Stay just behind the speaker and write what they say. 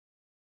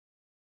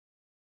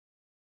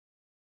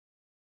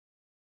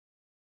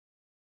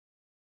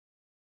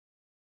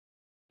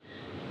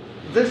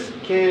This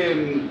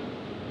came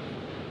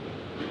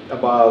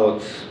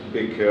about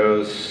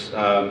because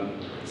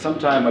some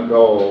time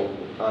ago,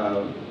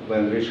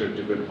 when Richard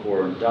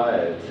Diebenkorn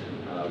died,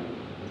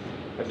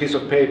 a piece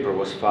of paper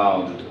was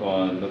found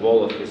on the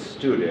wall of his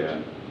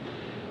studio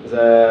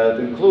that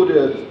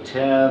included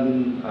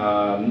 10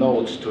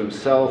 notes to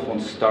himself on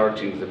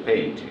starting the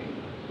painting.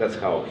 That's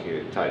how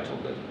he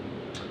titled it.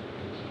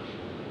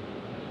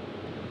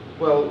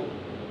 Well,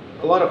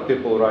 a lot of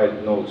people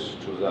write notes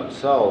to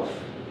themselves.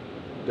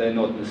 They're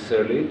not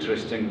necessarily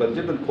interesting, but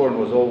Diebenkorn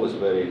was always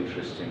very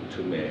interesting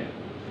to me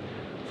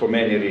for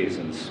many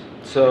reasons.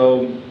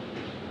 So,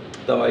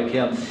 though I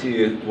can't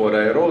see what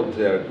I wrote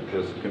there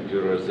because the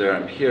computer is there,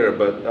 I'm here,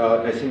 but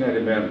I think I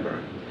remember.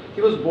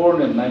 He was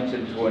born in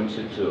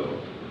 1922.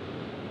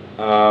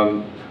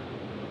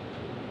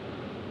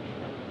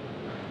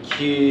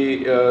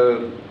 He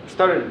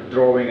started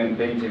drawing and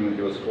painting when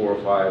he was 4 or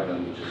 5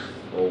 and just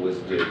always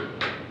did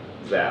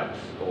that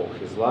all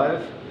his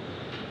life.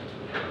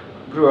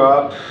 Grew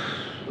up,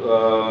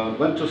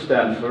 went to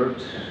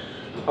Stanford.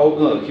 Oh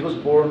no, he was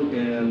born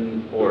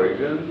in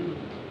Oregon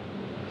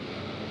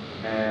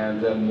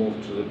and then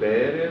moved to the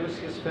Bay Area with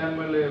his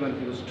family when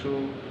he was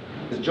 2.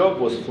 His job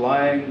was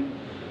flying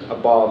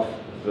above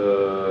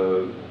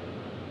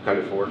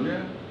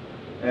California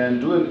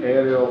and doing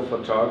aerial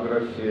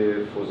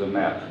photography for the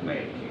map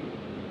making.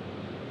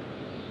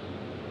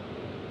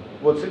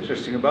 What's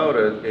interesting about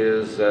it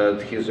is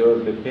that his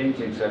early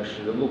paintings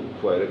actually look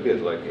quite a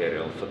bit like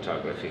aerial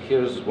photography.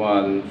 Here's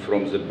one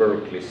from the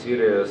Berkeley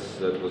series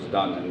that was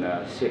done in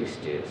the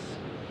 60s.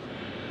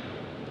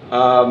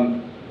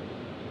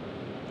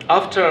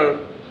 After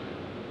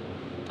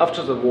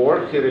the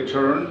war, he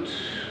returned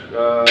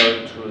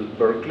to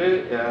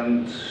Berkeley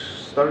and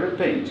started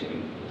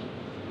painting.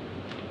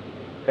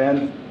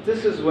 And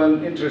this is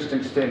when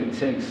interesting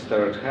things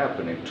started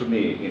happening, to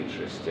me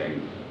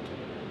interesting.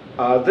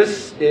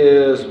 This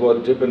is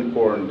what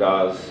Diebenkorn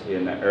does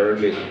in the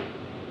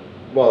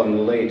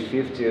late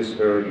 50s,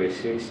 early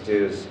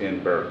 60s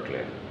in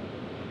Berkeley.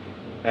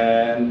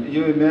 And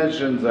you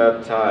imagine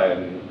that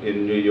time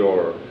in New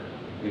York,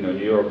 New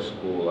York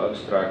school,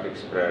 abstract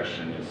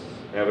expressionists,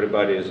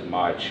 everybody is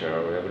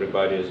macho,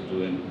 everybody is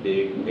doing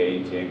big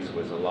paintings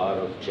with a lot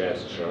of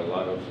gesture, a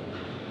lot of,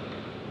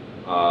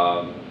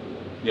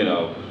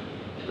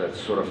 that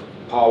sort of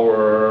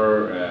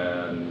power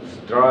and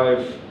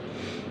drive.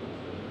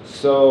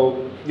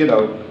 So, de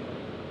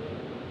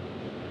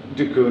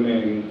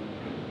Kooning,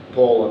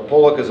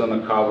 Pollock is on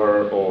the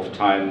cover of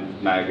Time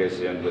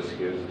magazine with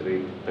his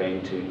 3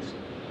 paintings.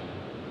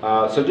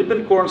 So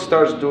Diebenkorn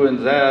starts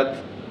doing that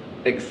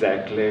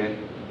exactly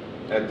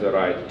at the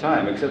right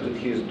time, except that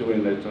he's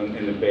doing it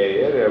in the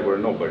Bay Area where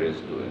nobody's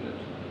doing it.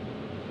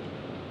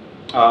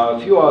 A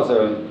few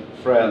other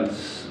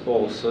friends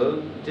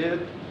also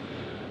did,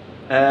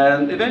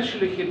 and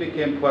eventually he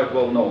became quite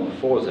well known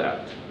for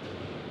that.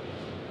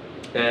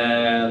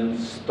 And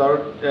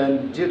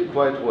did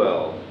quite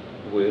well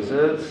with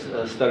it,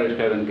 started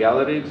having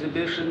gallery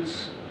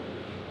exhibitions.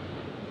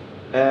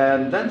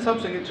 And then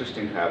something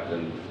interesting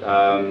happened.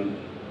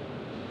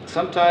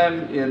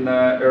 Sometime in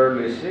the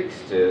early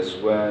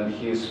 60s, when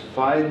he's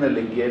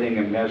finally getting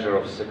a measure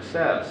of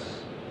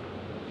success,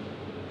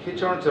 he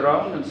turns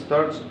around and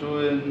starts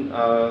doing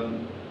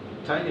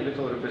tiny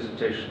little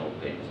representational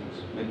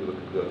paintings. Maybe look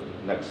at the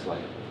next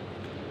slide.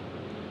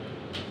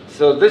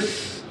 So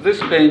this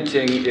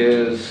painting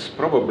is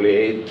probably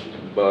 8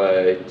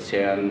 by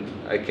 10.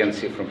 I can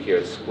see from here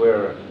it's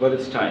square, but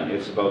it's tiny.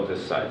 It's about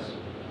this size.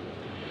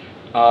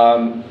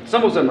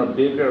 Some of them are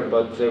bigger,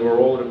 but they were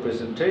all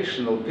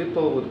representational.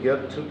 People would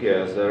get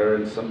together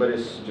in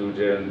somebody's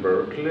studio in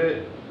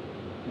Berkeley,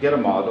 get a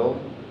model,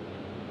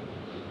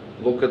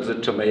 look at the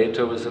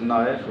tomato with a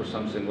knife or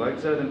something like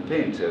that and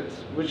paint it,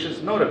 which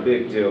is not a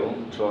big deal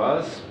to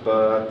us,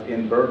 but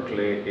in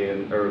Berkeley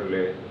in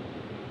early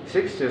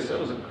 60s, that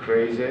was a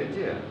crazy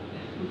idea.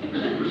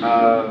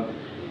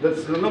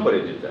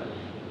 Nobody did that.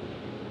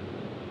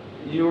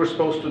 You were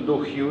supposed to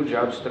do huge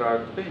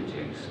abstract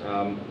paintings.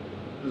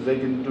 They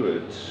didn't do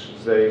it.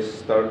 They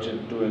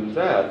started doing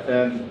that,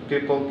 and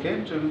people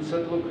came to him and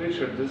said, "Look,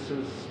 Richard, this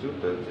is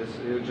stupid.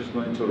 You're just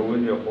going to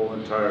ruin your whole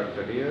entire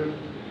career.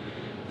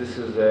 This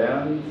is the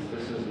end.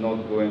 This is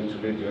not going to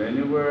lead you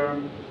anywhere."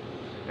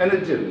 And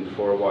it didn't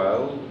for a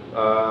while.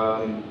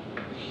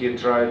 He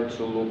tried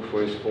to look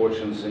for his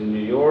fortunes in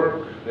New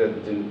York.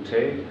 That didn't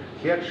take.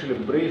 He actually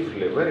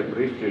very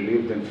briefly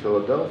lived in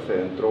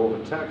Philadelphia and drove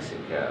a taxi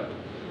cab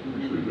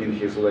in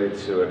his late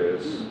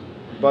 30s.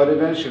 But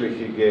eventually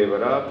he gave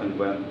it up and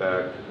went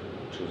back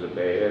to the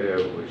Bay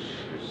Area, which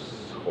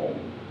is home.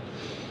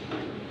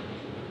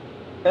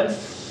 And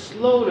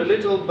slowly,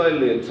 little by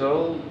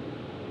little,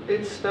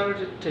 it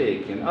started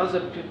taking.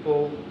 Other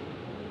people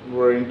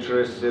were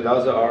interested,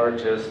 other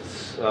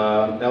artists,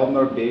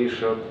 Elmer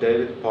Bishop,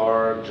 David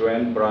Park,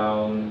 Joanne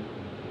Brown,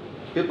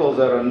 people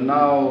that are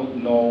now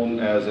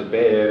known as a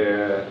Bay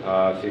Area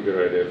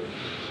figurative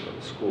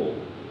school.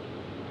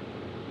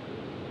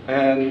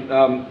 And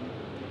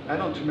I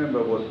don't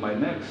remember what my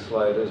next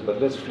slide is, but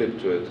let's flip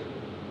to it.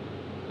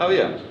 Oh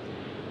yeah.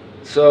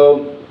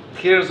 So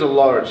here's a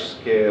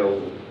large-scale,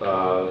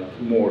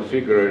 more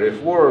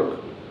figurative work.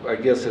 I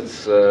guess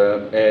it's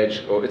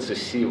edge, or it's a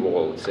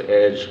seawall. It's the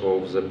edge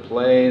of the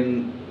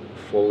plane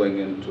falling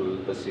into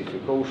the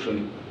Pacific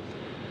Ocean.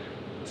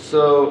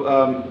 So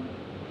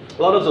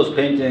a lot of those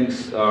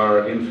paintings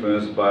are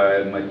influenced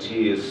by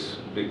Matisse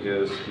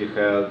because he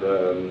had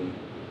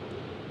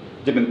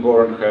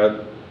Diebenkorn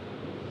had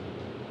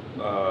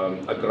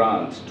a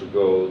grant to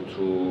go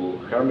to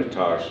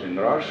Hermitage in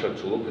Russia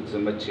to look at the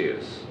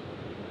Matisse.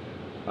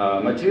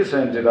 Matisse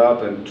ended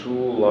up in two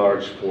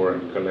large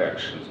foreign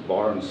collections,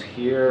 Barnes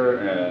here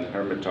and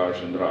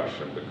Hermitage in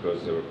Russia,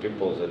 because there were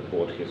people that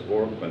bought his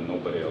work when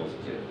nobody else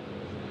did.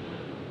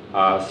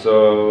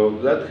 So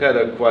that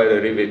had quite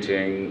a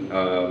riveting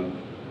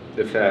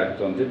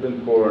effect on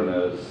Diebenkorn,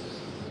 as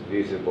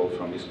visible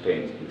from his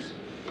paintings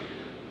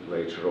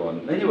later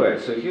on. Anyway,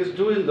 so he's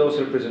doing those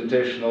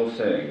representational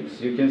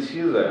things. You can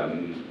see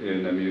them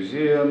in the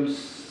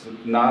museums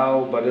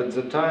now, but at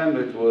the time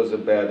it was a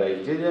bad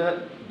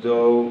idea,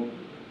 though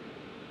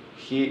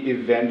he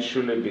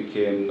eventually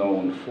became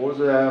known for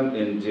them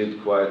and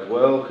did quite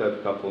well, had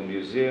a couple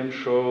museum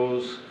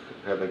shows,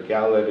 had a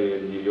gallery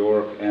in New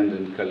York and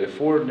in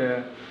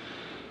California,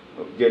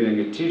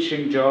 getting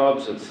teaching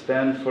jobs at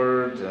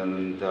Stanford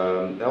and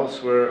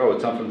elsewhere,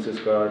 at San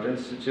Francisco Art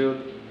Institute.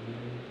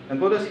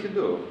 And what does he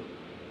do?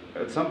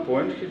 At some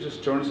point, he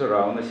just turns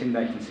around, I think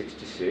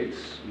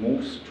 1966,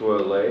 moves to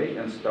LA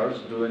and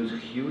starts doing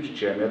huge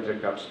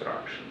geometric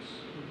abstractions.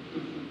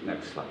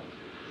 Next slide.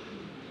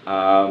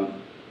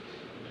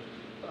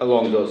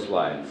 Along those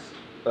lines.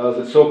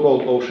 The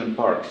so-called Ocean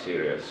Park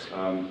series,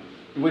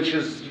 which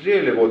is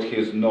really what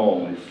he's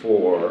known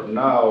for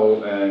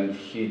now, and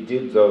he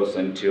did those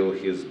until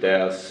his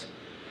death,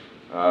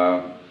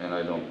 and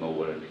I don't know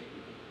where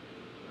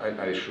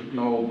I should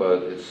know,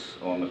 but it's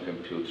on the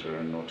computer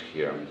and not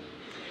here.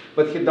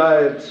 But he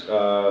died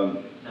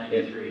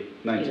 93.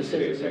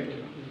 93, thank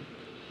you.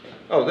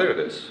 Oh, there it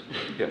is.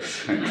 Yes,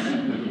 thanks.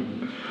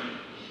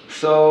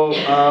 So,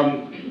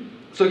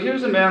 so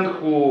here's a man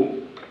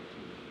who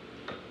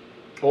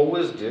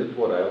always did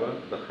whatever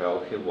the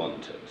hell he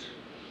wanted.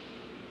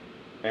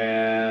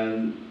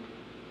 And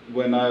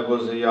when I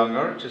was a young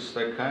artist,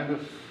 I kind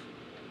of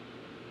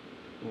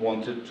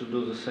wanted to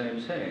do the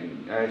same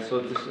thing. I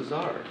thought, this is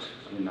art.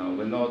 You know,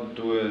 we're not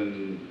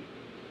doing,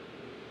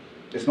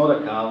 it's not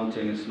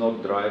accounting, it's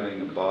not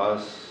driving a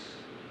bus,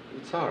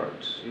 it's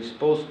art. You're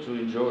supposed to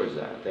enjoy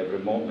that, every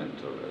moment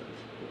of it.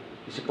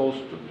 You're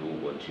supposed to do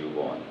what you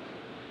want.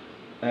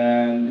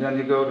 And then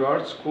you go to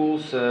art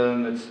schools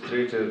and it's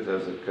treated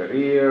as a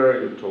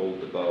career, you're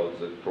told about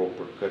the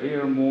proper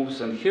career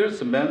moves, and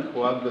here's a man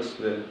who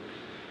obviously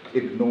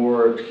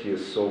ignored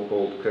his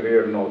so-called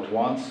career not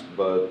once,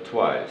 but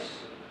twice,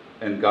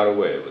 and got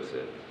away with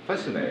it.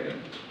 Fascinating.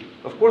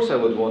 Of course I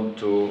would want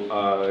to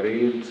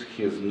read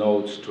his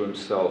notes to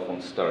himself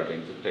on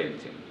starting the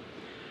painting.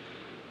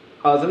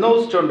 The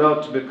notes turned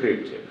out to be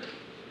cryptic.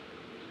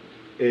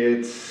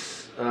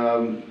 It's,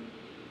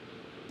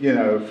 you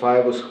know, if I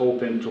was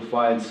hoping to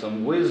find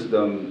some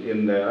wisdom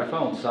in there, I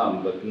found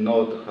some, but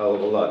not a hell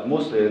of a lot.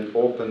 Mostly it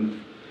opened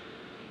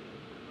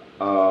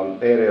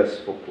areas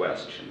for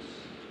questions.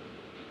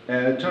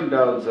 And it turned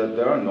out that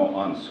there are no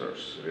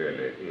answers,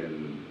 really,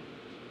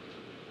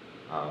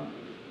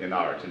 in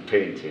art and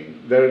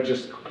painting. They're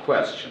just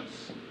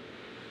questions.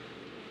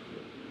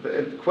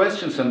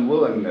 Questions and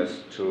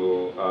willingness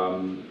to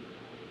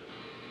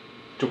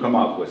come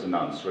up with an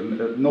answer.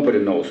 Nobody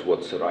knows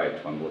what's the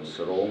right one, what's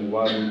the wrong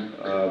one.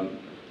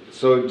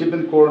 So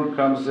Diebenkorn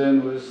comes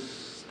in with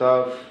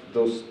stuff,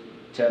 those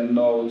 10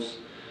 notes.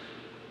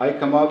 I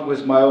come up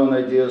with my own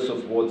ideas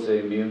of what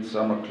they mean.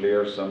 Some are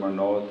clear, some are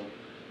not.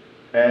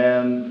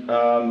 And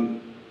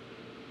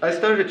I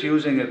started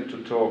using it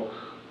to talk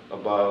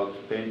about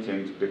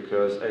paintings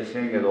because I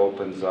think it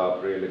opens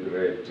up really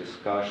great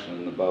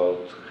discussion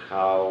about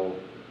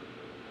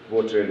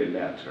what really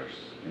matters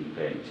in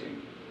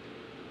painting.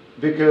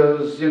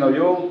 Because, you know,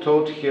 you're all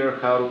taught here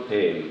how to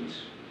paint.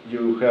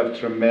 You have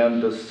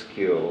tremendous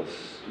skills.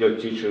 Your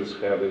teachers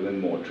have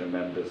even more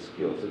tremendous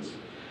skills. It's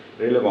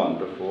really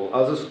wonderful.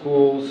 Other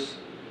schools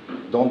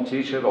don't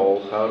teach at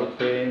all how to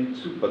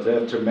paint, but they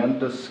have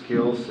tremendous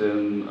skills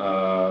in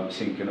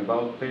thinking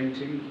about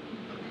painting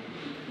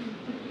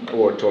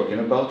or talking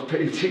about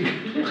painting.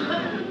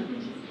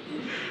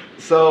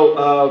 So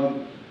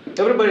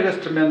everybody has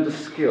tremendous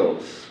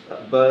skills,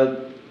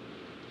 but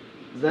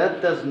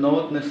that does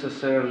not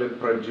necessarily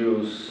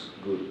produce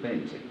good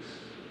paintings.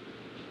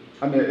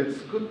 I mean,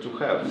 it's good to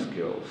have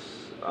skills.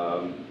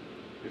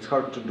 It's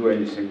hard to do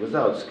anything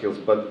without skills,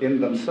 but in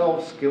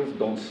themselves, skills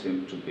don't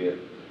seem to be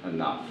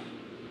enough.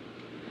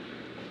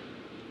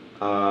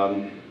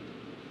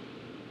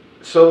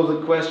 So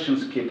the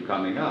questions keep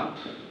coming up.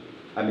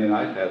 I mean,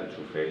 I had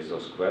to face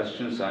those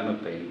questions. I'm a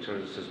painter,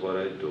 this is what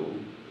I do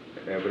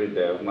every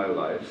day of my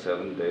life,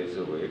 7 days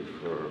a week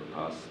for the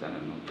past, I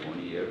don't know,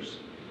 20 years.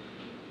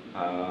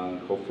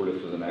 Hopefully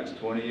for the next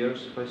 20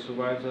 years if I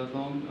survive that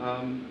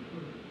long.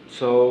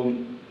 So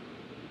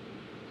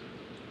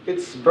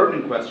it's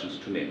burning questions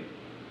to me.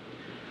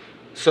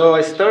 So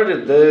I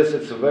started this.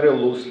 It's very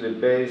loosely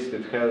based.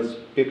 It has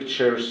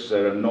pictures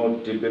that are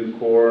not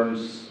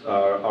Diebenkorn's,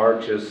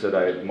 artists that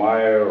I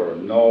admire or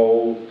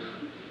know.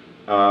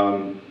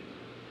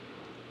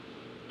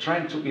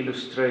 Trying to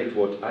illustrate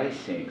what I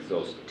think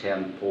those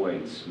 10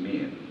 points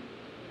mean.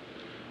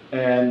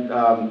 And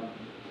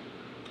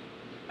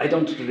I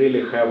don't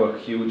really have a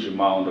huge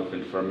amount of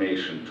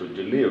information to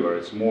deliver.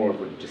 It's more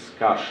of a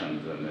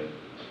discussion than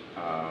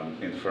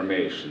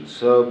information.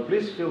 So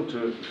please feel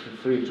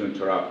free to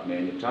interrupt me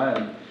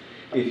anytime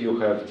if you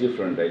have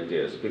different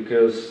ideas,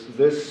 because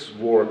this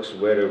works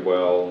very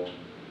well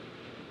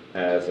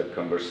as a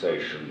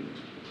conversation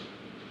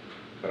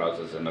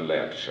rather than a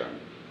lecture.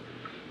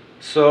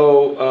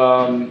 So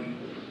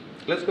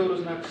let's go to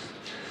the next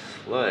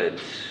slide.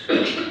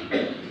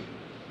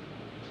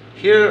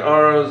 Here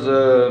are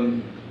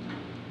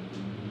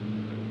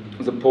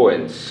the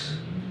points.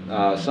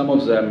 Some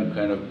of them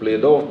kind of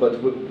bleed off,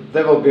 but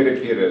they will be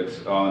repeated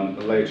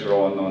later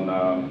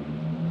on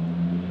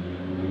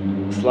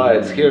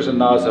slides. Here's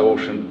another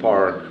Ocean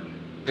Park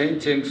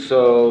painting,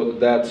 so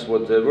that's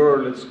what they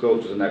were. Let's go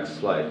to the next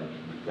slide.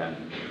 Okay.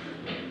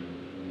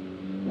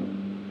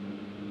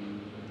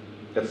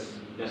 Yes,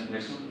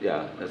 next one.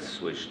 Yeah, let's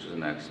switch to the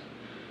next.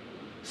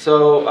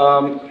 So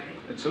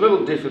it's a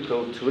little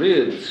difficult to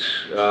read,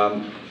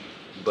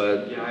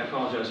 but... Yeah, I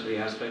apologize for the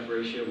aspect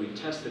ratio. We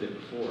tested it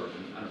before,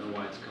 and I don't know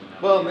why it's coming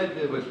out. Well,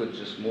 maybe we could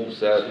just move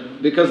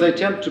that, because they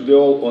tend to be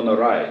all on the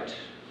right.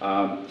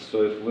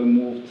 So if we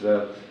move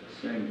that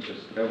thing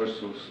just ever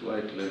so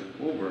slightly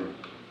over.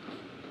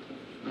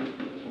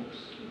 Oops.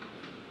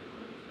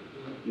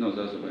 No,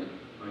 the other way.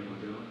 Oh, you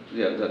want to go?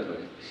 Yeah, that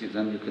way. See,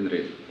 then you can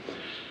read.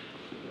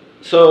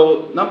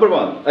 So, number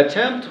one,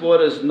 attempt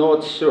what is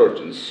not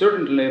certain.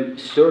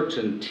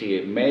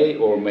 Certainty may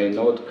or may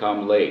not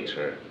come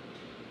later.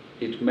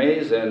 It may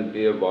then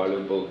be a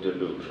valuable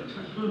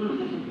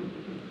delusion.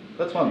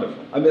 That's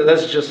wonderful. I mean,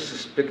 that's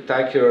just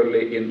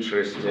spectacularly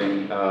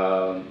interesting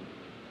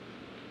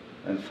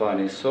and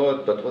funny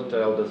thought, but what the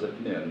hell does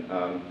it mean?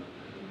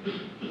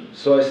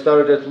 So I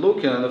started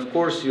looking, and of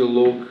course you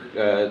look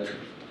at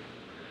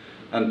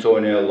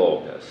Antonio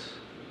Lopez.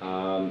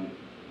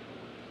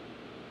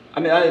 I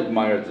mean, I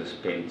admired this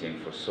painting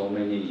for so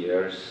many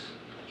years.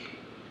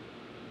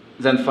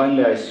 Then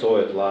finally I saw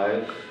it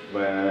live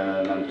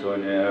when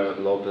Antonio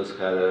Lopez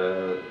had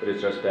a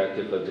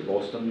retrospective at the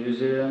Boston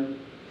Museum.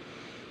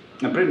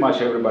 And pretty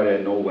much everybody I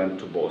know went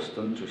to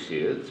Boston to see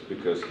it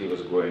because he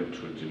was going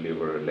to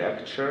deliver a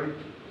lecture.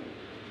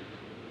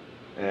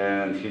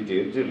 And he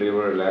did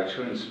deliver a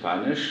lecture in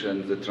Spanish,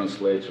 and the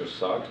translator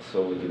sucked,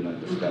 so we didn't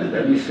understand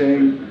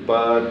anything.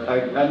 But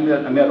I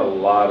met a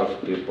lot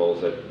of people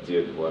that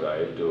did what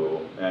I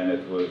do, and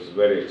it was a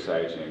very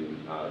exciting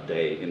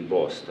day in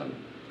Boston.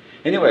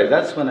 Anyway,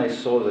 that's when I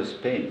saw this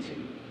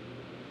painting.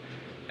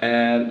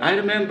 And I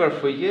remember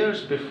for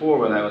years before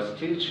when I was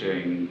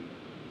teaching,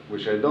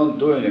 which I don't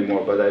do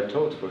anymore, but I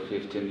taught for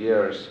 15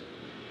 years,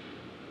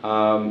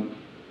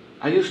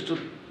 I used to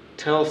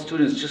tell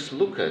students, just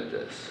look at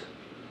this.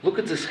 Look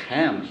at this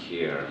ham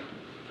here,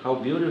 how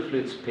beautifully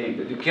it's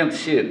painted. You can't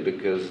see it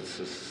because it's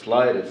a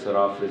slide, it's a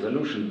rough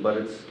resolution, but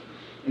it's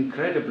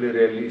incredibly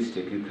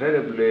realistic,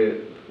 incredibly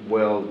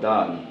well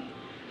done.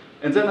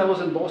 And then I was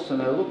in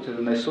Boston, I looked at it,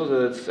 and I saw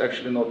that it's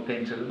actually not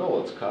painted at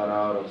all. It's cut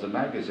out of the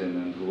magazine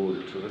and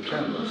glued to the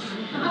canvas.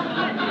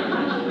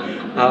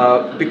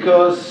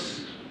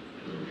 Because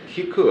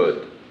he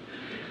could.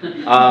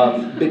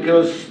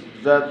 Because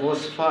that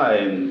was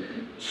fine.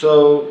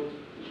 So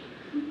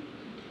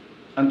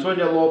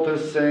Antonio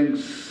Lopez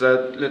thinks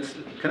that,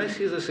 can I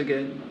see this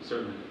again?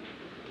 Certainly.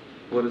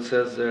 What it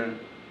says there?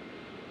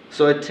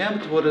 So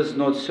attempt what is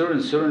not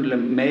certain,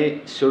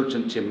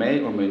 certainty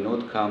may or may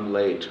not come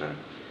later.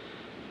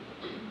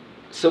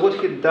 So what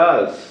he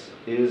does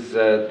is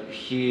that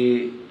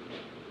he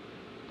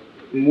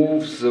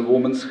moves the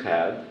woman's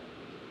head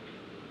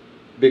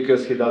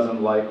because he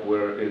doesn't like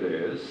where it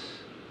is.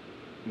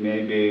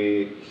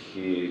 Maybe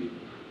he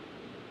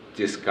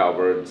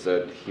discovered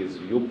that his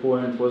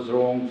viewpoint was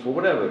wrong for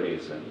whatever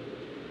reason.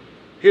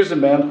 Here's a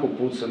man who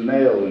puts a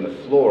nail in the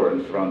floor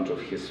in front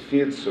of his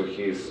feet, so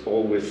he's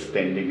always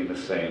standing in the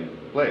same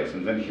place.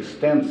 And then he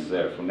stands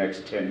there for the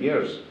next 10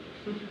 years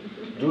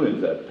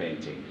doing that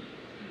painting.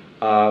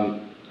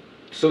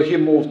 So he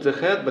moved the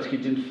head, but he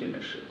didn't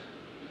finish it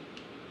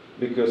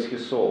because he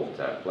solved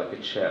that like a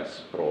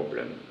chess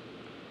problem.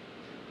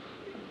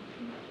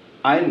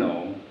 I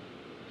know,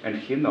 and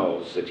he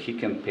knows that he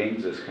can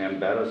paint this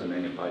hand better than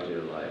anybody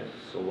alive,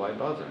 so why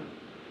bother?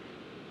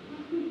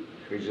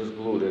 He just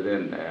glued it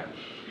in there.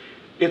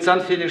 It's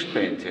unfinished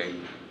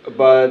painting,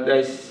 but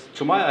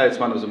to my eye, it's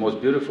one of the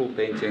most beautiful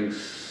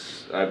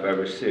paintings I've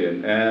ever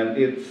seen. And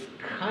it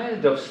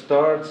kind of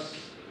starts,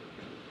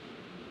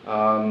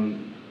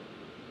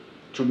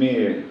 to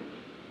me,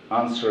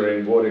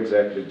 answering what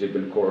exactly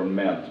Diebenkorn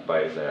meant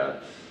by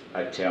that,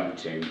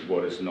 attempting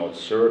what is not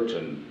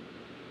certain,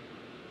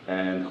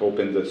 and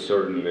hoping that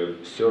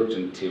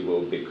certainty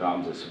will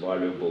become this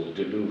valuable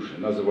delusion.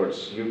 In other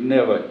words, you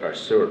never are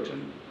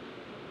certain.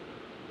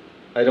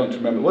 I don't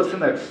remember. What's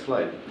the next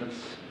slide?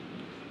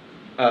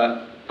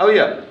 Oh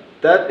yeah,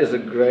 that is a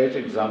great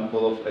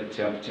example of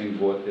attempting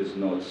what is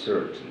not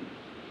certain.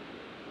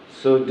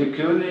 So de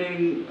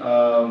Kooning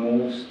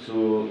moves to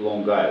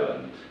Long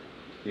Island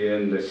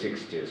in the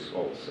 60s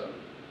also.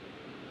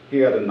 He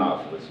had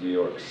enough with New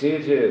York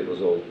City. It was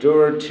all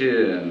dirty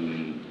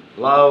and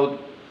loud.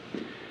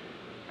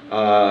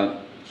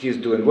 He's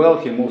doing well.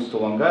 He moves to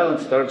Long Island,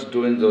 starts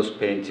doing those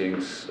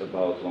paintings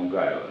about Long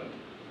Island.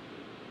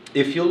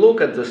 If you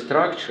look at the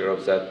structure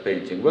of that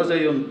painting, whether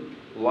you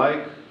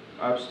like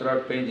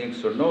abstract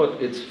paintings or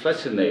not, it's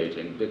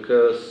fascinating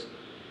because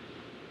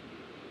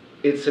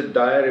it's a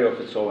diary of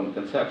its own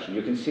conception.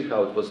 You can see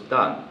how it was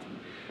done.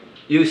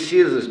 You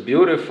see this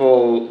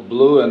beautiful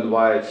blue and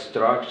white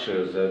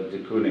structure that de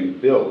Kooning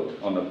built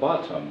on the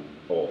bottom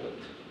of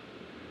it.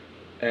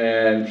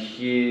 And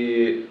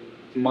he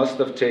must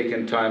have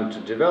taken time to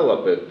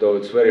develop it, though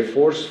it's very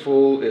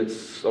forceful,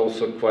 it's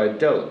also quite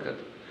delicate.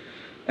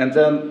 And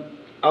then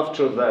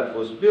after that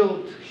was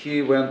built,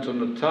 he went on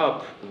the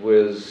top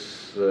with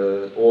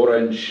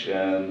orange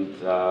and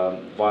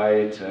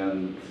white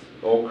and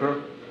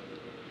ochre,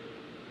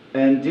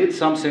 and did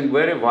something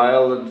very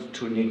violent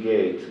to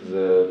negate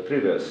the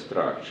previous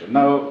structure.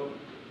 Now,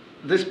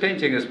 this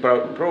painting is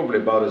probably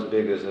about as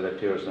big as it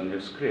appears on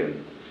your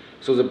screen.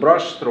 So the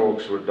brush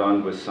strokes were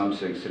done with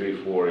something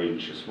 3-4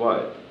 inches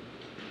wide.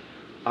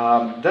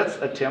 That's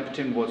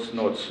attempting what's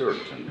not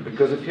certain,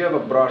 because if you have a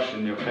brush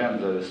in your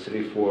hand that is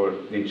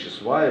 3-4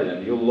 inches wide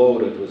and you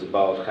load it with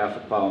about half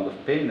a pound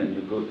of paint and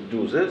you go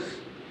do this,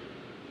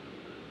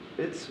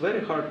 it's very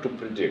hard to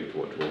predict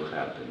what will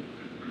happen.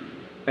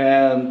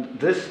 And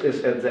this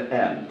is at the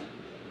end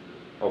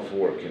of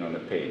working on a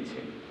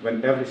painting,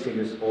 when everything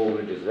is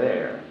already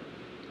there.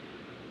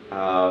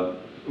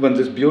 When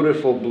this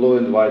beautiful blue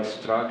and white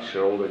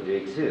structure already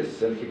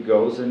exists, and he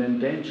goes and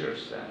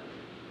endangers that.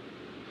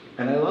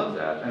 And I love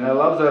that. And I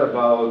love that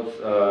about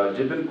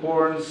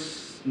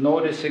Diebenkorn's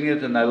noticing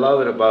it, and I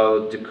love it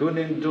about de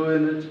Kooning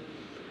doing it,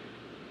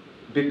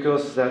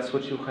 because that's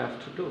what you have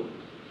to do.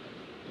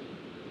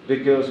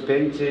 Because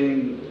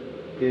painting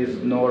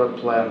is not a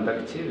planned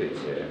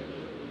activity.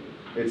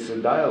 It's a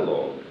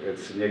dialogue.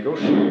 It's a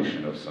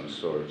negotiation of some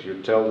sort. You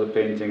tell the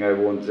painting, I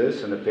want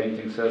this, and the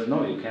painting says,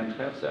 no, you can't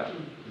have that,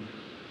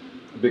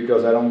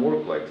 because I don't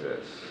work like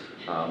this.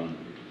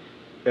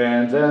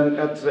 And then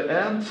at the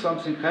end,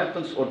 something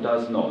happens or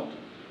does not.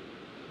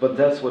 But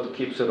that's what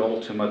keeps it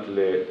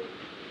ultimately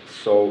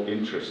so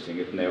interesting.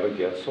 It never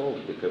gets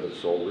old, because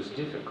it's always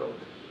difficult.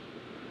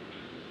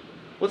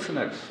 What's the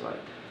next slide?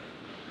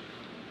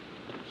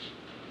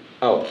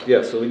 Oh,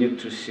 yeah, so we need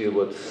to see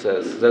what it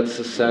says. That's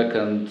the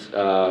second.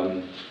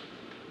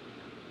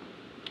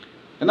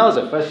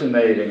 Another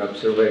fascinating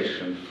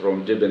observation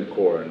from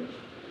Diebenkorn.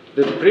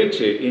 The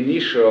pretty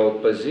initial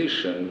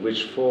position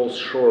which falls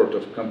short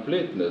of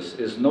completeness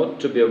is not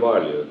to be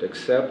valued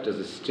except as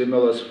a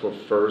stimulus for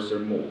further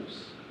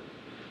moves.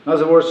 In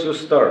other words, you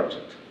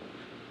started.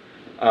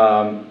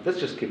 Let's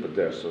just keep it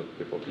there so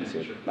people can see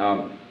it.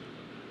 Sure.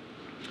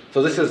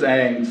 So this is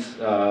Eng's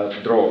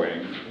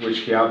drawing, which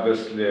he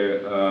obviously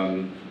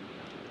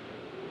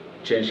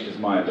changed his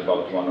mind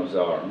about one of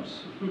the arms.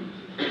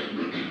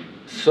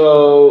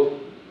 So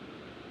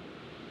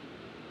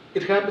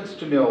it happens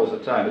to me all the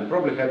time. It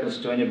probably happens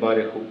to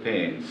anybody who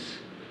paints.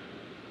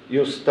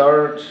 You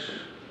start,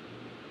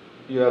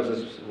 you have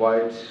this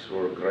white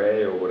or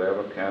gray or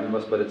whatever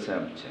canvas, but it's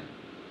empty.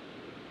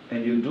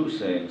 And you do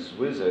things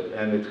with it,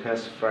 and it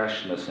has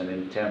freshness and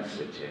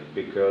intensity,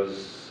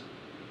 because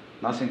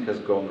nothing has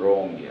gone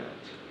wrong yet.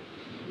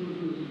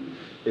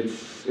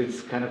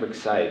 It's kind of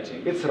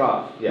exciting. It's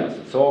rough, yes,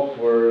 it's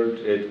awkward,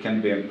 it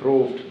can be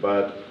improved,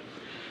 but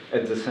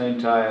at the same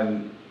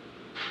time,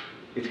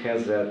 it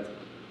has that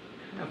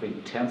kind of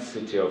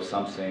intensity of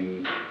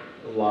something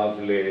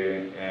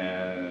lovely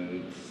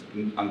and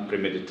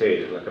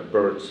unpremeditated, like a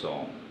bird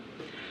song.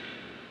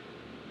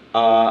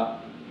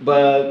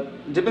 But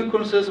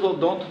Diebenkorn says, well,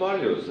 don't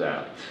value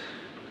that,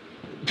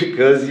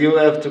 because you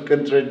have to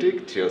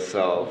contradict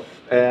yourself.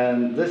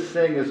 And this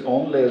thing is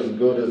only as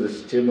good as a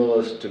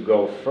stimulus to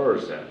go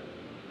further.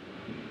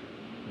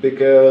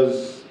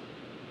 Because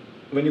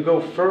when you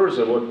go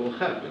further, what will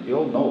happen? You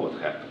all know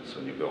what happens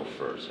when you go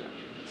further.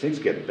 Things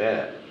get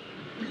bad.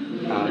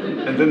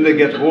 And then they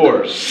get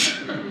worse.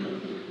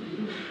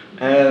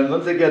 And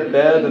once they get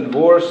bad and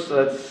worse,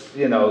 that's,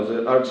 you know,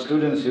 the art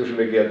students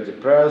usually get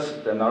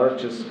depressed, and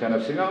artists kind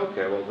of think, oh,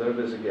 okay, well, there it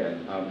is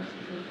again.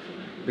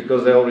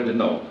 Because they already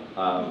know.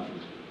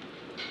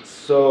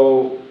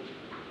 So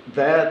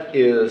that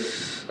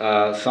is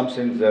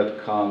something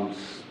that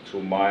comes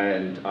to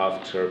mind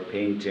after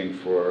painting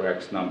for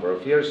X number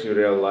of years. You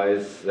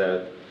realize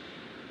that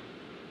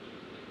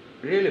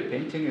really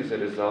painting is a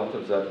result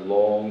of that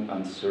long,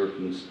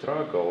 uncertain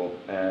struggle.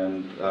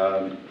 And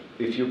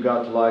if you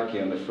got lucky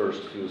in the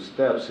first few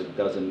steps, it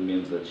doesn't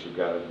mean that you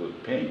got a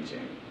good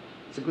painting.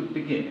 It's a good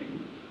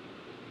beginning.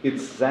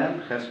 its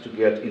then has to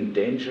get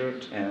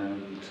endangered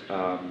and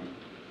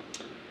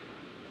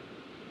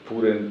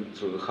put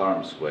into the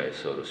harm's way,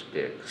 so to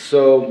speak.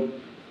 So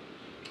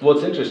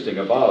what's interesting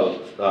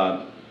about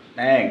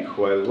Ang,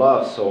 who I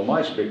love so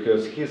much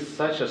because he's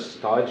such a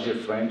stodgy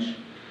French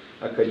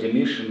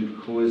academician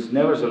who is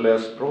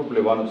nevertheless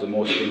probably one of the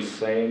most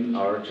insane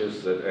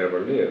artists that ever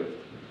lived.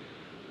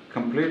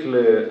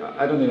 Completely,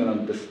 I don't even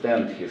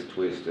understand his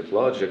twisted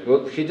logic,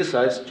 but he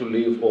decides to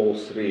leave all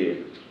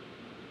three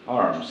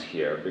arms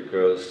here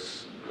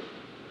because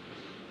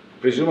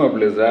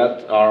presumably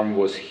that arm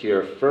was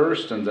here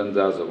first and then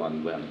the other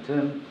one went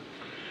in.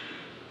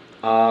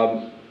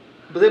 But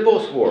they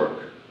both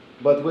work.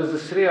 But with the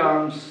three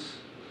arms,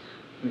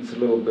 it's a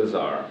little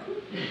bizarre.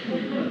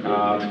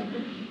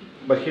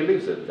 But he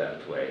leaves it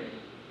that way.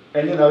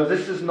 And you know,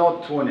 this is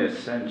not 20th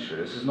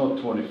century, this is not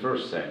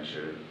 21st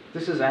century.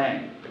 This is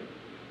Ang.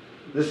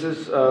 This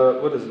is,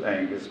 what is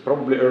Ang? It's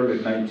probably early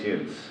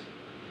 19th.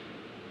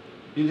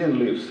 He didn't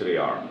leave three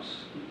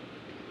arms.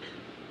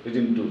 He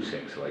didn't do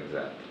things like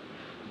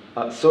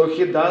that. So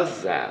he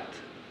does that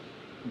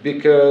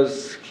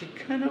because he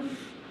kind of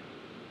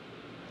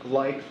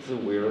liked the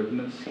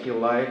weirdness, he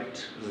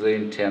liked the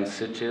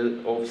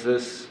intensity of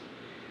this.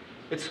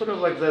 It's sort of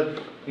like that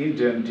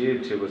Indian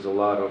deity with a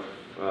lot of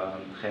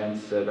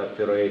hands that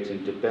operate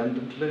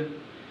independently.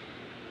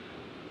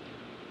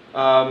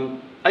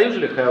 I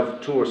usually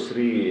have 2 or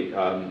 3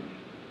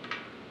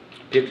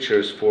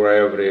 pictures for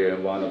every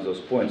one of those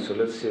points, so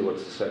let's see what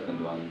the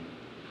second one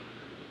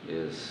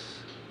is.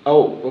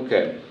 Oh,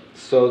 okay.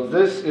 So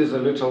this is a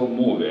little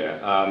movie,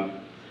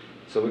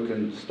 so we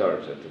can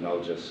start it, and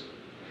I'll just...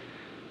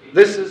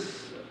 This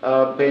is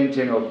a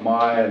painting of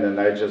mine, and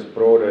I just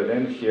brought it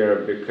in here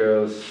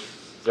because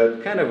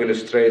that kind of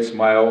illustrates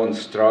my own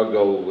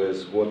struggle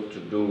with what to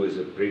do with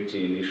the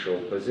pretty initial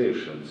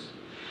positions.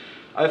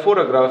 I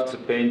photographed the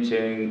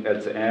painting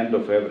at the end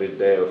of every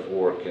day of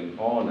working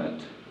on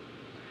it.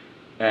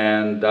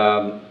 And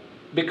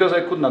because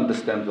I couldn't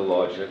understand the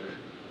logic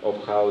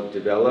of how it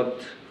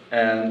developed,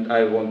 and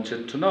I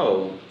wanted to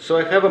know. So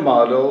I have a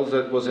model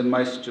that was in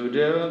my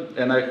studio,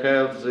 and I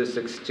have this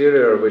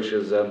exterior, which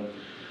is a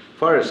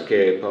fire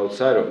escape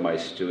outside of my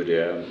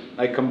studio.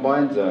 I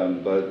combined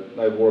them, but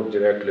I worked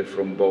directly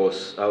from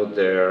both out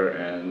there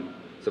and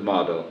the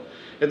model.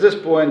 At this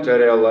point, I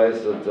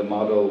realized that the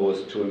model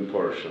was too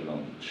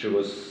impersonal. She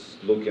was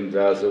looking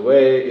the other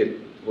way. It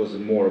was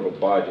more of a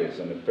body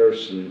than a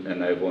person,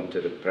 and I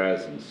wanted a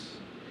presence.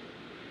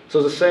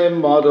 So the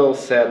same model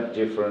sat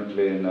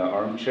differently in the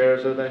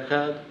armchairs that I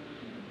had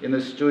in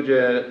the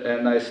studio,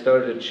 and I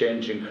started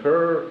changing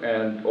her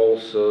and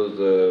also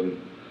the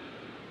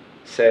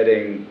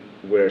setting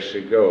where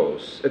she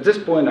goes. At this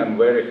point, I'm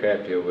very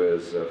happy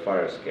with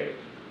Fire Escape.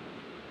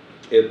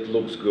 It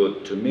looks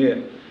good to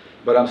me,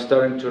 but I'm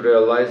starting to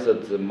realize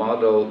that the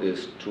model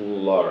is too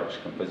large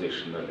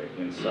compositionally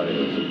inside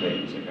of the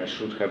painting. I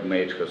should have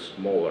made her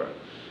smaller.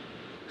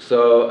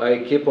 So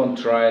I keep on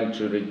trying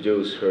to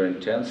reduce her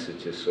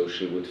intensity so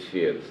she would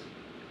fit.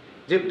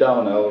 Deep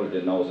down, I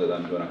already know that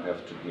I'm going to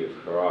have to give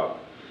her up.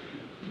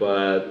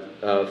 But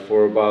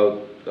for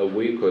about a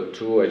week or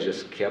 2, I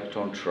just kept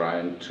on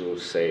trying to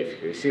save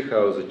her. You see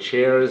how the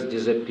chair is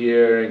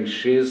disappearing?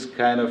 She's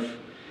kind of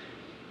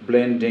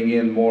blending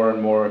in more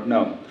and more.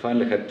 No,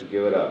 finally had to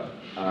give it up.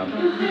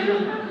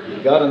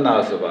 Got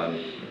another one.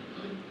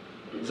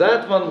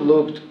 That one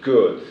looked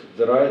good.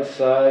 The right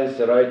size,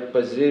 the right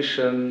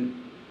position,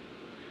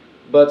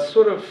 but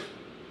sort of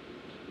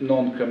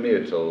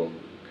non-committal,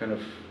 kind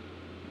of,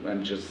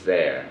 I'm just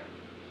there.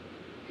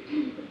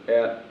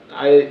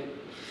 I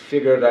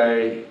figured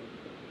I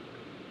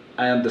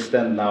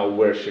understand now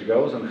where she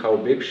goes and how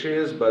big she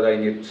is, but I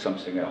need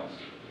something else.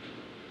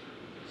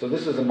 So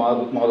this is a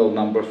model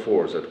number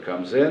 4 that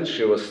comes in.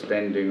 She was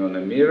standing on a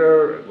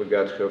mirror. We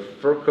got her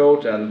fur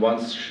coat, and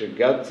once she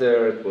got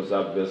there, it was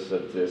obvious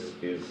that this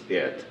is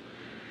it.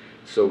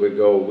 So we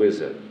go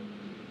with it.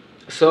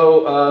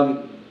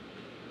 So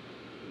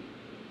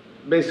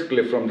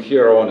basically from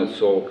here on,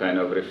 it's all kind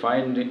of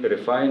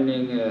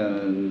refining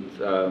and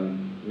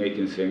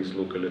making things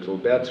look a little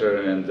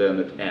better, and then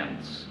it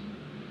ends.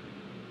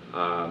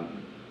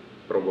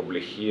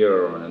 Probably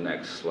here on the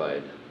next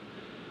slide.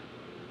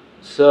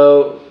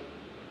 So,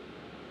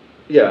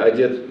 yeah, I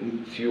did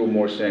a few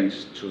more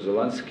things to the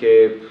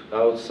landscape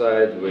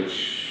outside,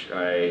 which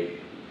I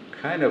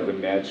kind of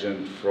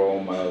imagined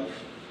from a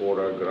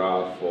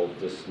photograph of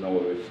the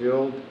snowy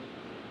field.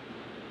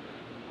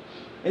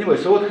 Anyway,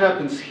 so what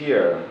happens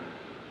here?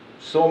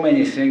 So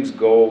many things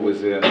go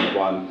within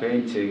one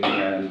painting,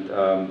 and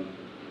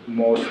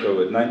most of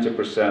it,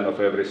 90% of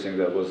everything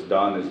that was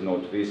done is not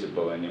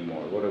visible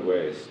anymore. What a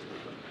waste.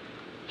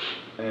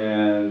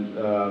 And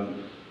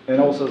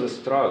also the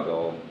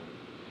struggle.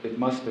 It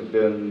must have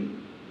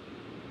been,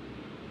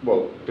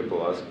 well,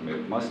 people ask me,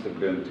 it must have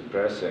been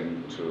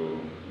depressing to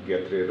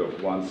get rid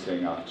of one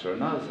thing after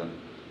another.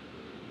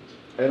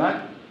 And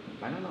I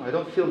don't know, I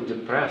don't feel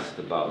depressed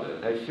about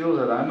it. I feel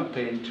that I'm a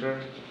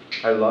painter.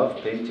 I love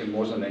painting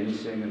more than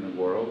anything in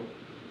the world.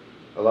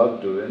 I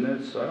love doing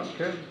it, so I don't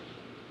care.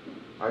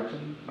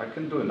 I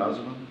can do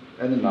another one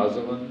and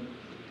another one.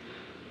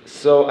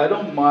 So I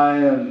don't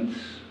mind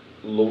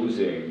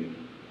losing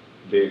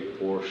big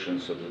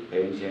portions of the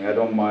painting. I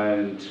don't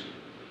mind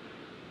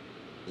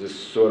this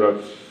sort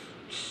of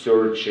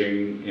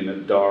searching in the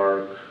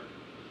dark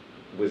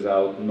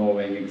without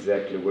knowing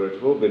exactly where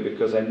it will be,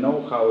 because I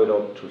know how it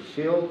ought to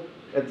feel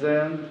at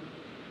the end.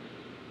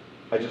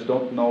 I just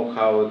don't know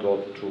how it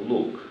ought to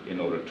look in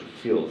order to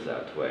feel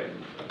that way.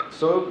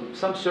 So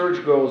some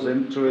search goes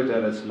into it,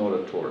 and it's not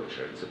a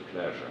torture, it's a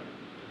pleasure.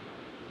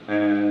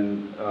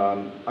 And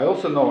I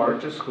also know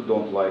artists who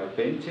don't like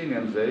painting,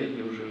 and they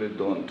usually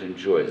don't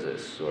enjoy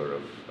this sort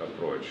of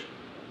approach.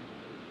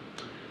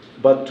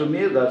 But to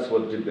me, that's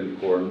what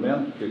Diebenkorn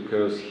meant,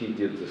 because he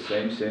did the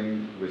same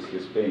thing with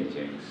his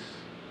paintings,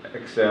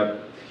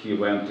 except he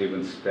went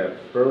even a step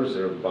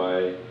further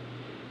by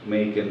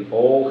making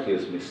all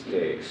his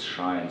mistakes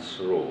shine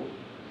through.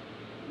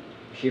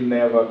 He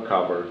never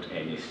covered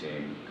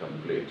anything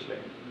completely.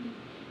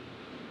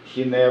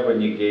 He never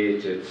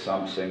negated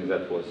something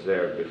that was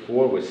there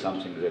before with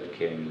something that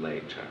came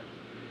later.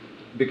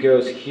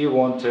 Because he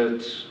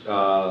wanted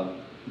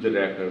the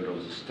record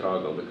of the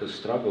struggle, because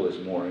struggle is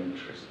more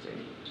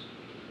interesting.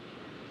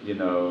 You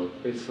know,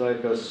 it's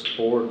like a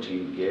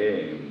sporting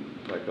game,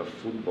 like a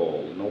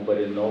football.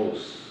 Nobody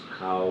knows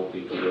how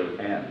it will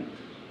end,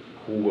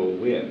 who will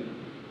win.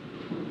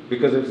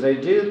 Because if they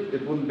did,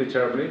 it wouldn't be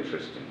terribly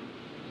interesting,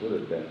 would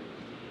it be?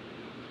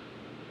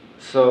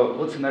 So,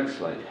 what's the next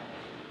slide?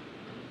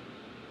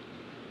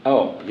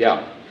 Oh,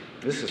 yeah,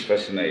 this is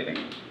fascinating.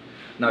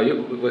 Now,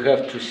 we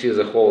have to see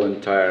the whole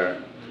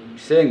entire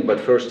thing, but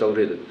first I'll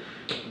read it.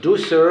 Do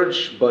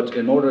search, but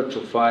in order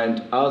to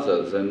find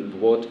other than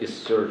what is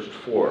searched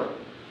for.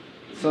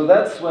 So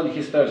that's when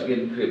he starts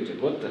getting cryptic.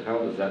 What the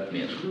hell does that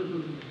mean?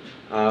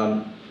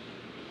 But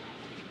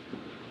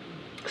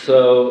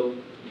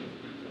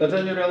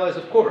then you realize,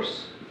 of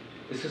course,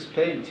 this is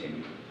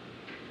painting.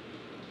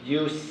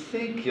 You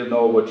think you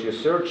know what you're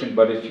searching,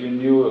 but if you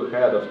knew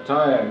ahead of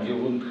time, you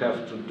wouldn't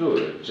have to do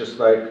it. Just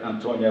like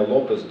Antonia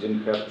Lopez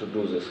didn't have to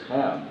do this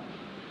hand,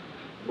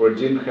 or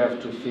didn't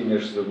have to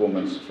finish the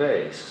woman's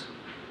face.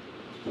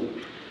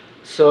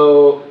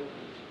 So,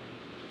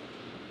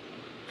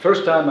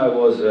 first time I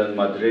was in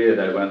Madrid,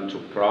 I went to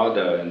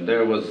Prada, and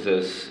there was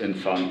this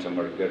Infanta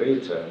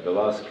Margarita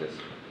Velázquez.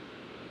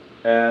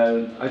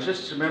 And I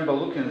just remember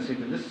looking and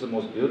thinking, this is the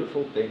most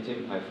beautiful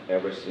painting I've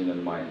ever seen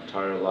in my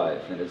entire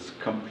life. And it's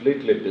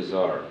completely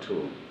bizarre,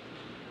 too.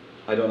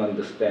 I don't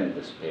understand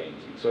this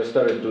painting. So I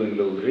started doing a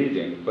little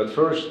reading. But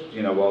first,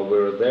 you know, while we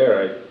were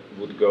there, I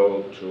would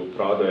go to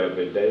Prado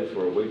every day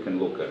for a week and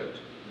look at it,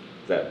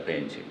 that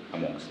painting,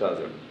 amongst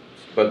others.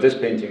 But this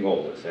painting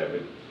always,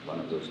 every one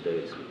of those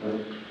days.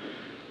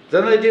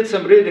 Then I did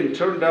some reading.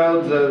 Turned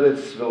out that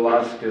it's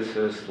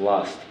Velázquez's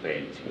last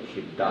painting.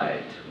 He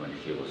died when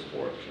he was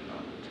working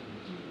on it.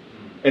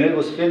 And it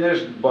was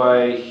finished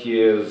by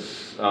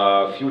his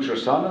future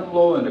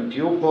son-in-law and a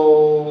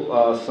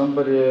pupil,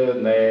 somebody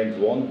named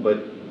Juan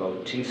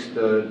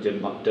Bautista del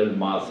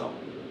Mazo.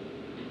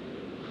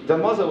 Del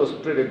Mazo was a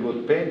pretty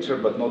good painter,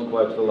 but not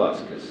quite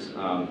Velázquez.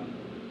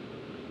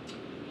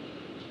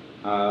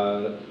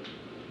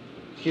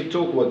 He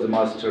took what the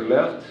master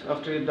left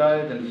after he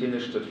died and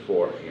finished it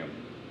for him.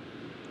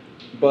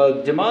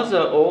 But de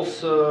Maza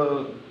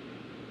also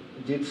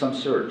did some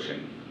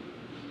searching.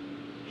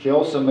 He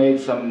also made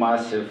some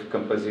massive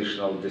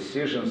compositional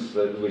decisions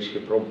which he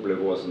probably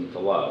wasn't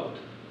allowed.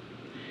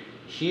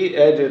 He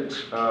added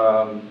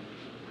to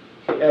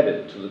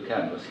the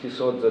canvas. He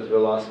thought that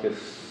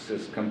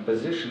Velázquez's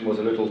composition was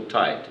a little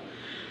tight.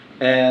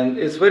 And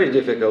it's very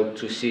difficult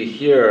to see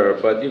here,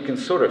 but you can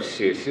sort of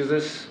see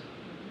this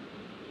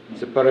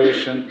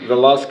separation,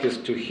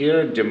 Velázquez to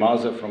here, de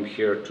Maza from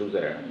here to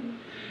there.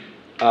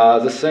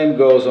 The same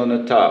goes on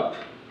the top.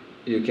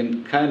 You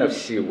can kind of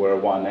see where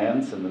one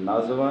ends and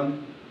another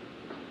one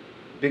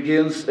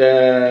begins,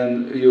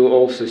 and you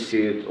also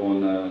see it on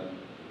the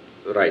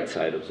right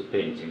side of the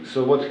painting.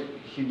 So what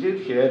he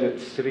did, he added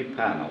 3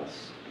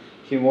 panels.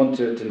 He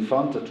wanted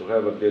Infanta to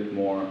have a bit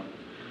more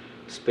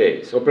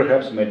space, or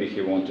perhaps maybe he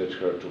wanted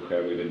her to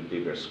have even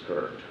bigger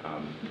skirt.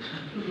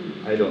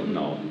 I don't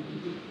know.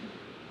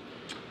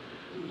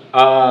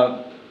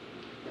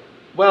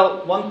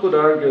 Well, one could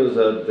argue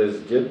that this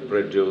did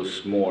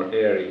produce more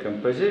airy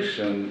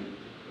composition,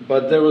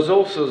 but there was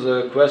also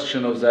the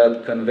question of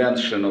that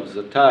convention of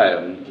the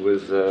time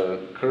with the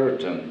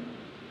curtain.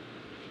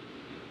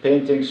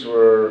 Paintings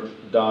were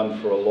done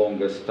for the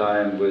longest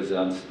time with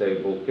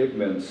unstable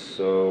pigments,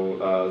 so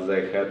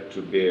they had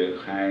to be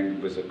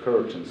hanged with the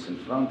curtains in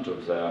front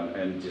of them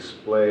and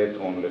displayed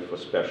only for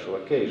special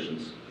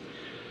occasions.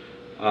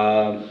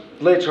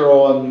 Later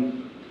on,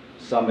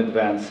 some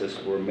advances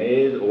were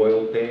made,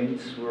 oil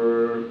paints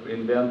were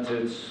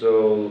invented,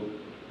 so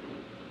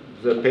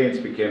the paints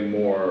became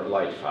more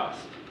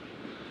light-fast,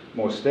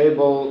 more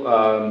stable.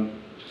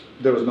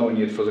 There was no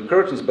need for the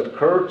curtains, but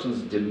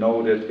curtains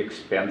denoted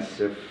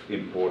expensive,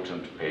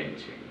 important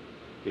painting.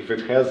 If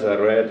it has a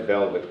red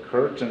velvet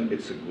curtain,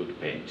 it's a good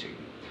painting.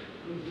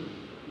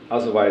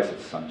 Otherwise,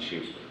 it's some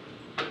cheap,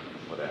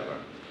 whatever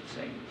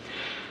thing.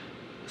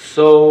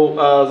 So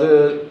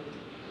the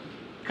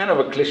kind of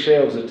a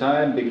cliche of the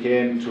time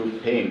became to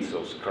paint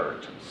those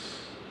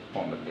curtains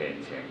on the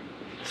painting.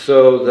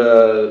 So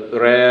the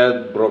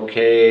red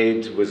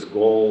brocade with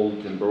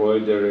gold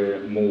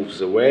embroidery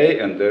moves away,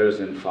 and there's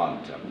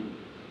Infanta.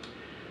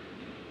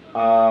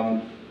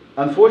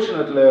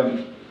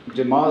 Unfortunately,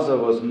 De Maza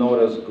was not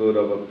as good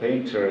of a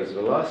painter as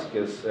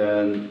Velázquez,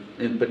 and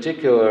in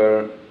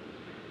particular,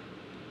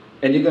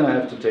 and you're going to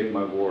have to take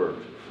my word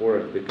for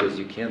it because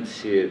you can't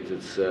see it,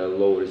 it's a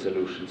low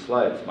resolution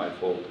slide, it's my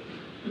fault.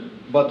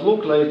 But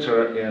look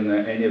later in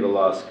any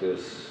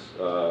Velázquez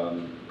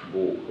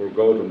book, or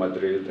go to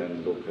Madrid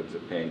and look at the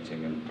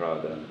painting in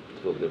Prada,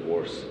 it will be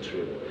worth the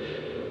trip.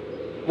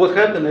 What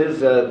happened is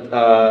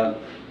that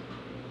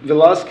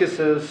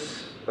Velázquez's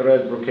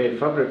red brocade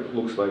fabric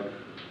looks like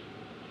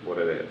what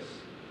it is.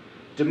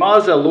 De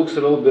Maza looks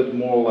a little bit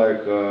more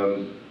like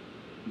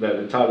that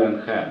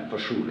Italian ham,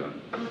 prosciutto,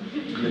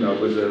 you know,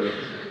 with a,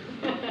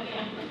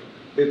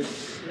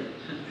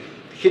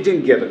 he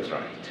didn't get it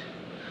right.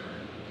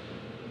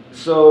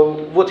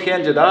 So what he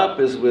ended up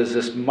is with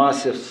this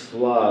massive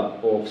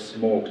slab of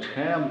smoked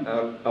ham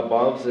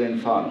above the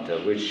Infanta,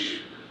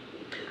 which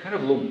kind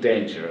of looked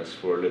dangerous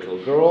for a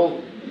little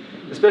girl,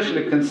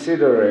 especially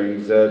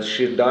considering that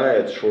she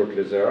died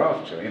shortly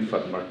thereafter.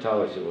 Infant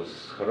mortality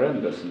was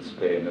horrendous in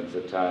Spain at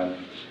the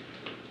time.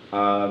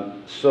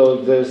 So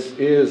this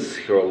is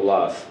her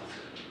last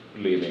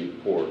living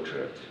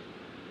portrait.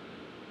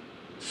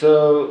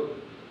 So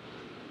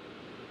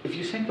if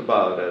you think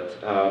about it,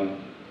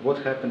 what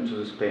happened to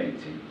this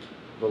painting?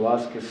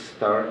 Velázquez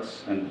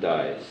starts and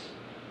dies.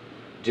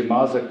 De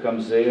Maza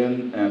comes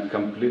in and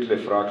completely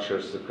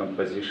fractures the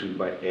composition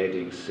by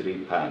adding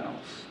 3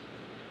 panels.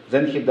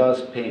 Then he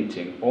does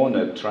painting on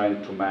it,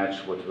 trying to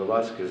match what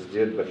Velázquez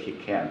did, but he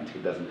can't. He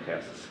doesn't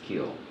have the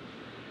skill.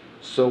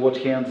 So what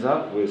he ends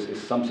up with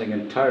is something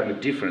entirely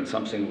different,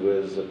 something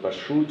with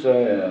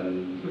prosciutto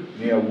and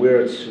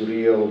weird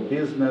surreal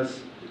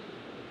business.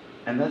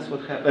 And that's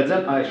what happened. And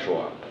then I show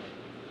up.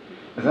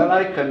 And then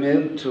I come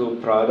into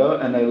Prado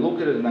and I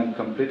look at it and I'm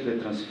completely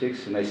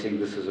transfixed and I think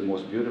this is the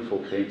most beautiful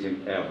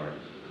painting ever.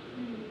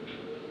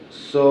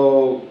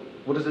 So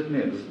what does it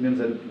mean? Does it mean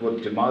that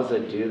what De Maza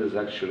did is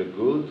actually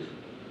good?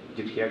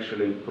 Did he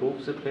actually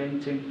improve the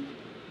painting?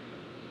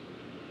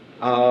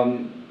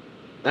 I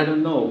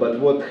don't know, but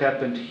what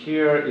happened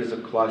here is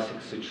a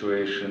classic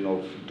situation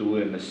of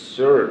doing a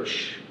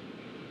search,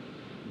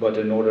 but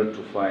in order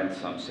to find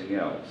something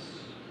else.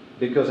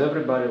 Because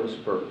everybody was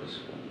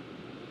purposeful.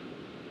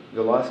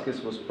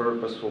 Velázquez was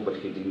purposeful, but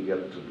he didn't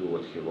get to do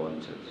what he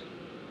wanted.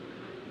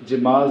 De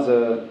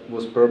Maza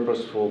was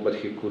purposeful, but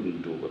he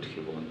couldn't do what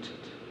he wanted.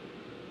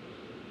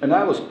 And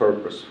I was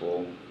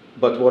purposeful,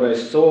 but what I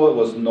saw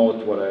was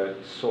not what I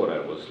thought I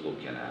was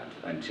looking at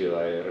until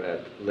I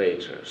read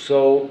later.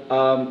 So,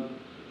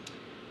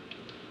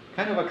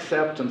 kind of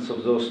acceptance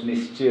of those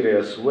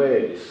mysterious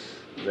ways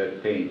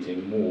that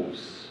painting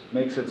moves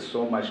makes it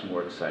so much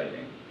more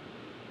exciting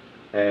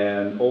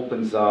and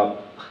opens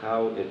up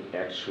how it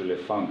actually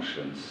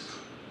functions,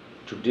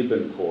 to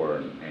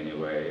Diebenkorn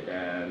anyway,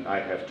 and I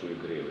have to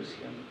agree with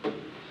him.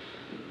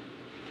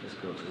 Let's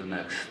go to the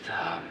next.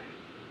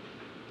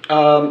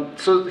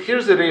 So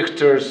here's the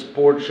Richter's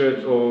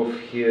portrait of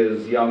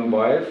his young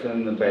wife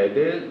and the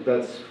baby.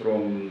 That's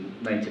from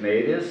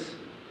 1980s.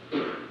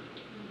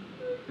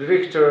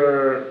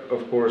 Richter,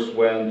 of course,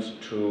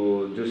 went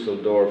to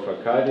Düsseldorf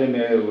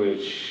Academy,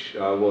 which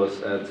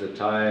was at the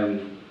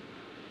time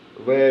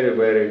very,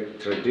 very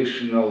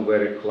traditional,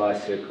 very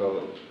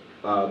classical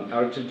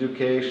art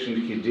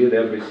education. He did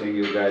everything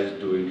you guys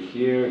doing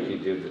here. He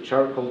did the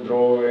charcoal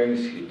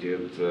drawings, he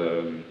did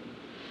the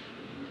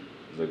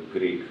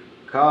Greek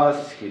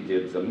casts, he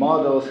did the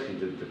models, he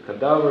did the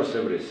cadavers,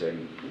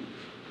 everything.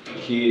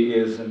 He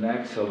is an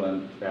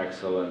excellent,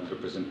 excellent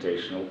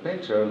representational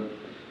painter,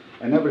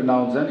 and every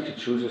now and then he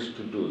chooses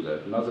to do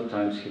that, and other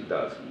times he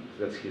doesn't.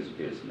 That's his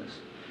business.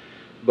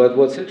 But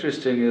what's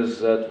interesting is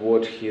that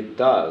what he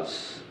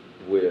does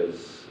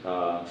with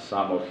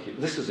some of his,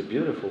 this is a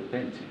beautiful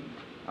painting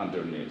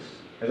underneath,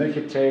 and then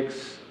he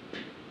takes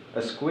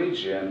a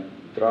squeegee and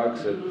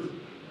drags it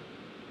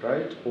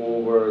right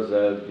over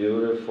the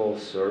beautiful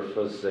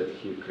surface that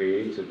he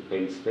created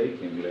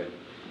painstakingly.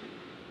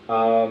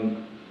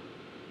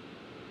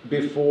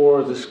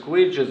 Before the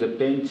squeegee, the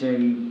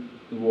painting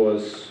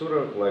was sort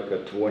of like a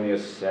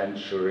 20th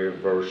century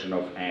version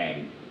of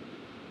Ang.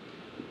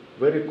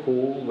 Very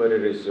cool, very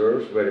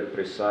reserved, very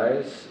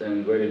precise,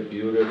 and very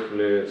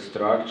beautifully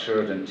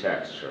structured and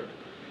textured.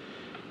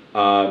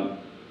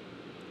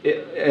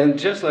 And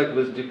just like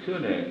with de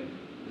Kooning,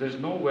 there's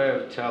no way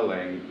of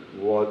telling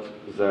what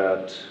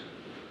that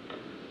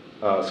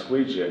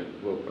squeegee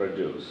will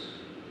produce.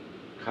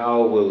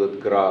 How will it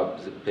grab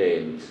the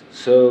paint?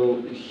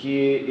 So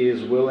he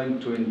is willing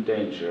to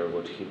endanger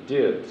what he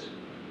did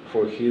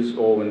for his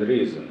own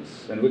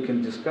reasons. And we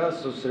can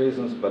discuss those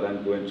reasons, but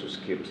I'm going to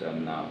skip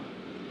them now.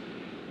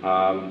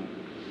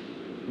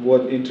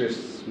 what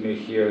interests me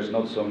here is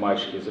not so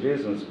much his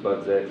reasons,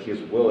 but that his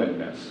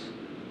willingness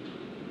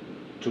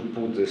to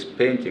put this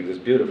painting, this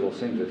beautiful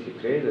thing that he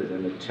created,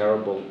 in a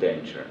terrible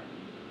danger.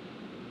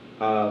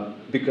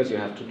 Because you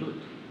have to do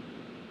it.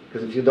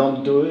 Because if you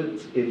don't do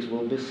it, it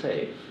will be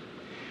safe.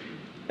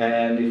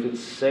 And if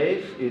it's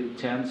safe, it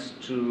tends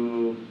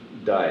to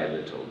die a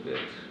little bit.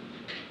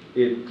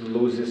 It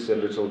loses a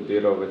little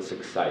bit of its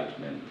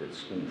excitement,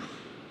 its oomph.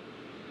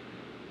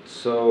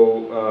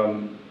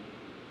 So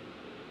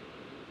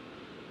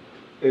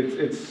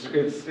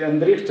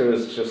and Richter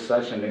is just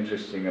such an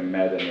interesting and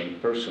maddening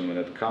person when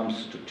it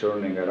comes to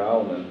turning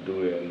around and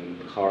doing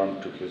harm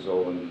to his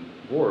own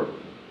work.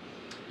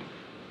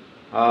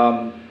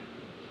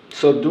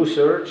 So do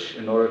search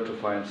in order to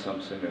find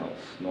something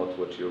else, not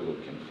what you're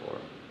looking for.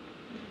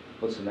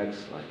 What's the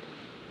next slide?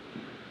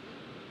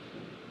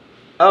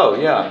 Oh,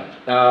 yeah.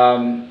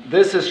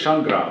 This is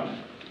Shangram.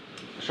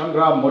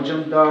 Shangram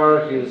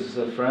Mojumdar, he's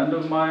a friend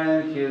of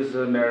mine. He's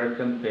an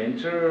American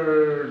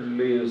painter,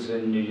 lives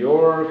in New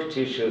York,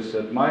 teaches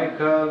at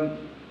MICA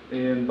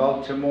in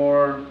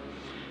Baltimore.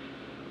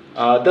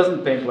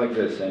 Doesn't paint like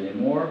this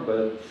anymore,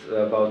 but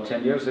about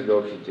 10 years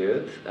ago he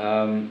did.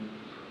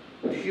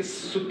 His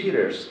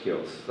superior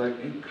skills, like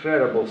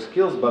incredible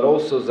skills, but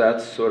also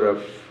that sort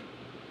of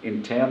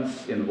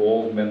intense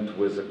involvement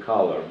with the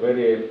color,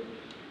 very,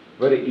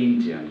 very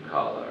Indian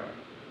color.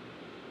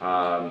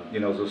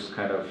 Those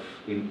kind of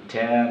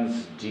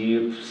intense,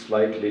 deep,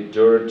 slightly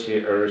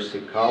dirty,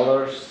 earthy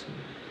colors.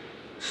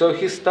 So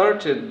he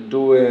started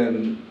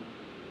doing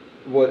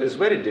what is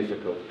very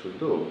difficult to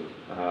do.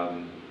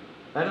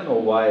 I don't know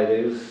why it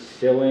is,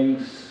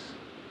 ceilings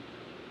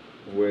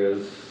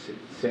with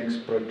things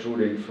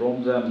protruding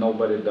from them,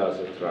 nobody does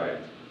it right.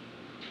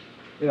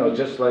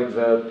 Just like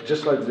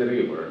the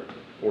river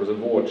or the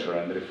water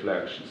and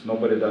reflections,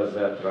 nobody does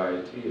that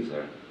right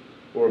either.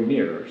 Or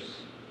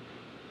mirrors.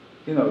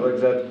 Like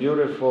that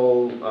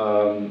beautiful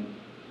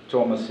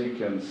Thomas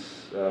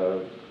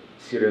Eakins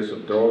series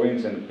of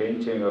drawings and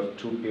painting of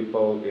two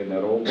people in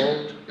a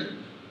rowboat.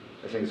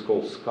 I think it's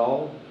called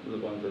Skull, the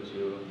one that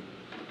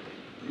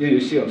you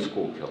see on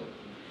Schuylkill.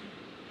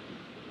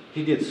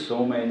 He did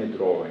so many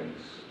drawings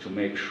to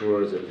make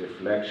sure that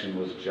reflection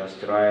was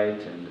just right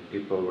and the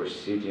people were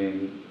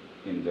sitting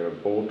in their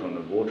boat on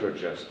the water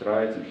just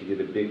right, and he did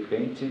a big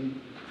painting.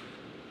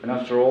 And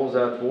after all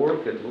that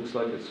work, it looks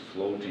like it's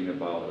floating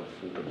about a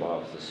foot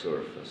above the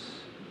surface.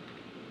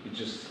 It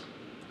just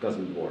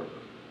doesn't work.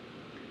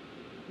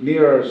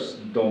 Mirrors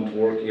don't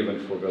work even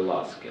for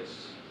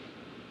Velázquez.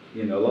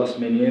 Las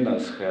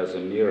Meninas has a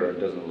mirror, it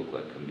doesn't look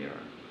like a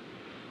mirror.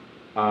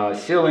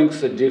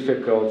 Ceilings are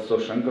difficult, so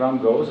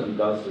Shangram goes and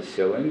does the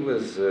ceiling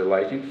with a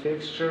lighting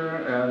fixture,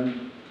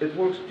 and it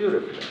works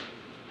beautifully.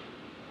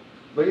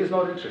 But he's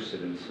not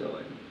interested in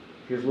ceiling.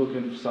 He's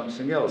looking for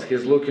something else.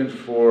 He's looking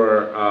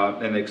for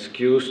an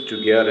excuse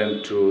to get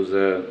into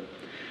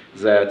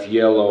that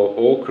yellow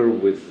ochre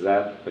with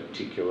that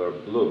particular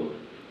blue.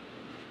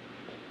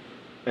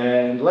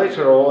 And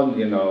later on,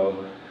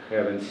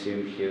 having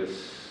seen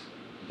his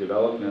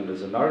development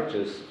as an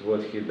artist,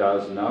 what he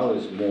does now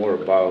is more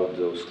about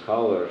those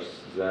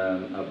colors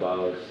than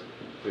about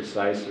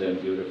precisely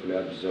and beautifully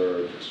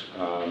observed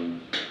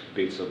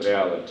bits of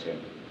reality.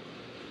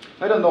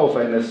 I don't know if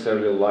I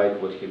necessarily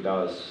like what he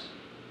does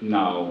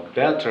now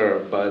better,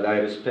 but I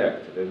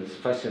respect it. It's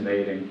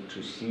fascinating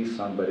to see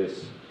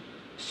somebody's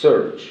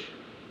search.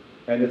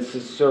 And it's a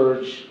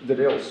search, the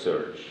real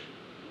search.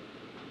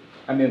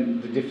 I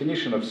mean, the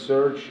definition of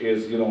search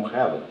is you don't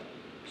have it,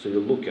 so you're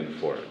looking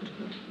for it.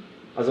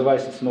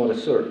 Otherwise, it's not a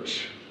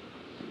search.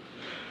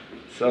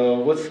 So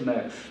what's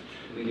next?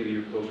 Let me give you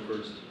your quote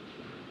first.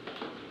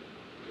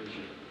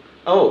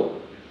 Oh.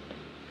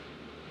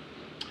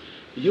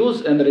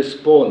 Use and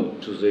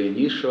respond to the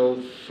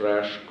initial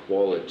fresh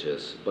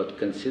qualities, but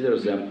consider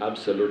them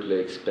absolutely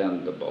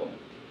expendable.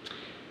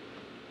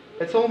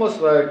 It's almost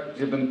like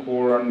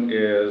Diebenkorn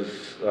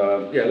is,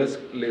 let's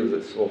leave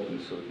this open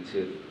so we can see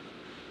it.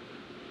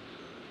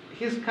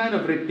 He's kind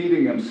of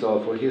repeating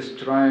himself, or he's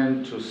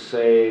trying to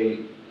say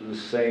the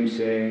same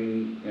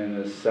thing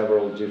in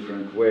several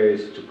different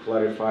ways to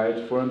clarify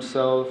it for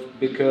himself,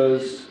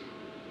 because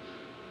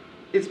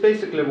it's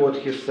basically what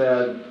he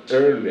said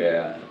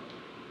earlier,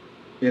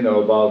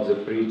 about the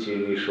pretty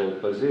initial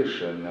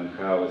position and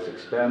how it's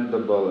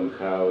expendable and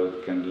how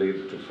it can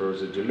lead to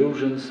further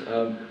delusions.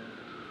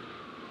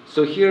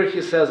 So here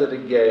he says it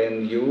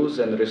again, use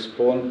and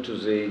respond to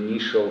the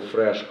initial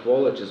fresh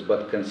qualities,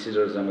 but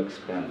consider them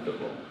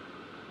expendable.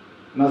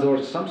 In other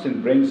words,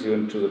 something brings you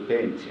into the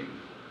painting.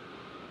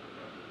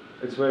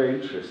 It's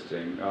very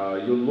interesting.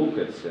 You look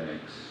at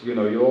things.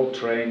 You're all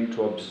trained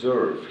to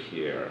observe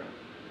here.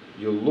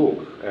 You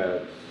look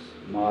at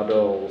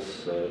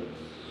models,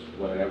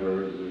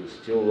 whatever,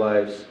 still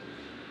lifes.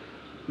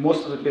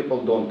 Most of the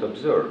people don't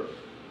observe.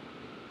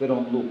 They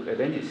don't look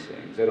at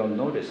anything. They don't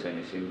notice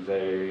anything.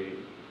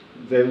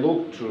 They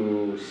look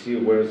to see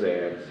where's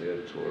the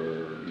exit,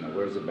 or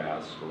where's the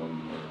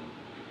bathroom,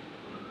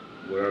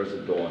 or where are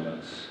the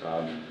donuts.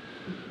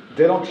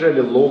 they don't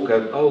really look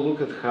at, oh,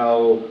 look at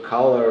how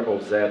color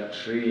of that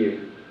tree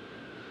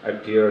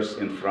appears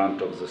in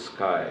front of the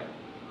sky.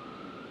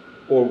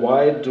 Or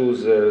why do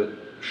the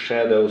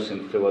shadows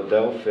in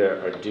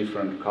Philadelphia are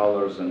different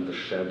colors than the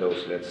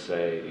shadows, let's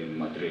say, in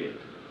Madrid?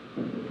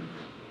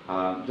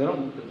 They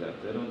don't look at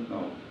that, they don't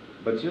know.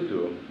 But you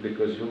do,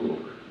 because you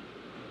look.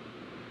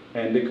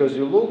 And because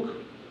you look,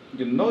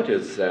 you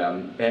notice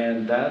them,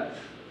 and that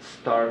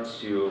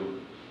starts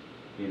you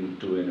in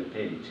doing a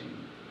painting.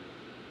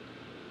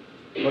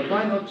 But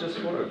why not just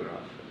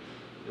photograph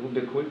it? It will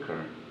be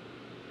quicker.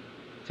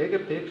 Take a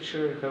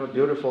picture, have a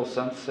beautiful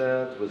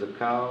sunset with a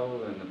cow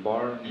and a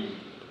barn.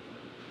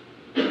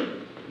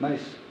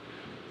 Nice.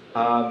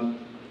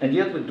 And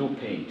yet we do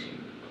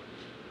painting.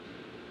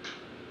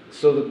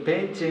 So the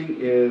painting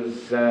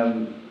is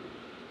an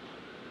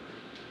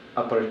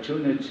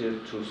opportunity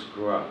to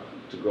screw up,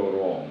 to go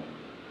wrong.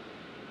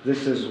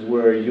 This is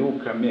where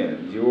you come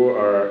in. You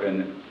are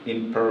an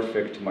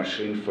imperfect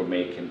machine for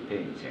making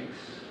paintings.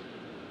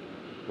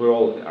 We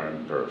all are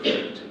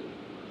imperfect.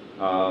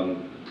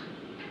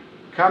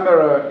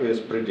 Camera is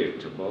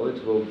predictable.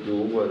 It will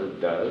do what it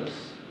does,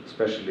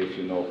 especially if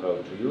you know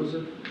how to use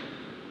it.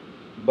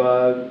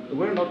 But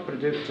we're not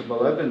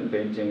predictable. I've been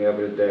painting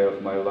every day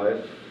of my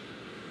life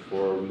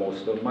for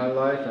most of my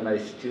life, and I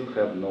still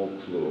have no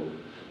clue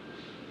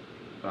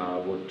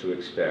what to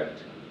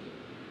expect.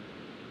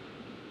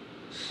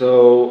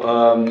 So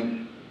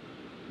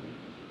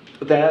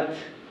that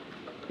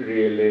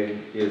really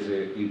is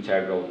an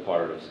integral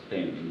part of the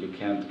painting. You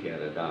can't get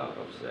it out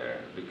of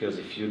there, because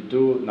if you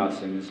do,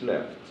 nothing is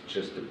left,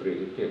 just a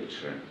pretty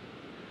picture.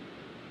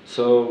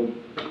 So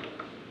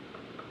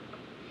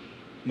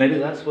maybe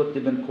that's what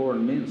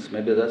Diebenkorn means.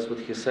 Maybe that's what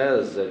he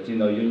says, that you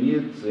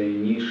need the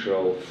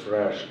initial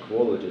fresh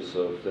qualities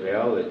of the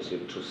reality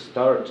to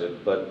start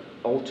it, but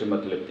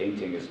ultimately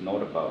painting is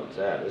not about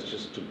that. It's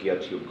just to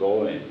get you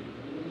going,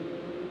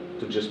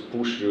 to just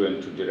push you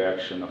into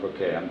direction of,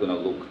 okay, I'm going to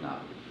look now.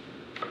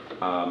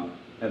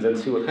 And then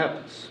see what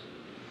happens.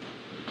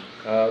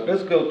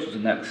 Let's go to the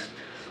next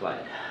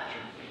slide.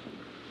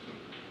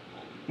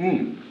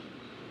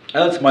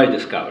 That's my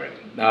discovery.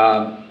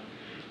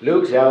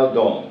 Liu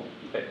Xiaodong.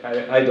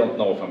 I don't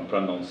know if I'm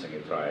pronouncing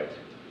it right.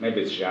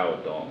 Maybe it's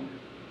Xiaodong.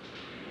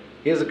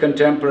 He's a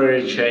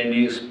contemporary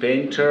Chinese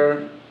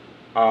painter,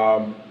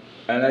 and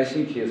I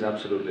think he is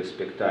absolutely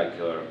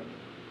spectacular.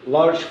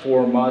 Large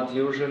format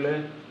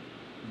usually,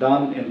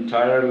 done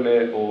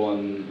entirely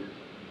on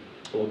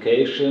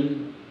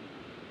location,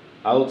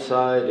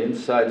 outside,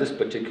 inside. This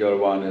particular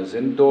one is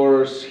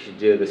indoors. He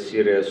did a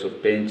series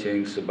of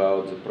paintings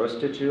about the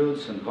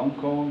prostitutes in Hong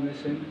Kong, I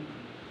think.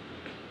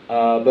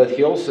 But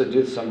he also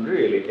did some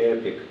really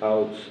epic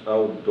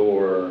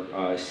outdoor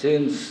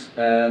scenes,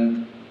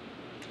 and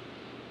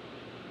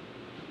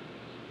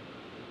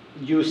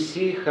you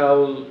see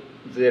how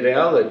the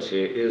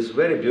reality is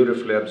very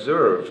beautifully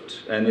observed.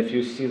 And if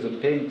you see the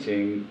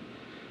painting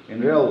in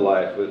real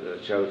life,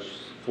 which I was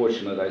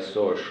fortunate, I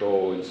saw a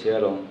show in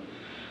Seattle,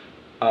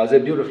 they're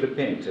beautifully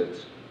painted.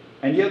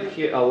 And yet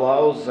he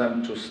allows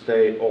them to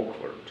stay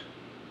awkward.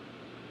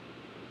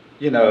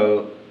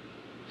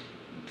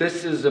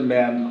 This is a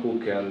man who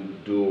can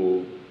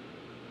do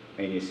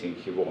anything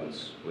he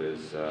wants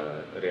with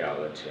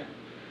reality.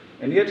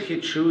 And yet he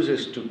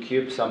chooses to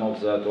keep some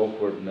of that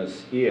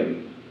awkwardness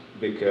in,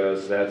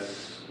 because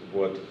that's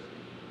what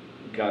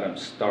got him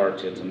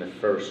started in the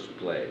first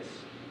place.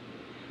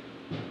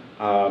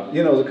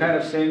 The kind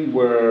of thing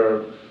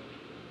where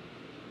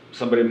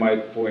somebody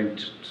might point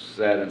to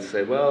that and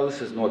say, well,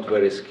 this is not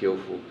very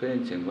skillful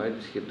painting. Why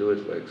did he do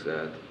it like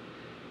that?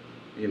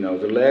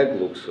 The leg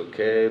looks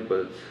okay,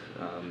 but,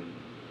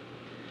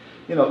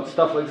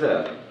 stuff like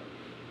that.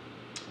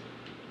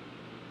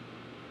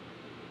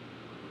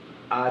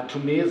 To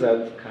me,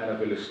 that kind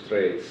of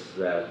illustrates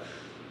that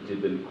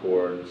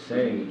Diebenkorn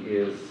saying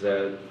is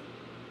that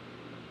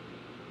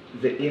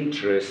the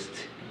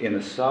interest in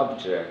a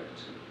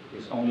subject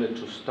is only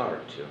to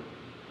start you.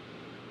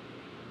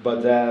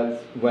 But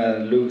that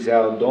when Liu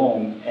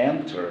Xiaodong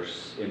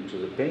enters into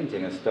the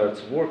painting and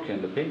starts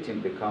working, the painting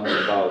becomes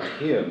about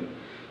him.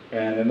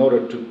 And in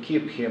order to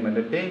keep him in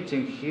the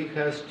painting, he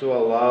has to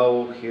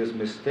allow his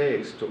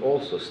mistakes to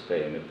also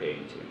stay in the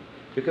painting.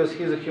 Because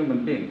he's a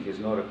human being, he's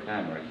not a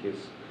camera,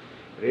 he's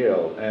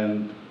real.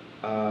 And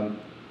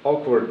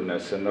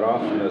awkwardness and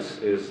roughness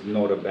is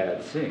not a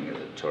bad thing, as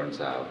it turns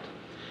out.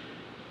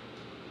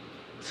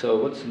 So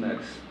what's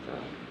next?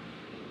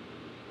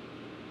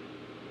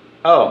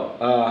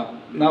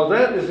 Now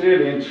that is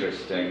really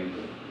interesting.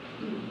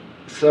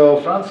 So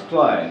Franz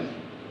Klein.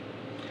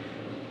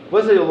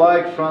 Whether you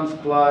like Franz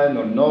Klein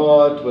or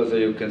not, whether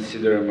you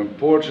consider him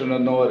important or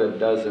not, it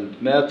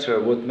doesn't matter.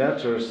 What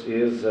matters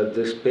is that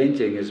this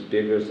painting is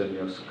bigger than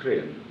your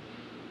screen.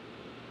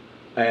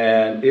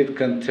 And it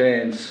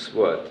contains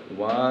what?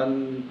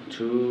 1,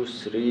 2,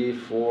 3,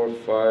 4,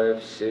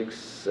 5, 6,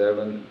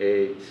 7,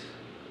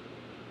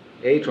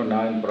 8 or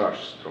 9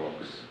 brush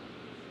strokes.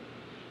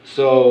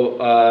 So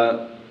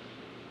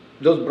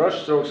those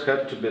brush strokes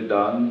had to be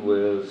done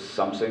with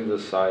something the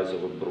size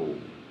of a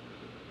broom.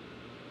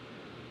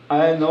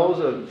 I know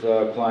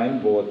that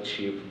Klein bought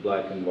cheap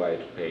black and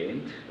white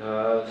paint,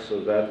 so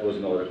that was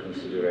not a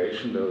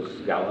consideration. There was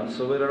gallons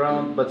of it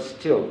around, but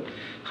still,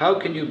 how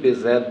can you be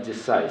that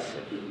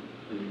decisive?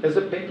 As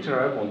a painter,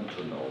 I want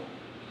to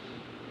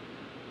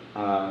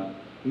know.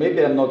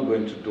 Maybe I'm not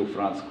going to do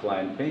Franz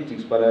Klein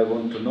paintings, but I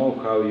want to know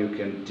how you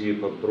can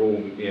dip a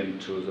broom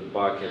into the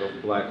bucket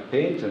of black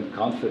paint and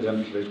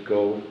confidently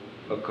go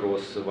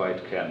across the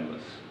white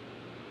canvas.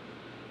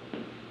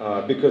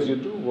 Because you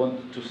do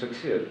want to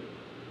succeed.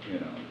 You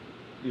know,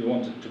 you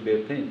want it to be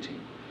a painting.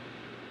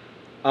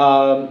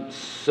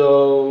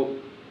 So,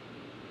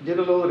 did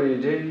a little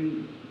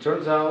reading.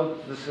 Turns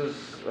out this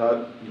is,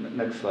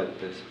 next slide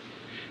please.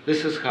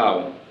 This is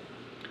how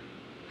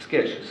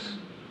sketches,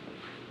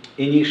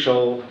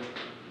 initial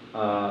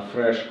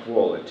fresh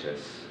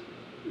qualities.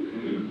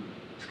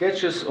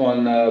 Sketches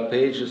on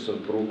pages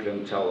of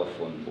Brooklyn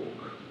telephone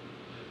book.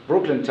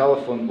 Brooklyn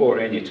telephone, or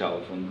any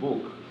telephone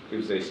book,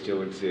 if they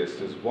still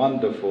exist, is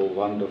wonderful,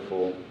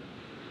 wonderful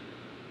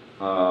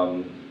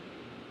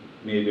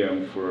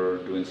medium for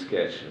doing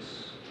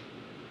sketches.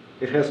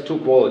 It has two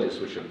qualities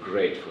which are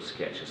great for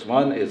sketches.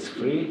 One, it's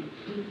free,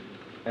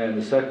 and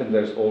the second,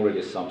 there's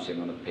already something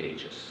on the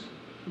pages.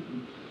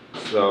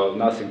 So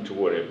nothing to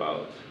worry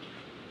about.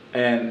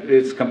 And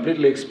it's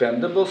completely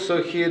expendable,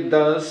 so he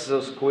does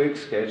those quick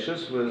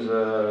sketches with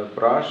a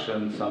brush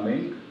and some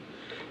ink.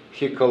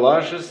 He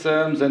collages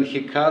them, then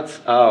he cuts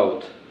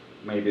out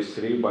maybe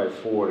 3 by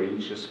 4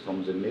 inches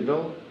from the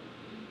middle,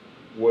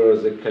 where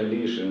the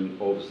collision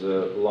of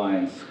the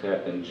lines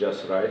happen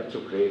just right to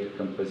create a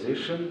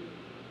composition.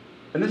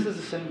 And this is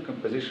the same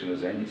composition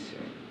as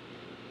anything.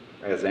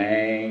 As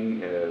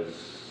Ang, as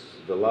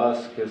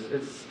Velasquez,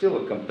 it's still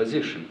a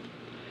composition.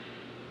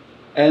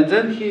 And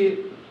then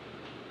he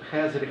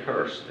has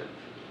rehearsed it.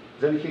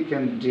 Then he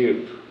can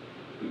dip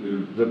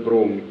the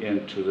broom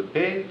into the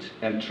paint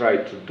and try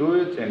to do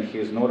it, and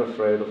he's not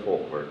afraid of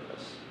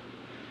awkwardness.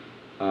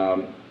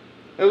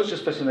 It was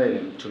just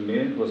fascinating to me.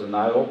 It was an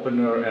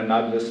eye-opener, and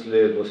obviously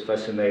it was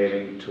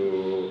fascinating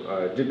to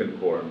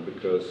Diebenkorn,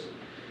 because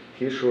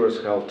he sure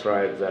as hell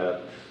tried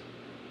that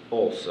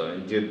also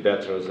and did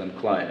better than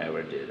Klein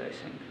ever did, I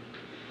think.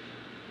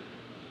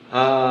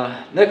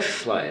 Next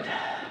slide.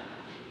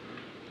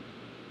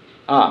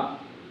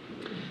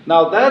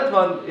 Now that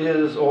one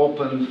is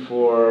open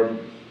for,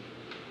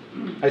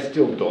 I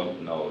still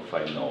don't know if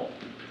I know.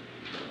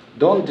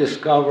 Don't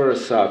discover a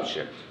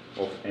subject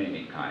of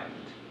any kind.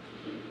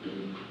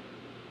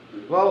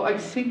 Well, I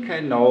think I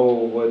know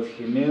what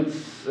he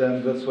means,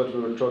 and that's what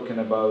we were talking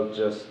about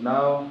just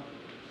now.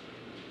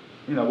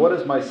 You know, what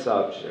is my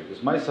subject?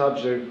 Is my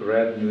subject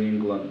red New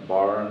England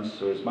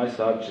barns, or is my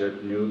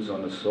subject nudes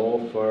on a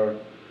sofa,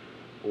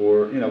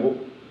 or, you know,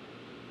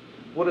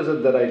 what is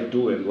it that I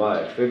do in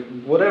life?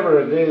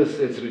 Whatever it is,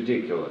 it's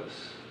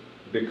ridiculous,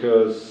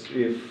 because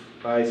if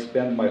I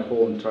spend my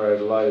whole entire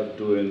life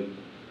doing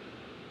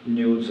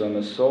nudes on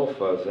a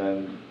sofa,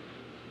 then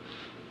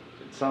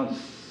it sounds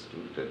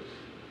stupid.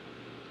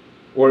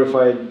 Or if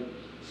I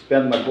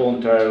spend my whole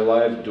entire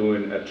life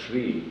doing a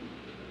tree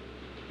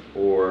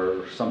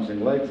or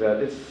something like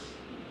that, it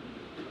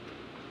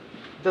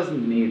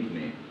doesn't need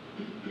me.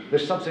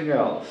 There's something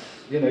else.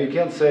 You know, you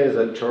can't say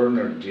that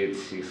Turner did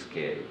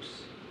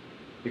seascapes.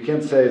 You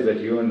can't say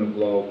that Ewan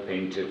Uglow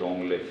painted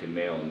only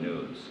female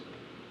nudes.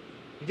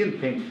 He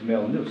didn't paint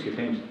female nudes, he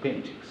painted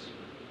paintings.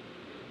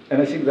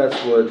 And I think that's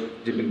what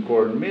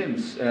Diebenkorn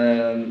means.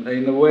 And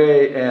in a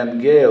way, Anne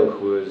Gale,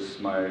 who is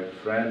my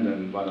friend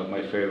and one of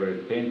my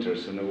favorite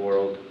painters in the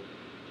world,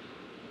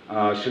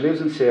 she lives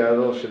in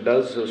Seattle. She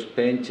does those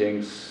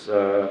paintings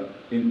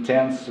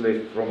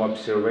intensely from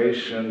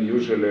observation,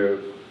 usually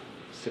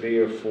 3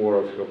 or 4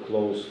 of her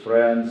close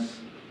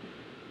friends.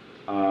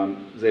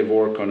 They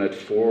work on it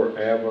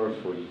forever,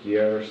 for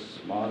years,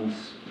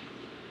 months.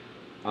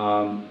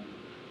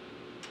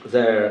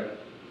 They're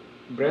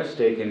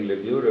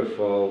breathtakingly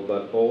beautiful,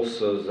 but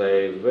also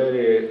they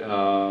very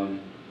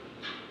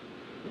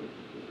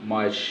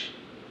much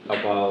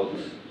about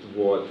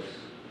what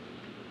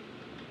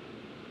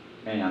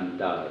Anne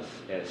does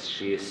as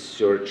she is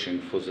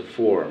searching for the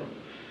form.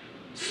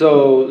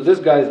 So this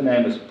guy's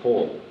name is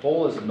Paul.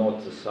 Paul is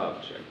not the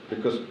subject,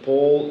 because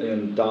Paul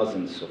in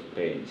dozens of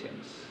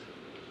paintings.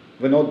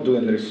 We're not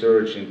doing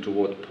research into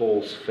what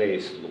Paul's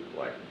face looked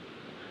like.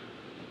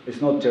 It's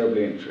not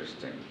terribly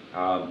interesting.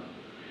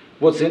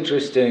 What's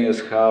interesting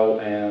is how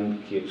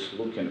Anne keeps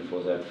looking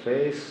for that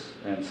face,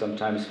 and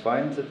sometimes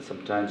finds it,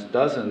 sometimes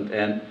doesn't.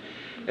 And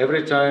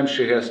every time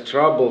she has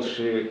trouble,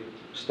 she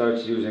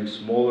starts using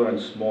smaller and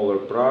smaller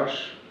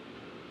brush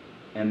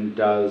and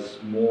does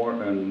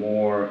more and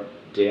more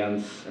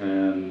dense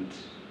and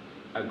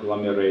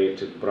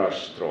agglomerated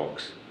brush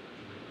strokes.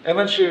 And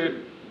when she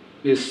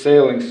is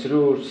sailing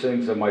through,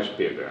 things are much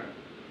bigger.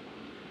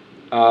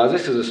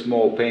 This is a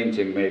small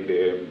painting,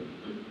 maybe,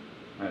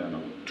 I don't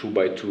know, 2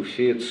 by 2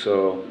 feet,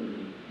 so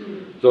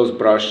those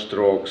brush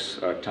strokes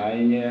are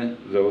tiny.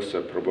 Those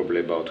are probably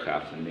about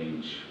 1/2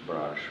 inch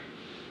brush.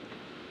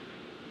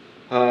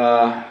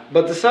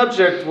 But the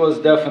subject was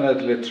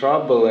definitely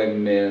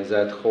troubling me,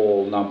 that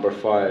whole number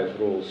 5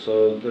 rule.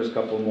 So there's a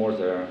couple more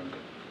there.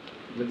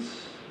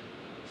 Let's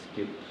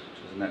skip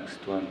to the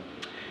next one.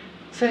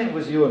 Same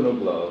with Johan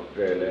Uglo,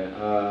 really.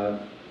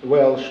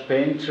 Welsh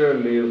painter,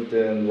 lived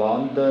in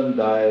London,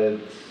 died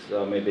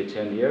maybe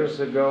 10 years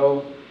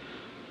ago.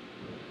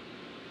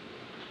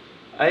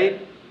 I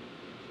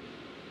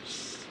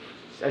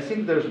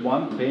think there's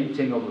one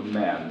painting of a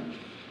man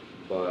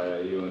by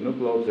Johan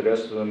Uglo, the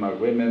rest of them are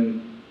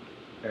women,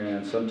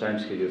 and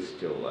sometimes he did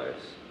still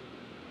lifes.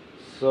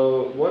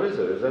 So what is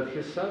it? Is that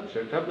his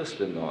subject?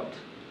 Obviously not.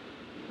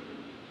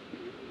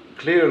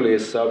 Clearly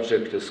his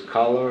subject is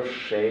color,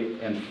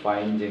 shape, and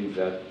finding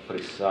that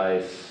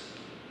precise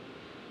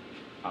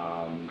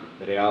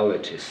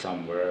reality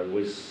somewhere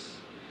with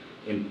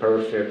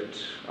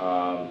imperfect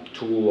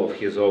tool of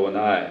his own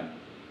eye.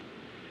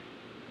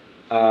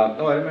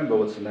 Oh, I remember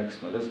what's the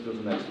next one. Let's do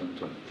the next one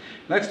too.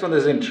 Next one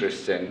is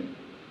interesting.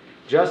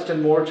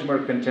 Justin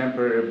Mortimer,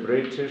 contemporary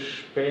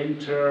British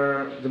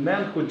painter, the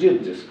man who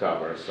did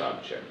discover a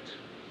subject.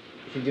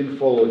 He didn't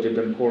follow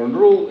Diebenkorn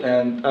rule,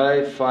 and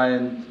I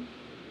find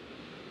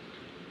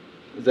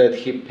that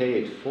he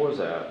paid for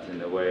that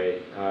in a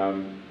way.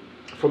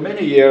 For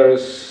many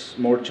years,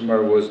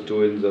 Mortimer was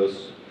doing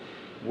those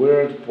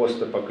weird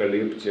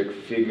post-apocalyptic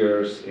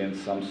figures in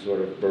some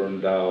sort of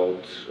burned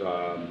out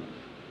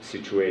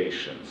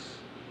situations.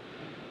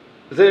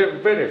 They're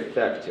very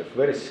effective,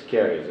 very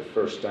scary the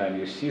first time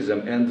you see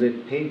them, and they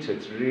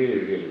painted really,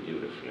 really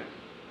beautifully.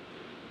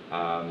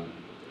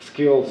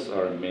 Skills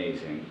are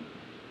amazing.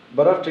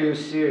 But after you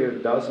see a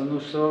dozen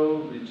or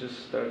so, you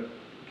just start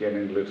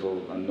getting a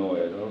little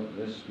annoyed. Oh,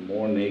 there's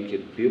more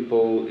naked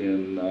people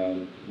in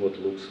what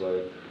looks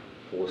like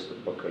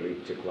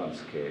post-apocalyptic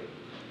landscape.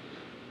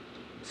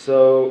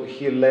 So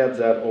he let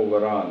that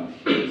overrun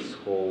his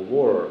whole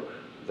work,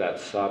 that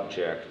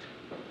subject,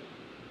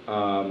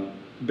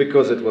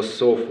 because it was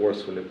so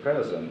forcefully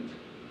present.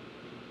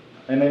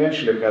 And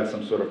eventually had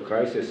some sort of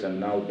crisis and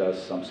now does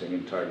something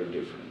entirely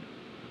different.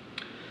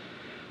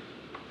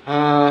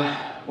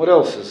 What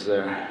else is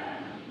there?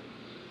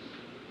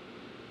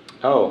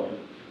 Oh,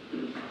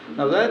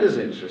 now that is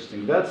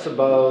interesting. That's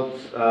about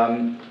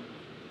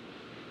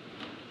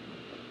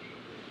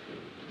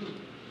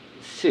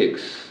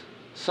 6.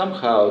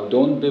 Somehow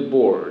don't be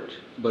bored,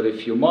 but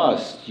if you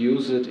must,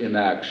 use it in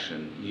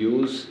action.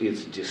 Use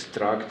its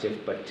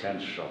destructive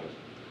potential.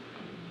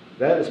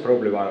 That is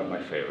probably one of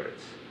my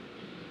favorites.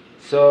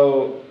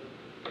 So,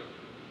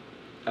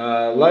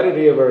 Larry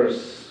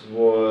Rivers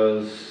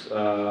was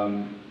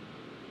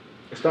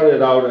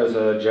started out as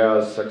a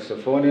jazz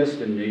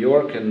saxophonist in New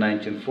York in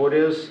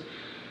 1940s.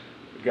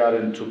 Got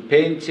into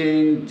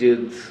painting,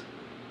 did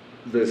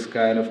this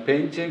kind of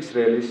paintings,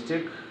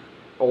 realistic,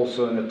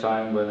 also in a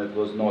time when it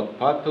was not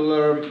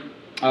popular.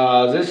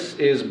 This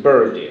is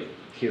Birdie,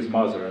 his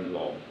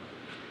mother-in-law.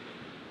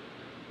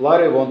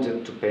 Larry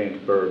wanted to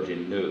paint Birdie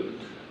nude.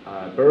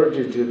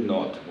 Birdie did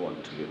not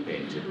want to be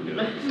painted nude.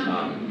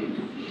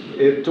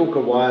 It took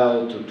a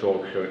while to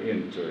talk her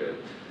into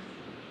it.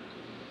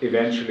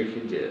 Eventually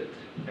he did.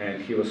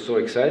 And he was so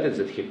excited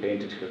that he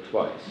painted her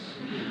twice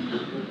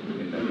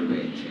in that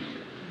painting.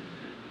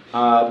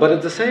 But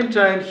at the same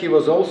time, he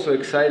was also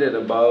excited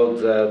about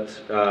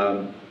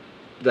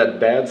that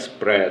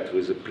bedspread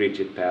with a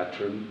pretty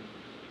pattern.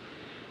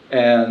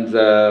 And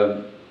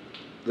the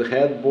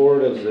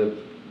headboard of the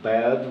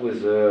bed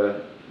with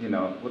a,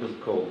 what is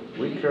it called?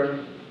 Wicker?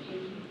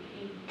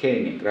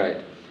 Caning,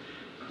 right.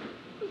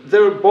 They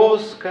were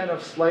both kind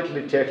of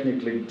slightly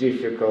technically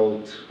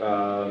difficult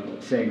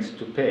things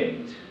to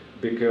paint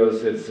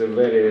because it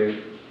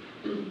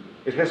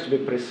has to be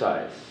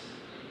precise.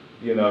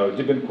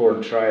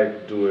 Diebenkorn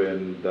tried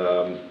doing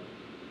the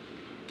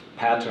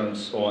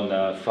patterns on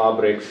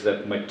fabrics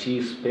that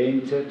Matisse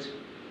painted,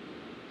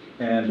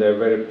 and they're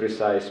very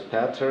precise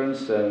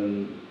patterns,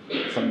 and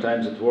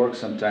sometimes it worked,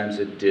 sometimes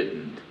it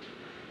didn't.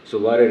 So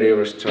Larry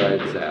Rivers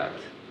tried that.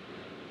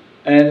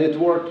 And it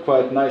worked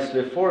quite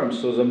nicely for him,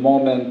 so the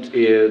moment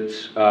he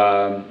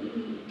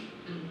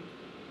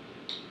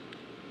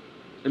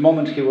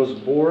was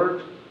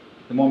bored,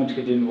 the moment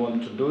he didn't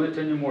want to do it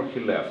anymore, he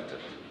left it.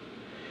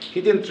 He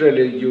didn't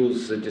really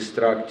use the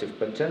destructive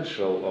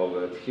potential of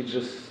it. He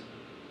just,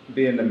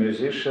 being a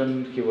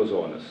musician, he was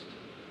honest.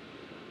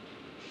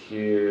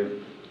 He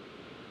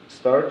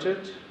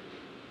started,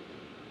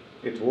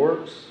 it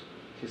works,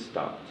 he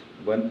stopped,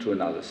 went to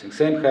another thing.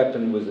 Same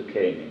happened with the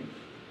caning.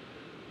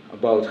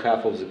 About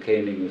half of the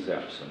caning is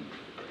absent.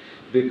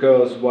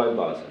 Because why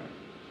bother?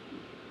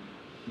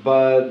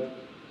 But,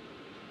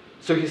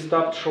 so he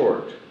stopped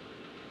short.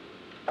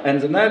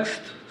 And the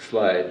next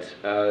slide,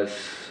 I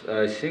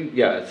think,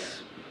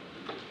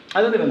 I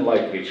don't even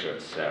like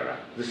Richard Serra.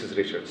 This is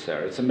Richard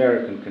Serra. It's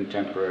American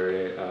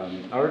contemporary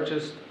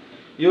artist.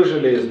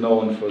 Usually is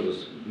known for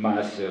those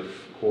massive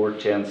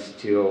Hortense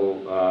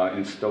steel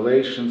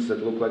installations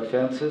that look like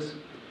fences.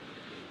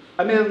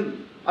 I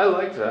mean, I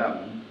like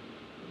them,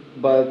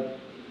 but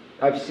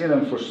I've seen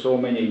them for so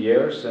many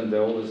years and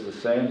they're always the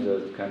same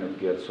that it kind of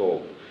gets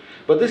old.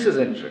 But this is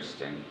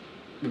interesting.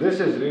 This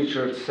is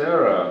Richard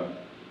Serra,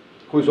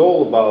 who's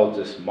all about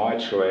this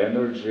macho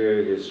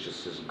energy. He's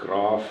just this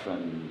gruff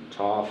and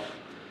tough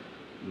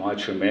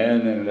macho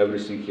man, and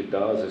everything he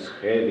does is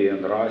heavy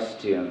and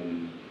rusty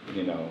and,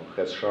 you know,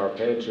 has sharp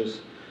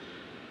edges.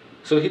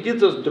 So he did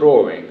those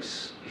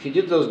drawings. He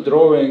did those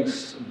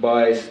drawings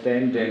by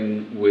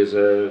standing with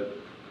a,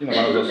 you know,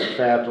 one of those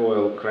fat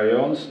oil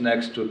crayons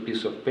next to a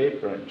piece of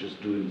paper and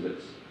just doing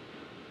this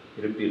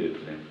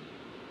repeatedly,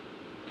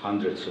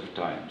 hundreds of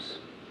times.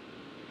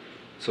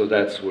 So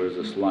that's where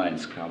those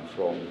lines come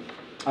from.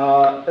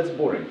 It's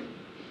boring.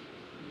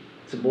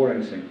 It's a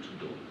boring thing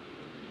to do.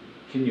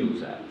 He knew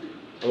that.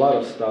 A lot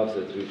of stuff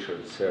that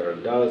Richard Serra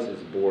does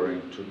is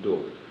boring to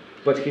do.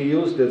 But he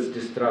used its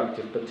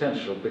destructive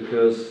potential,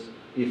 because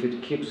if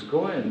it keeps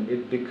going,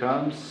 it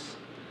becomes,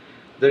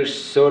 there's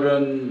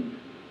certain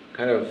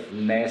kind of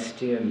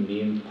nasty and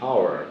mean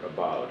power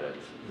about it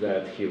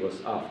that he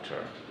was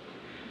after.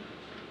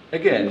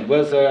 Again,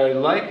 whether I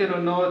like it or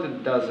not,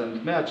 it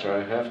doesn't matter.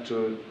 I have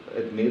to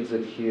admit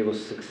that he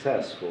was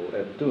successful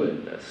at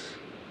doing this.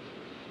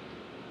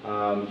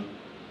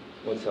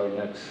 What's our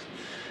next?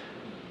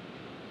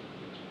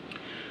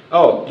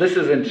 Oh, this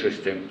is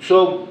interesting.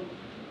 So,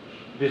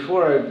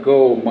 before I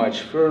go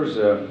much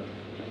further,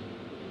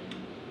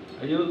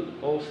 are you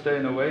all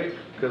staying awake?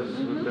 Because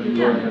we've been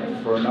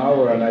going for an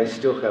hour and I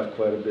still have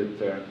quite a bit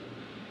there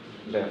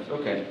left.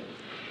 Okay.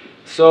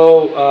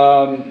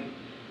 So,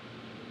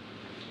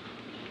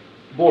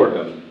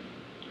 boredom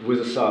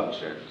with a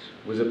subject,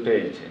 with a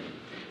painting.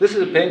 This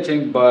is a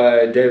painting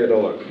by David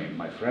Ollerking,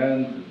 my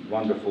friend,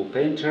 wonderful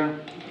painter.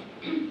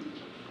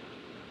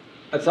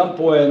 At some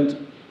point,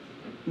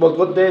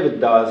 what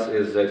David does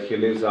is that he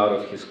lives out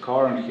of his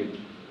car and he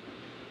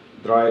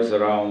drives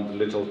around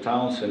little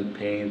towns and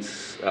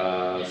paints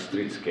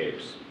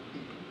streetscapes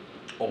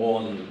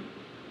on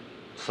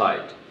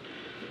site.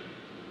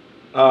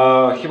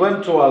 He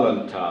went to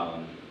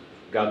Allentown,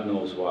 God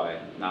knows why.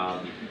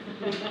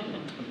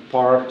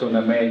 Parked on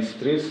the main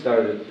street,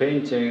 started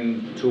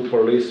painting. 2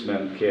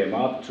 policemen came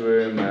up to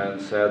him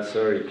and said,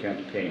 "Sir, you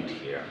can't paint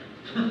here."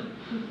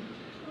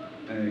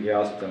 And he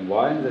asked them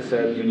why, and they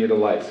said, "You need a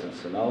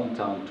license in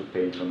Allentown to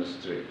paint on the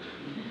street."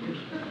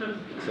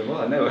 I said,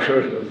 "Well, I never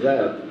heard of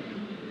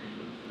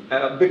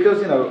that."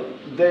 Because, you know,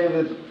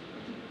 David,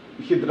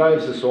 he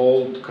drives this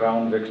old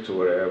Crown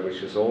Victoria,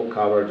 which is all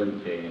covered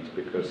in paint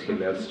because he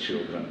lets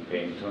children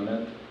paint on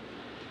it.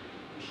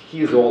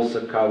 He's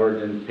also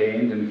covered in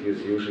paint, and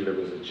he's usually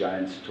with a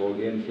giant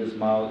stogie in his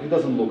mouth. He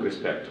doesn't look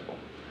respectable.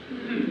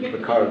 The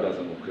car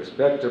doesn't look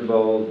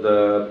respectable.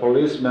 The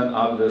policeman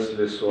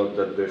obviously thought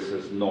that this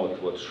is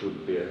not what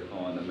should be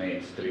on the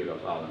main street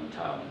of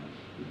Allentown.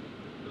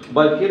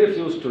 But he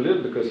refused to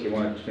leave because he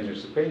wanted to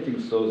finish the painting,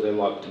 so they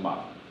locked him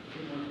up.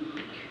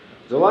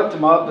 They locked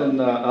him up in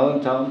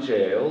Allentown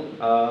jail.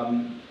 I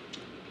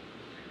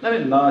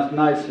mean,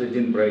 nicely,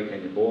 didn't break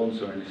any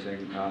bones or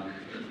anything.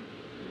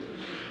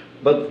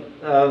 But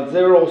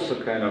they're also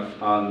kind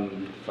of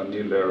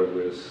unfamiliar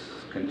with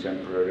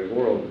contemporary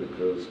world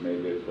because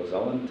maybe it was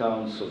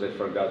Allentown, so they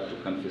forgot to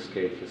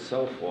confiscate his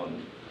cell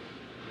phone.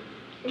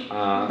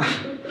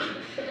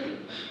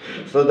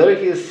 So there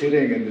he is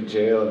sitting in the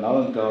jail in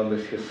Allentown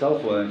with his cell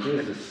phone, and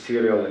he's a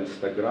serial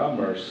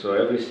Instagrammer, so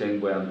everything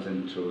went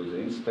into the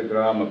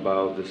Instagram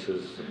about this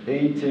is a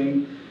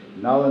painting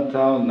in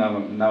Allentown,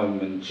 now I'm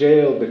in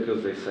jail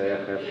because they say I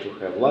have to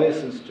have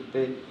license to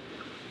paint.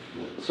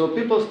 So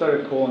people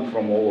started calling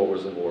from all over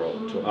the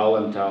world to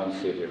Allentown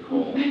City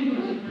Hall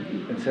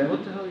and saying,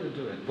 "What the hell are you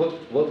doing?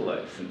 What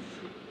license?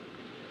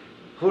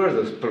 Who are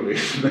those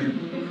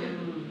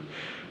policemen?"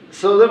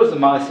 So there was a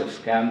massive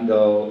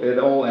scandal. It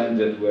all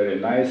ended very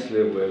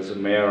nicely with the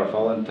mayor of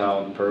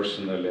Allentown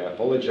personally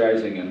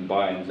apologizing and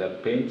buying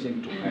that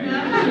painting to hang.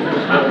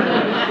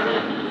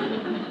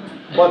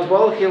 But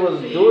while he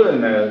was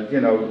doing it,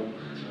 you know,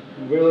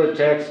 we were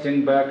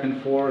texting back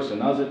and forth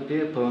and other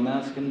people and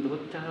asking,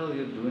 "What the hell are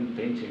you doing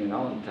painting in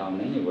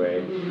Allentown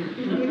anyway?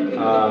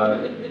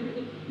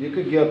 You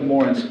could get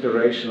more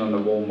inspiration on the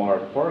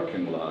Walmart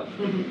parking lot."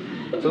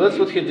 So that's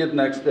what he did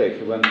next day.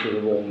 He went to the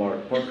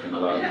Walmart parking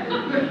lot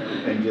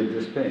and did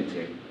this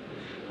painting,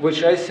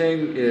 which I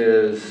think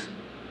is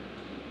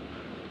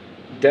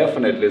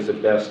definitely the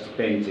best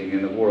painting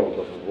in the world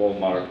of a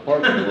Walmart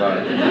parking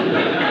lot.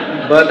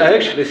 But I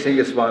actually think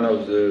it's one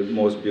of the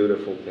most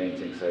beautiful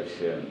paintings I've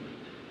seen.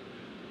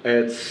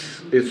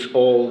 It's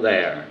all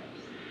there.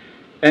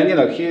 And you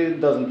know, he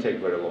doesn't take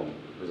very long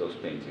with those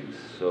paintings.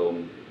 So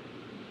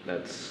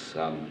that's,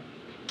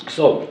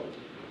 so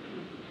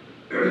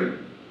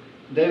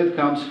David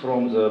comes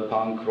from the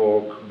punk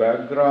rock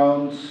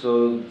background,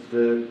 so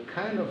the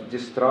kind of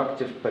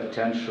destructive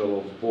potential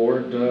of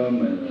boredom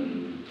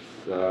and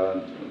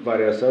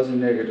various other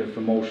negative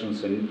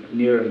emotions are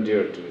near and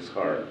dear to his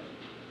heart.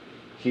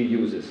 He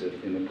uses it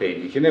in the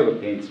painting. He never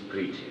paints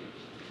pretty.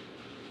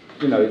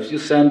 You know, if you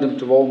send him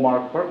to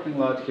Walmart parking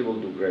lot, he will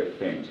do great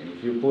painting.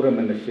 If you put him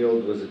in the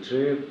field with a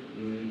tree,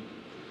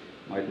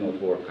 might not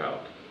work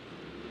out.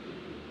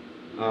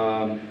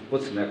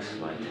 What's the next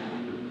slide?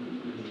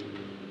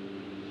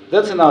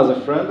 That's another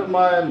friend of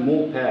mine,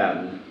 Mo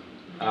Pan.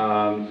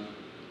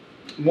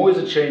 Mo is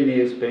a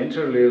Chinese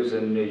painter, lives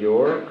in New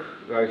York.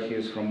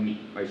 He's from,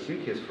 I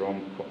think he's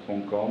from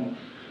Hong Kong.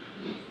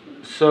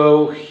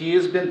 So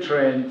he's been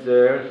trained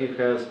there. He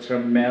has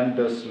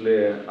tremendous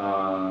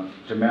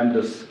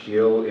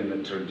skill in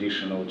the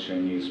traditional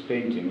Chinese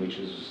painting, which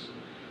is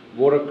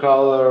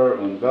watercolor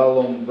on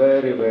vellum,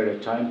 very, very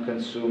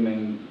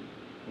time-consuming,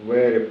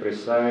 very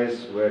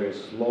precise, very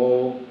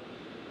slow.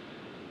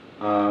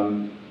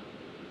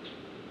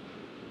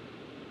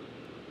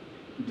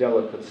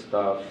 Delicate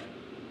stuff.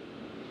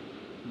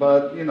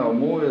 But, you know,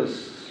 Mo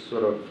is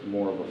sort of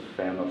more of a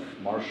fan of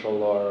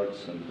martial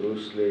arts, and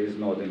Bruce Lee is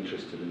not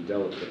interested in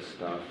delicate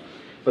stuff.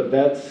 But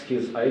that's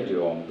his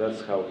idiom,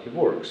 that's how he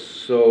works.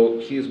 So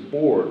he's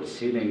bored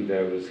sitting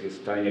there with his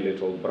tiny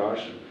little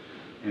brush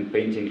and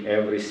painting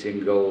every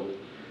single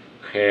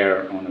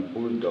hair on a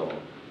bulldog.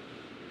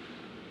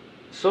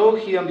 So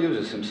he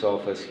amuses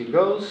himself as he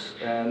goes,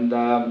 and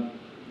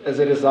as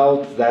a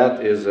result,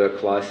 that is a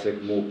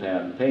classic Mo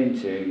Pan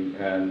painting,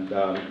 and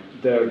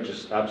they're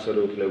just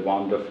absolutely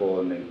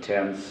wonderful and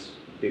intense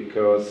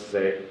because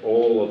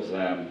all of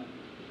them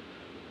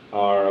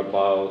are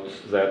about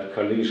that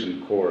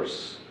collision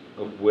course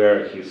of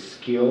where his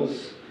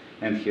skills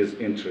and his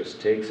interest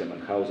takes him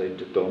and how they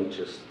don't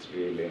just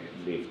really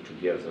live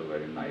together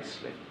very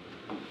nicely.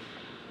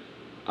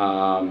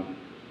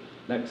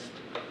 Next.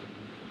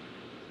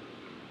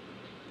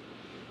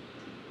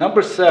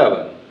 Number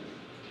 7.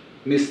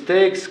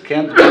 Mistakes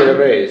can't be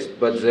erased,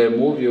 but they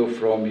move you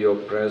from your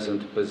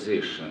present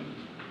position.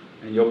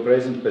 And your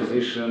present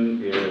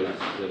position is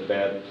a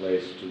bad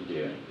place to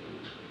be.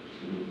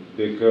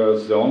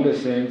 Because the only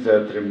thing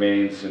that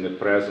remains in the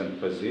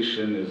present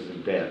position is the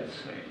dead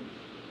thing.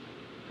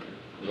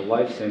 The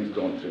live things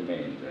don't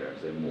remain there,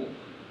 they move.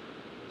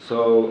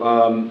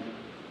 So,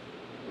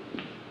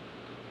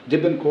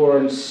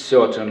 Diebenkorn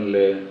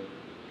certainly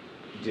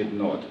did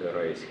not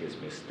erase his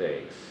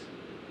mistakes.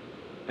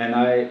 And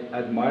I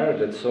admired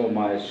it so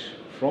much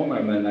from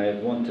him, and I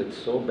wanted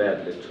so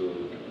badly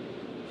to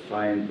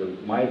find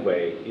my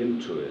way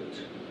into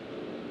it.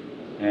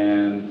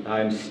 And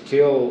I'm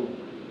still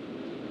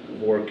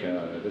working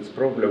on it. It's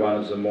probably one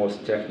of the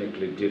most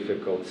technically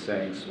difficult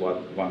things what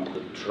one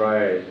could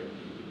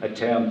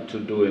attempt to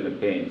do in a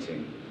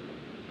painting.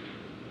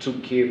 To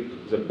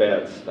keep the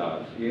bad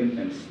stuff in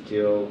and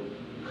still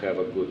have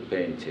a good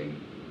painting.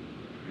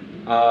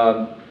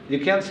 You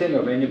can't think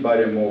of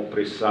anybody more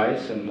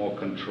precise and more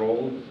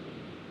controlled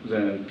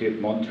than Piet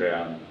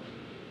Mondrian.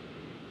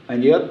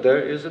 And yet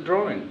there is a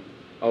drawing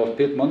of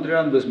Piet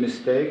Mondrian with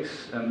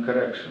mistakes and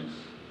corrections,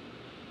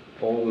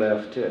 all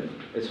left in.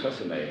 It's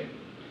fascinating.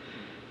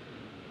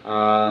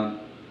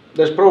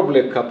 There's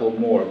probably a couple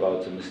more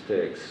about the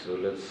mistakes, so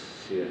let's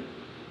see.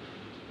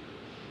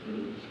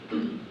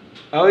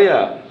 Oh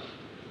yeah,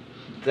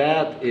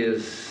 that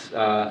is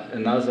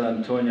another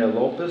Antonio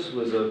Lopez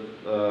with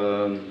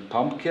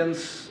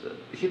pumpkins.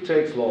 He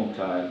takes a long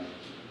time,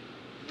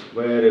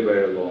 very,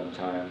 very long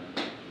time.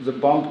 The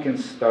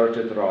pumpkins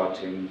started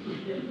rotting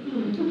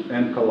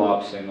and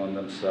collapsing on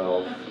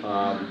themselves.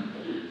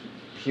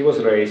 He was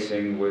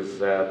racing with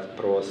that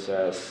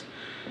process.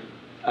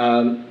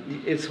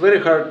 It's very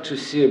hard to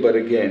see, but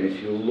again,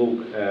 if you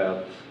look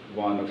at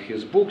one of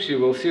his books, you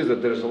will see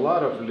that there's a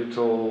lot of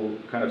little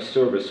kind of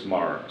service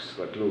marks,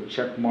 like little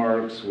check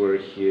marks where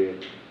he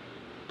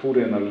put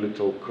in a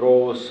little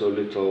cross or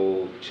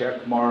little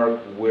check mark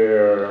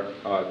where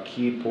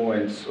key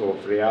points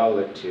of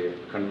reality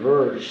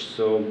converge,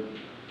 so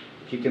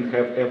he can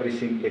have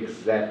everything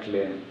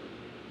exactly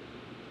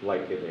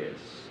like it is.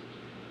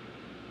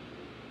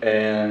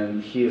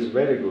 And he is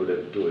very good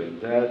at doing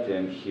that,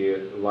 and he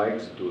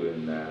likes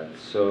doing that.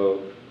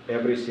 So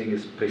everything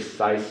is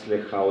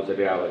precisely how the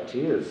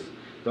reality is.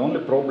 The only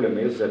problem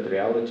is that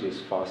reality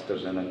is faster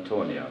than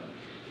Antonio.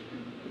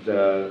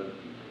 The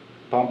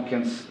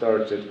pumpkins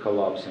started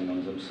collapsing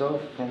on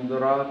themselves from the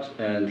rot,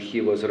 and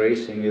he was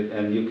racing it,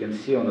 and you can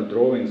see on the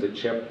drawings the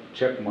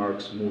check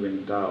marks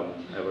moving down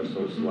ever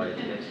so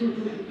slightly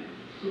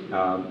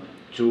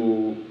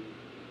to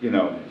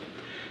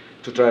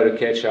try to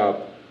catch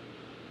up.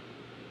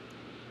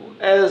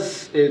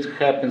 As it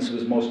happens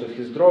with most of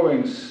his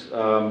drawings,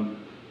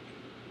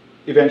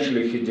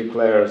 eventually he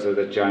declares it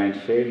a giant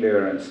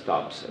failure and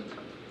stops it.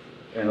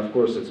 And of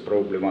course it's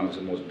probably one of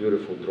the most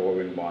beautiful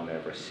drawings one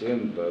ever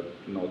seen, but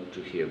not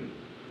to him.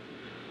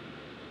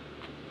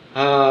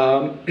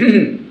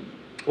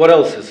 What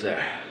else is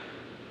there?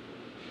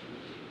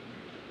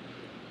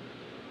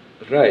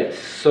 Right,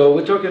 so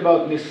we're talking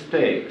about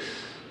mistakes.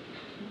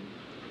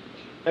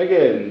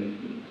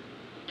 Again,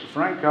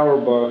 Frank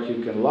Auerbach,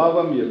 you can love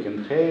him, you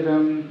can hate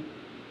him.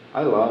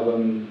 I love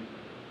him.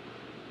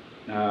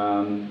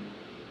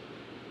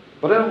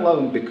 But I don't love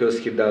him because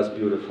he does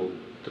beautiful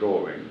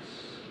drawings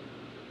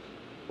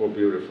or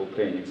beautiful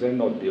paintings. They're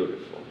not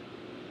beautiful.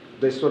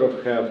 They sort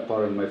of have,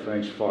 pardon my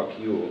French, fuck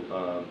you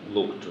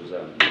look to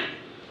them.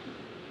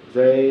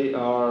 They're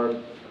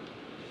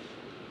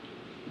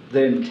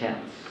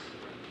intense.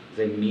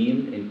 They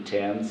mean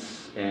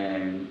intense,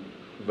 and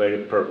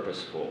very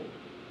purposeful.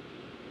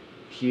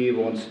 He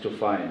wants to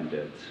find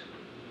it.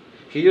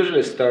 He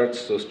usually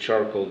starts those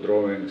charcoal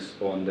drawings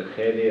on the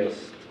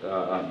heaviest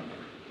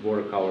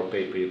watercolor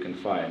paper you can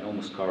find,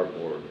 almost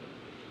cardboard.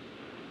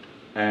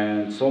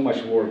 And so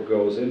much work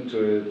goes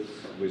into it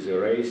with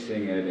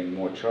erasing, adding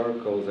more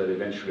charcoal, that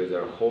eventually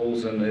there are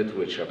holes in it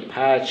which are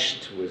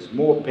patched with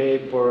more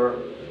paper.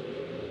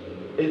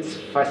 It's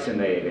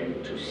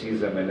fascinating to see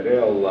them in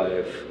real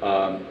life.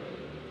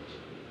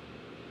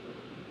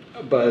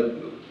 But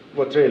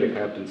what really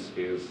happens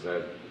is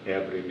that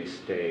every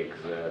mistake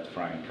that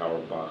Frank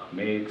Auerbach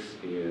makes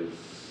is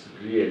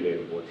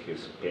really what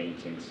his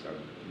paintings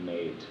are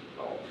made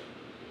of.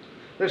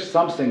 There's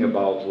something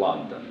about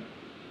London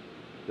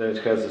that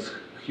has this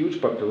huge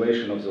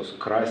population of those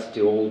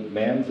crusty old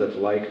men that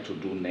like to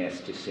do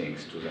nasty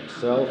things to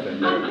themselves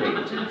and their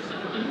paintings.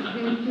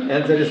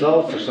 And the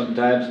results are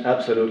sometimes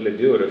absolutely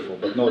beautiful,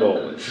 but not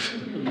always.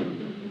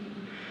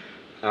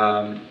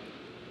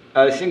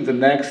 I think the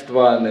next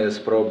one is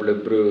probably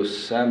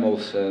Bruce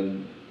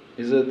Samuelson.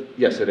 Is it?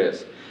 Yes, it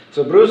is.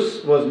 So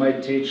Bruce was my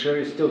teacher.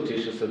 He still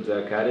teaches at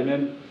the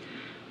academy.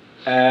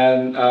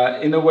 And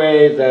in a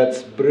way,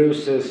 that's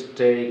Bruce's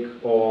take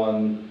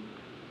on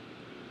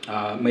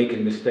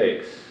making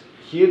mistakes.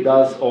 He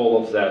does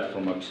all of that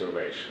from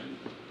observation.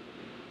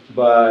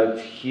 But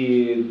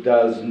he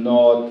does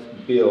not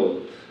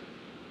build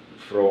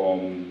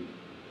from,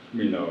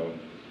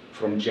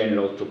 from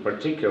general to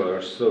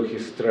particular. So he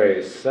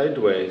strays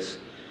sideways,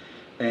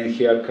 and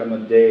he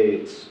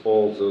accommodates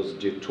all those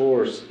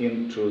detours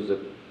into the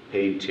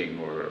painting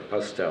or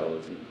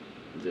pastels in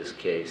this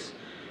case,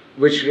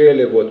 which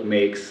really what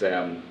makes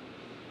them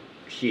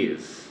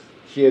his.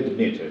 He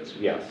admitted,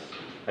 yes,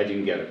 I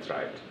didn't get it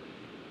right.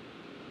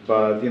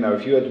 But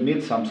if you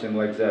admit something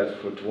like that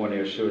for 20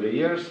 or 30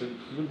 years,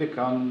 you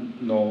become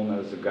known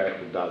as the guy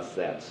who does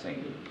that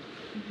thing.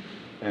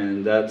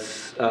 And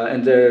that's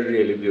and they're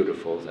really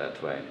beautiful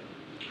that way.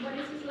 What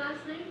is his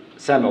last name?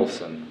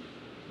 Samuelson.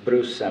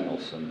 Bruce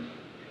Samuelson.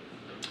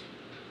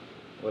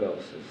 What else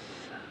is?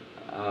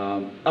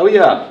 Oh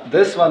yeah,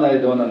 this one I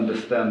don't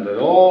understand at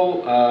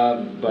all,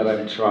 but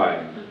I'm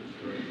trying.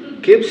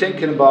 Keep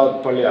thinking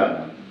about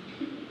Pollyanna.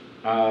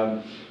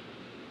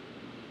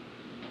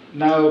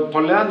 Now,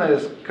 Pollyanna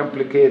is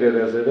complicated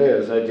as it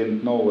is. I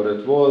didn't know what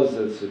it was.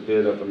 It's a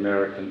bit of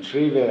American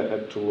trivia. I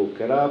had to look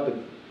it up.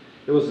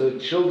 It was a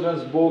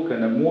children's book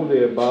and a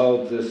movie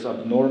about this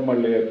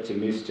abnormally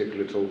optimistic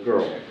little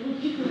girl.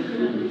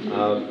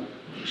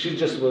 She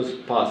just was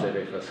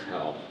positive as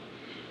hell.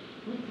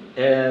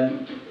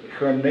 And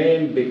her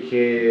name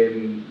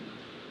became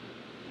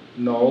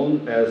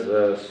known as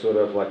a sort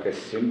of like a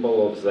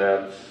symbol of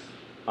that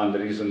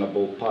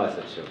unreasonable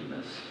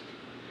positiveness.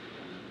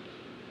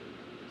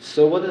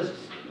 So what is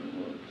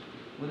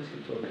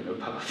he talking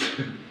about?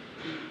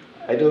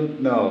 I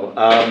don't know.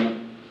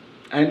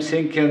 I'm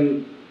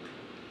thinking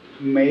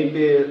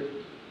maybe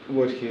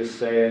what he's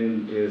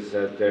saying is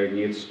that there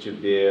needs to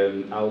be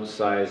an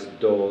outsized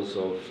dose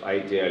of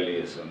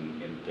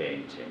idealism in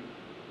painting.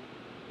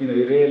 You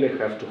really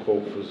have to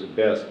hope for the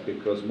best,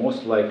 because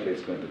most likely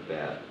it's going to be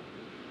bad.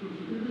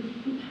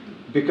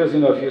 Because,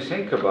 if you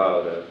think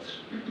about it,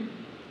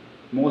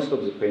 most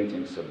of the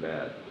paintings are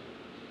bad.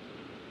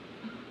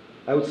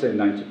 I would say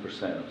 90%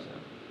 of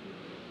them.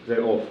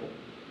 They're awful.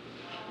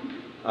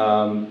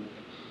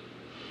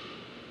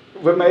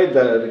 We made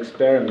that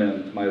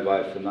experiment, my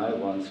wife and I,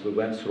 once. We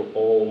went through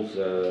all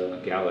the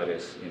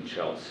galleries in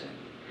Chelsea.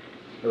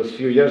 It was a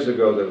few years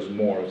ago. There was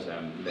more of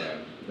them there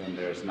than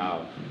there's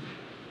now.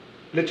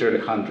 Literally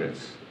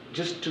hundreds.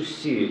 Just to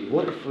see,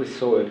 what if we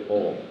saw it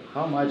all?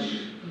 How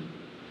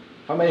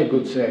many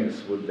good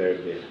things would there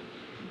be?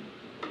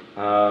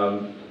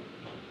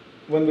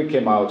 When we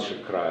came out, she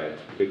cried,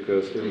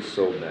 because it was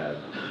so bad.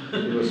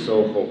 It was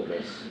so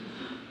hopeless.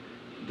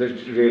 There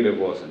really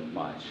wasn't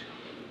much.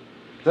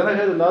 Then I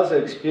had another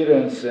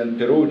experience in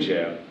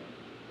Perugia.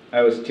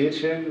 I was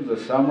teaching the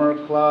summer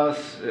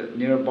class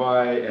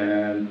nearby,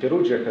 and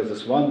Perugia has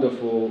this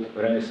wonderful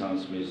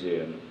Renaissance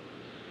museum.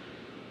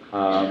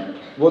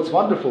 What's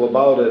wonderful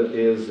about it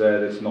is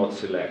that it's not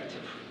selective.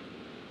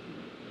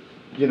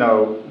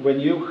 When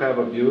you have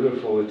a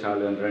beautiful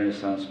Italian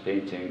Renaissance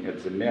painting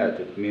at the Met,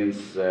 it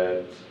means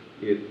that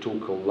it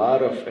took a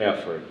lot of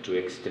effort to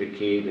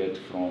extricate it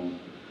from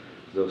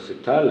those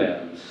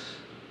Italians,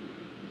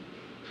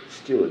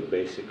 steal it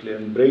basically,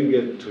 and bring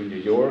it to New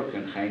York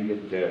and hang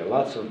it there.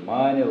 Lots of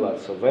money,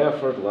 lots of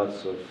effort,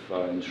 lots of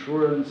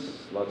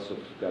insurance, lots of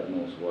God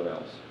knows what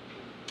else.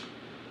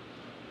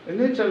 In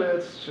Italy,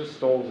 it's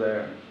just all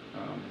there.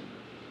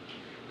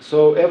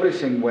 So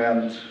everything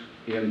went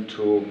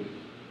into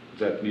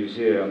that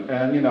museum.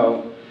 And,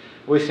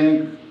 we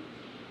think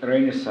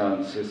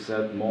Renaissance is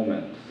that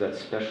moment, that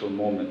special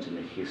moment in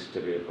the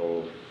history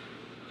of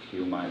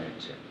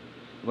humanity,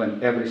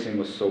 when everything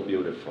was so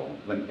beautiful,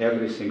 when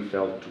everything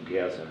fell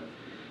together,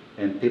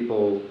 and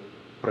people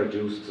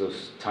produced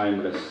those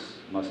timeless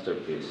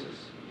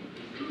masterpieces.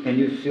 And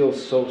you feel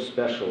so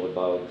special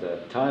about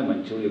that time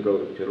until you go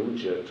to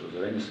Perugia, to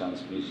the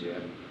Renaissance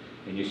Museum,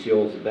 and you see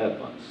all the bad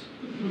ones.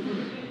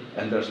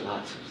 And there's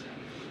lots of them.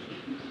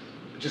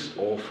 Just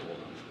awful.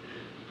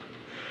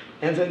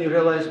 And then you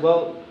realize,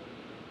 well,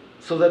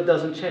 so that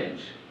doesn't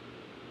change.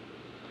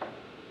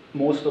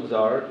 Most of the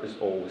art is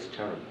always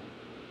terrible.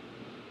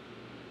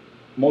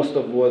 Most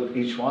of what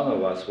each one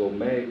of us will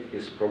make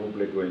is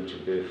probably going to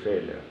be a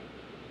failure.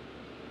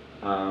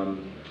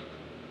 And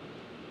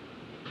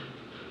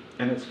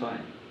it's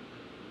fine.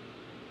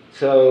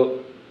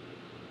 So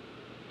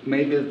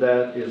maybe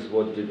that is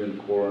what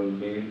Diebenkorn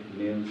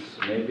means.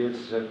 Maybe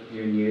it's that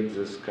you need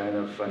this kind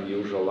of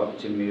unusual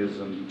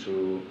optimism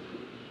to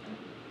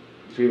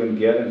even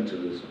get into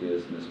this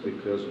business,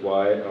 because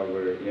why are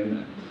we in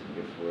it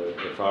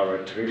if our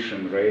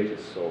attrition rate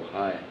is so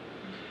high?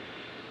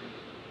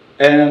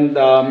 And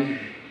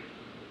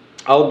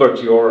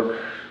Albert York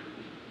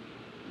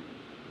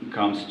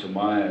comes to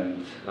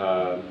mind.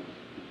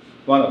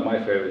 One of my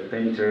favorite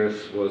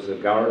painters was a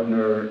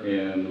gardener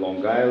in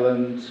Long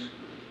Island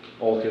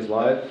all his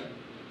life.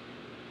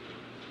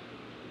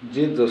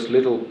 Did those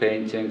little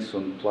paintings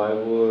on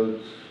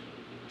plywood,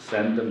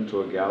 sent them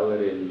to a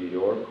gallery in New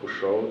York who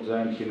showed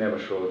them. He never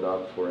showed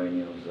up for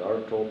any of the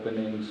art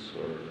openings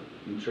or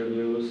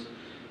interviews.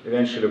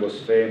 Eventually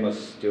was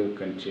famous, still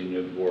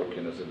continued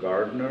working as a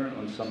gardener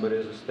on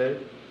somebody's estate,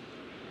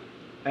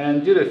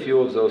 and did a few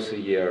of those a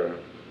year.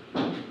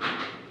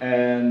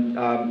 And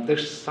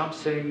there's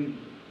something,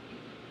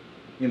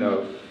 you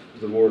know,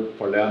 the word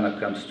Polyana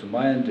comes to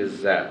mind,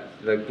 is that,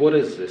 like, what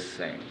is this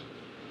thing?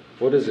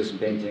 What is this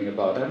painting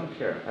about? I don't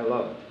care, I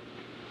love it.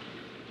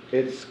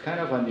 It's kind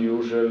of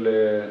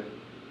unusually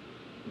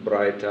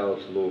bright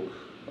outlook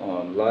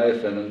on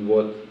life and on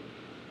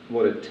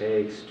what it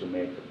takes to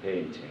make a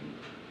painting.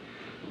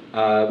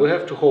 We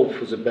have to hope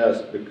for the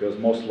best, because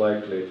most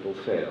likely it will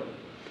fail.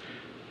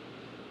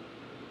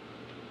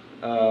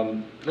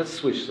 Let's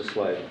switch the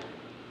slide.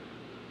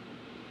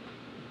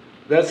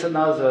 That's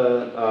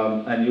another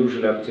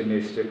unusually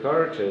optimistic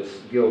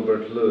artist,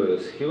 Gilbert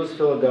Lewis. He was a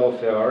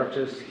Philadelphia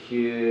artist.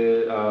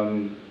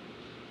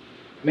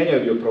 Many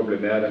of you probably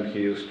met him. He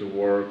used to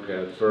work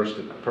first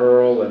at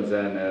Pearl and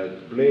then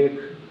at Blick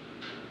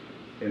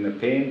in the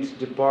paint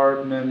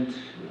department.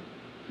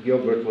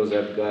 Gilbert was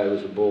that guy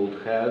with a bald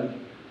head.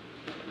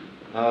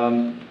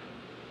 Now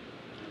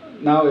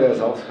he has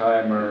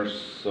Alzheimer's,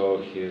 so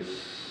he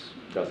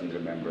doesn't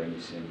remember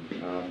anything.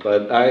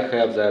 But I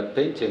have that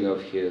painting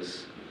of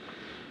his.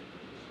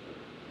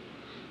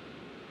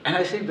 And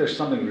I think there's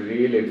something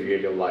really,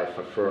 really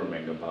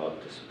life-affirming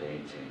about this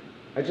painting.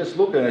 I just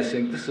look and I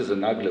think, this is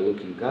an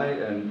ugly-looking guy,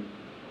 and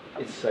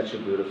it's such a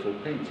beautiful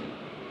painting.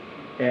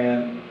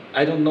 And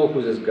I don't know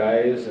who this guy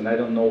is, and I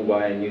don't know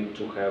why I need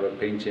to have a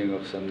painting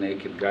of some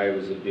naked guy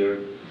with a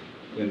beard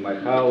in my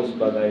house,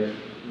 but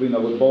we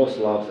both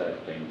love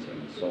that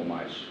painting so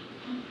much.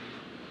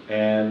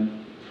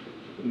 And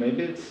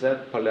maybe it's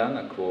that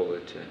Polyana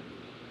quality.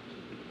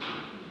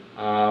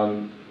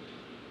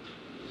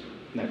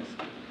 Next.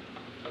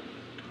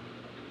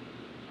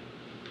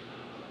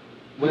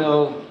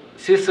 Well,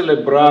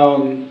 Cicely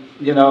Brown,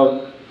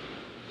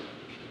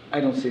 I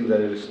don't think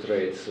that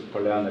illustrates the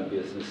Polyana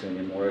business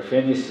anymore. If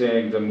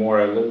anything, the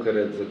more I look at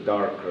it, the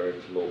darker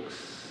it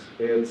looks.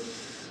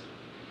 It's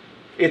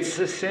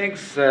the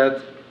things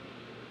that,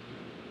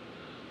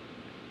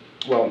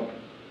 well,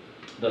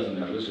 doesn't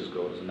matter, let's just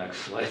go to the next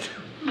slide.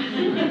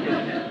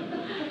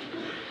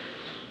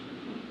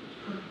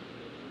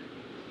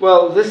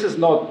 Well, this is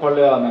not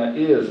Polyana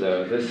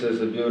either. This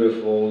is a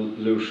beautiful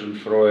Lucian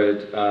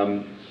Freud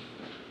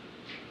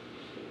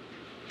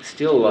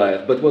still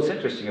life. But what's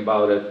interesting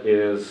about it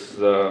is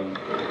the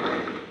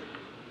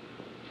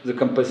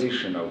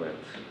composition of it.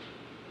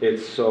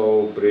 It's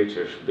so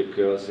British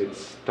because it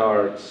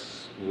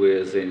starts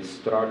with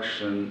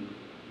instruction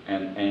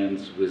and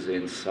ends with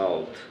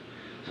insult,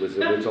 with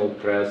a little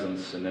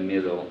presence in the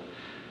middle.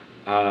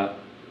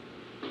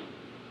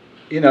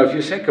 If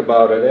you think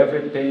about it,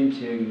 every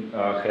painting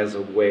has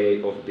a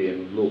way of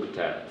being looked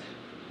at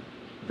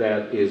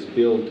that is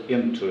built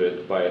into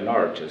it by an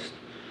artist.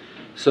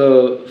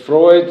 So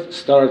Freud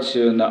starts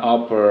you in the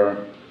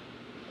upper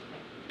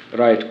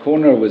right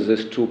corner with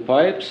these two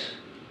pipes.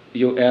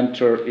 You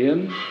enter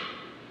in,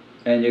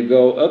 and you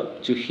go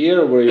up to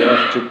here where you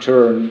have to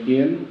turn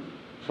in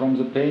from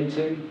the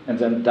painting, and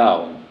then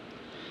down.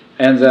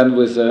 And then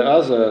with the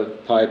other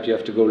pipe, you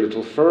have to go a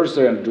little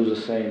further and do the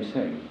same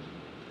thing.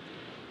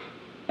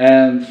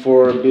 And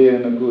for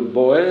being a good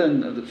boy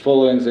and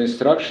following the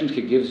instructions,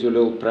 he gives you a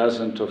little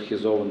present of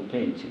his own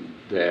painting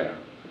there,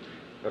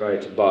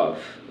 right above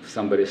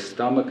somebody's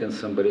stomach and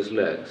somebody's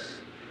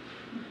legs.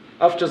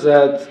 After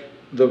that,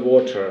 the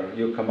water,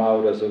 you come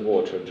out as a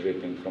water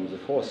dripping from the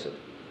faucet.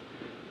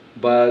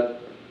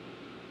 But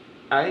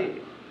I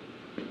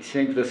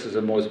think this is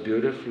the most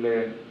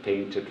beautifully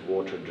painted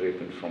water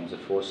dripping from the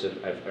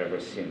faucet I've ever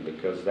seen,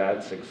 because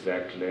that's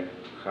exactly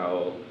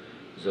how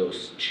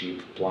those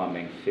cheap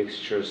plumbing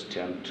fixtures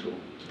tend to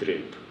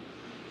drip.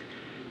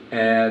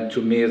 And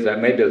to me,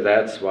 maybe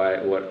that's why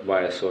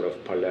I sort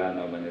of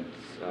Polyana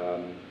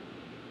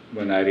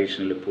when I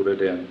originally put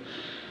it in.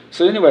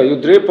 So anyway, you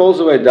drip all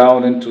the way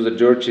down into the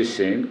dirty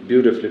sink,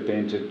 beautifully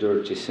painted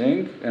dirty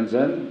sink, and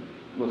then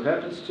what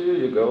happens to you?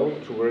 You go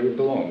to where you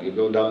belong. You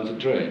go down the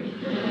drain.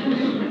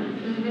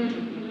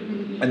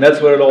 And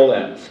that's where it all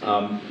ends.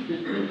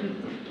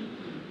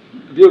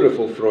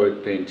 Beautiful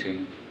Freud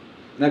painting.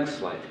 Next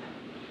slide.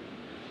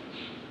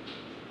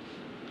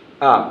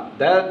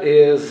 That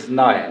is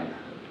 9.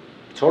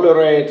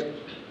 Tolerate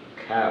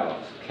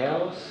chaos.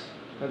 Chaos?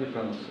 How do you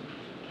pronounce it?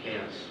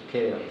 Chaos.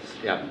 Chaos,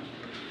 yeah.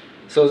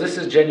 So this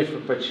is Jennifer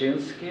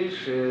Paczynski.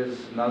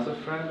 She's another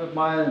friend of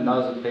mine,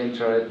 another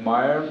painter I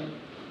admire.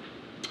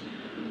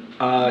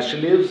 She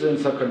lives in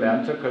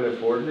Sacramento,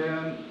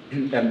 California,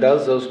 and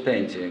does those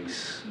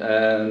paintings.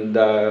 And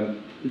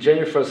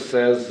Jennifer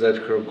says that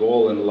her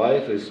goal in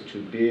life is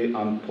to be an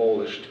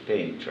unpolished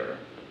painter.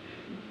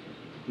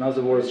 In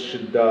other words, she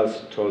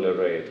does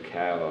tolerate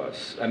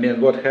chaos. I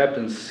mean, what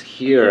happens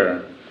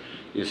here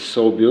is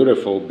so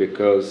beautiful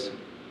because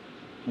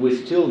we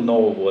still know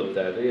what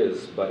that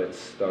is, but it's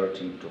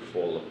starting to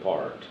fall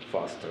apart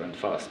faster and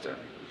faster.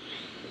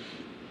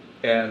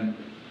 And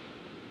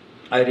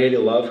I really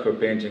love her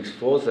paintings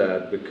for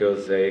that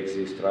because they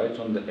exist right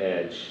on the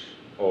edge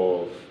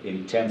of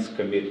intense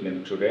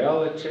commitment to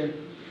reality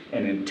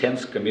and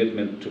intense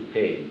commitment to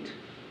paint.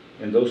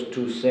 And those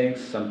two things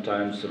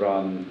sometimes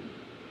run,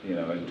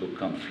 into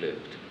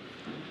conflict.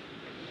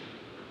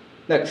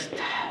 Next.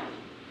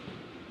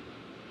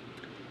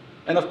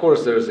 And of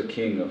course there's a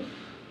king of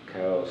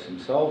chaos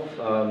himself.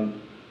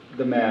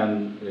 The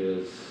man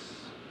is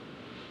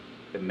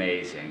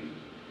amazing.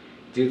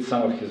 Did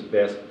some of his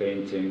best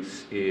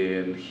paintings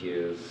in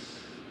his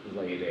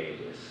late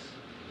 80s.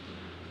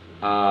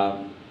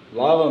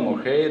 Love him or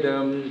hate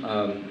him,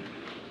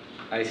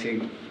 I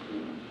think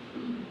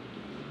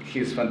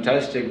he's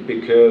fantastic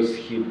because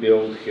he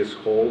built his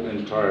whole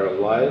entire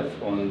life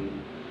on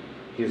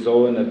his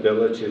own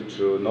ability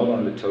to not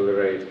only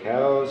tolerate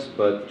chaos,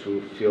 but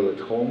to feel at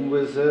home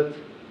with it,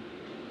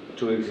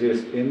 to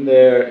exist in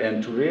there,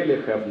 and to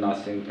really have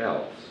nothing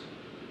else.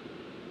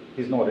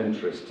 He's not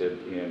interested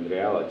in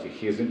reality.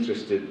 He's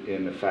interested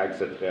in the fact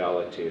that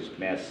reality is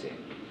messy.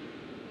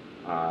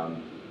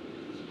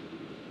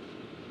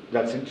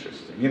 That's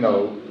interesting.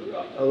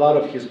 A lot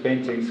of his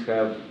paintings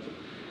have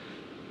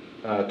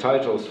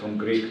titles from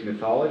Greek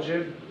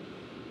mythology,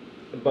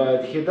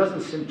 but he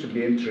doesn't seem to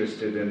be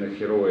interested in the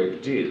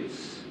heroic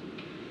deeds.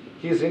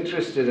 He's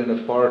interested in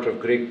a part of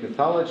Greek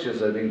mythology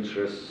that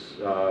interests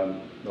a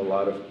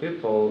lot of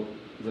people,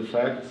 the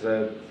fact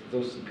that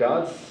those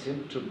gods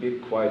seem to be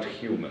quite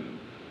human.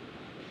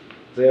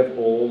 They have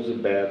all the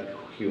bad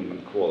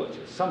human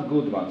qualities. Some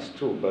good ones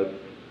too, but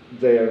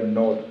they are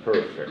not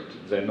perfect.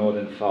 They're not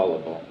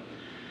infallible.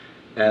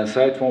 And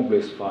Cy Twombly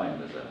is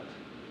fine with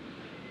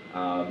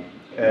that.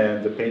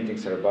 And the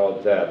paintings are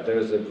about that.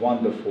 There's a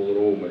wonderful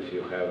room, if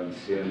you haven't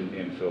seen,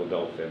 in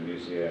Philadelphia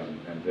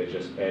Museum, and they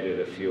just added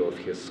a few of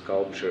his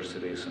sculptures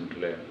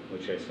recently,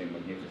 which I think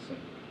magnificent.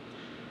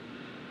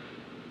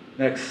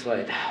 Next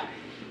slide.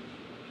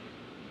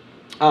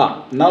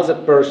 Another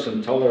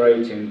person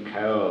tolerating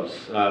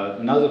chaos.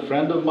 Another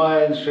friend of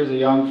mine, she's a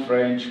young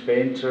French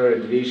painter,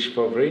 Edwige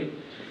Favry.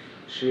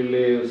 She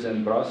lives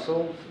in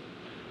Brussels.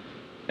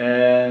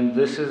 And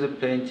this is a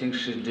painting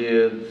she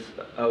did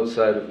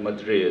outside of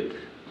Madrid.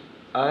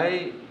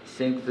 I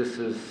think this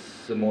is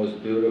the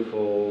most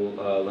beautiful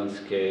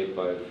landscape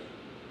I've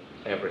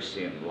ever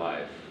seen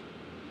live.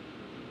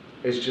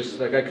 It's just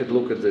like I could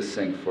look at this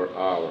thing for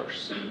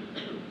hours.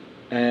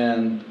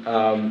 And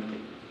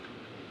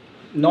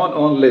not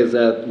only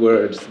that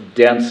where it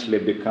densely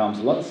becomes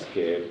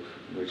landscape,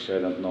 which I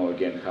don't know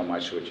again how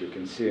much what you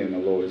can see in a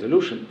low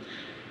resolution,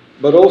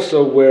 but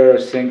also where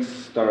things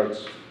start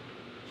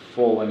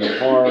falling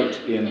apart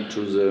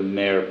into the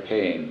mere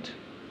paint.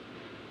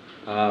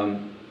 I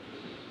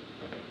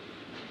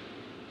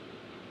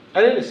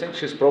really think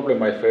she's probably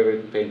my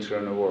favorite painter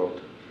in the world.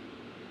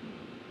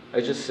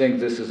 I just think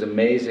this is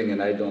amazing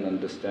and I don't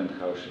understand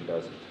how she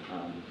does it.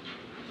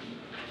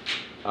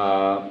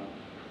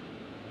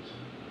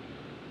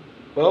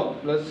 Well,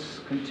 let's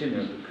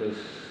continue because,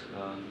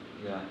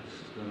 this is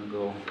going to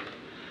go.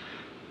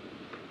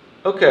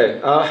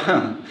 Okay,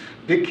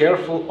 be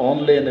careful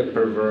only in a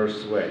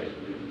perverse way.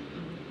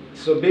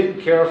 So being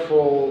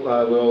careful,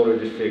 we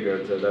already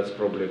figured that that's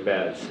probably a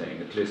bad thing,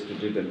 at least to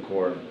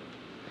Diebenkorn.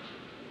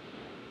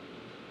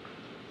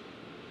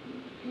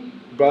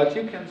 But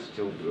you can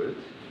still do it.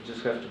 You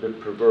just have to be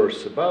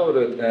perverse about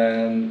it.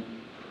 And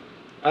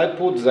I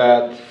put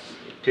that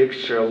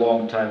picture a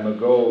long time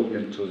ago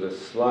into the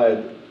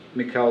slide.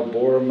 Mikhail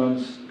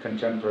Bormann's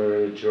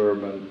contemporary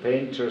German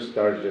painter,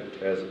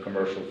 started as a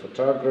commercial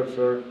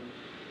photographer,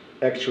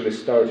 actually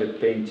started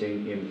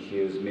painting in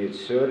his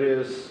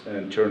mid-30s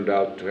and turned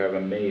out to have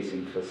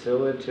amazing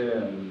facility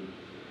and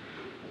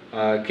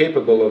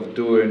capable of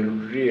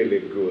doing really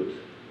good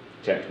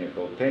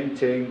technical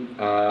painting.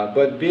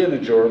 But being a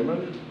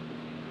German,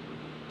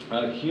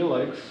 he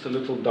likes a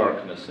little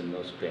darkness in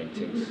those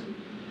paintings.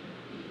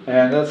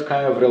 And that's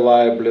kind of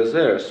reliably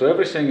there. So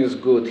everything is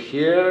good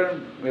here,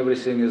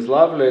 everything is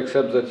lovely,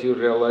 except that you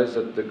realize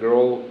that the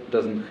girl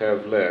doesn't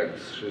have legs.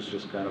 She's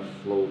just kind of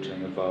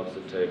floating above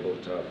the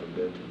tabletop a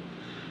bit.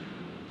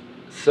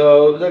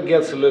 So that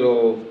gets a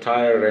little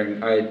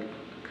tiring. I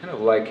kind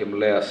of like him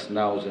less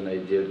now than I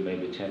did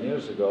maybe 10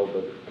 years ago,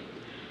 but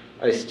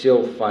I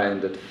still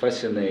find it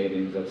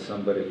fascinating that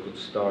somebody could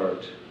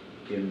start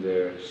in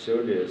their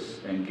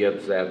 30s and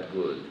get that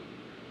good.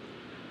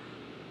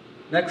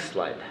 Next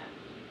slide.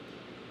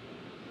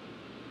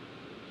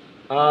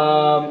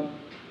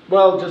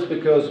 Well, just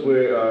because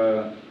we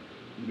are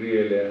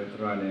really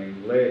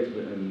running late,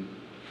 and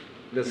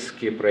let's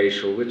skip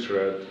racial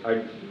literature.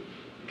 I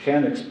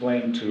can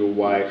explain to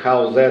you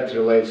how that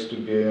relates to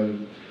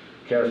being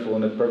careful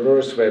in a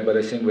perverse way, but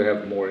I think we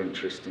have more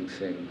interesting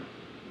thing.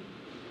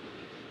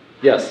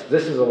 Yes,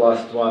 this is the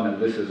last one, and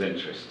this is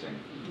interesting.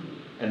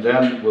 And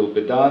then we'll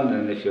be done,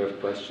 and if you have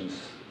questions,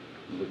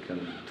 we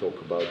can talk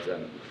about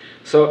them.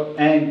 So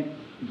Ang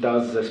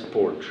does this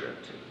portrait.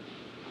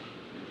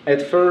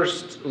 At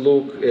first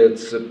look,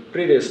 it's a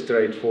pretty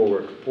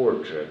straightforward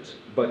portrait,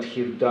 but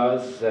he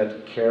does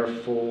that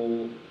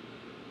careful,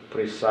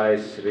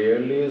 precise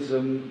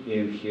realism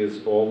in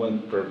his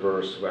own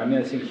perverse way. I mean,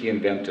 I think he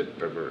invented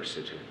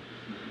perversity.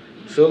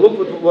 So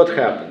look what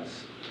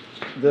happens.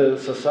 The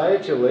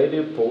society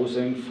lady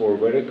posing for a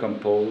very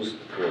composed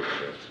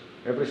portrait.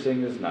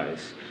 Everything is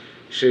nice.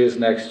 She is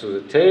next to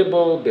the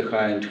table,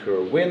 behind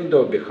her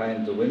window.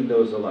 Behind the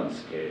window is a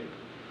landscape.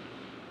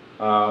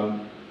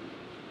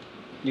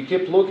 You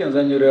keep looking,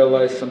 then you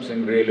realize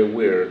something really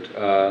weird.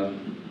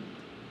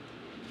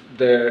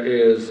 There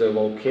is a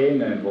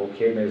volcano, and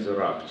volcano is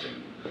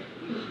erupting.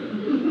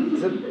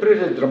 It's a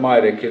pretty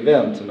dramatic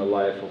event in the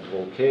life of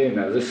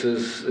volcano. This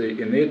is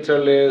in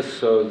Italy,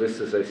 so this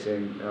is, I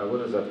think,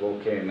 what is that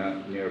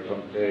volcano near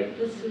Pompeii?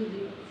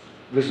 Vesuvius.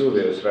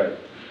 Vesuvius, right.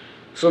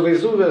 So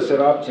Vesuvius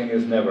erupting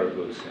is never a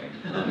good thing.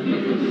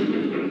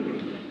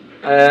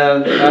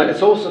 And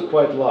it's also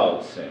quite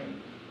loud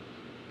thing.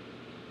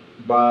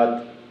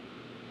 But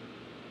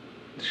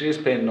she is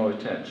paying no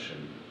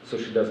attention, so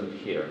she doesn't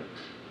hear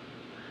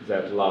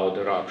that loud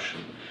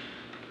eruption.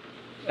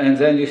 And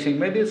then you think,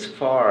 maybe it's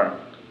far.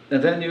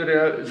 And then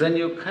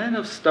you kind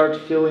of start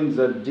feeling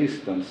the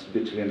distance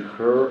between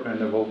her and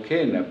the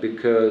volcano,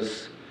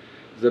 because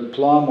the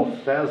plume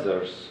of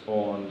feathers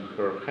on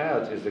her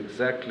head is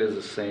exactly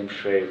the same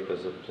shape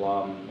as a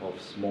plume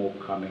of smoke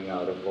coming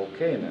out of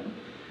volcano.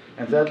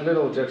 And that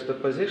little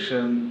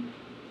juxtaposition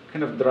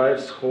kind of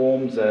drives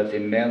home that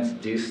immense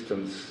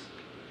distance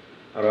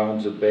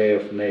around the Bay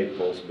of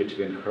Naples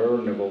between her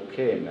and the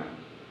volcano.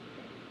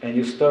 And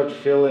you start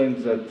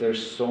feeling that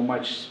there's so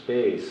much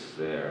space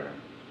there.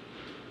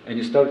 And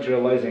you start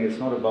realizing it's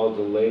not about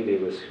the lady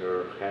with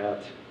her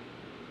hat,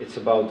 it's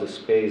about the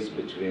space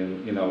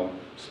between,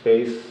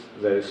 space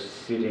that is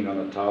sitting on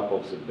the top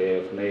of the Bay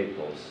of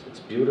Naples. It's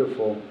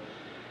beautiful,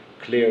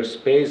 clear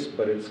space,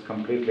 but it's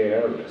completely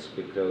airless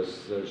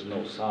because there's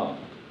no sound,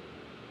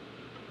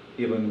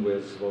 even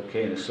with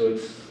volcanoes. So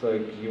it's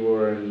like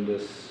you're in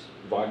this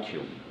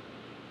vacuum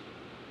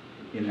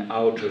in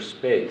outer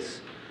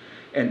space.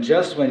 And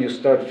just when you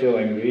start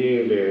feeling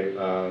really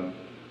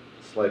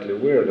slightly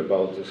weird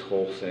about this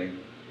whole thing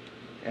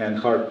and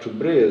hard to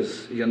breathe,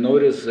 you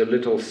notice a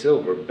little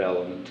silver bell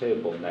on the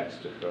table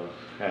next to her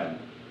hand.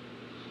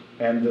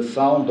 And the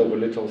sound of a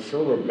little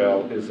silver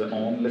bell is the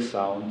only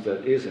sound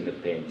that is in the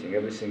painting.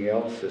 Everything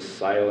else is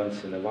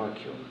silence in a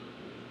vacuum.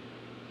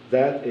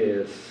 That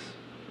is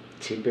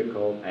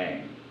typical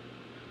Ang.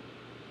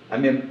 I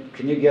mean,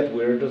 can you get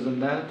weirder than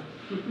that?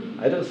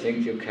 I don't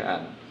think you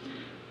can.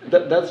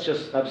 That's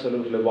just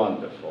absolutely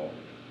wonderful.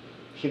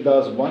 He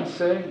does one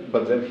thing,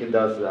 but then he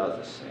does the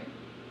other thing.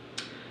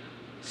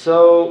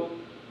 So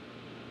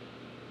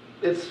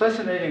it's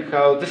fascinating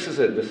how, this is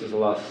the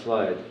last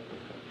slide,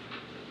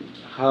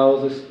 how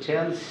these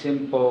 10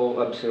 simple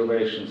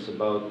observations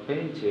about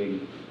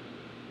painting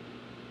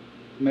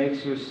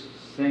makes you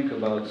think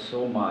about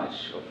so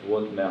much of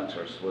what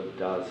matters, what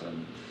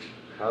doesn't.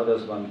 How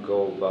does one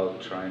go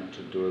about trying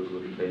to do a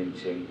good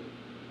painting?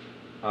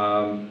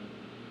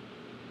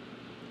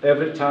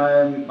 Every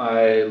time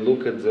I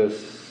look at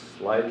this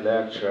slide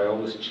lecture, I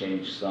always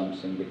change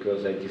something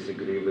because I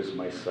disagree with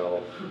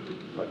myself.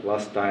 Like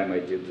last time I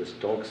did this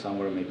talk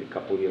somewhere, maybe a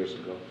couple years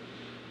ago.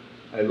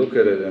 I look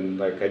at it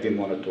and I didn't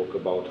want to talk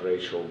about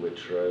racial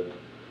hatred.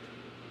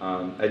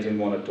 I didn't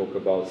want to talk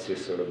about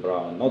Cicero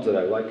Brown. Not that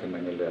I like him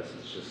any less,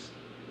 it's just,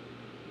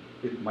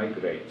 it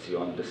migrates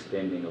your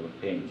understanding of a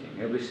painting.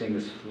 Everything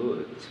is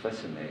fluid, it's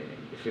fascinating.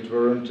 If it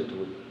weren't, it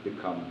would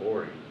become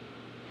boring.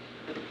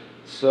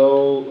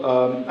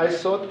 So I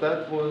thought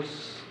that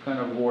was kind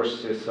of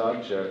worthy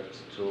subject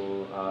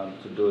to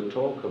do a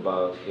talk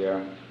about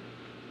here.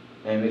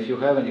 And if you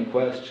have any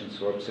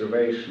questions or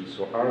observations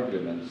or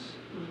arguments,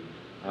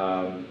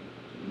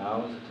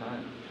 now is the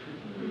time.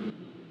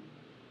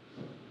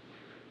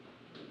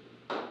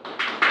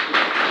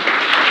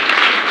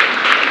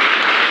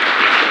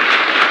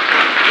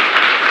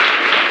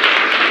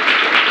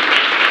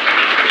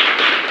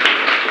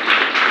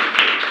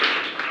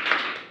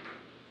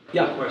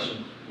 Yeah.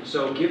 Question.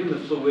 So given the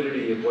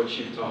fluidity of what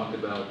you've talked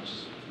about,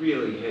 just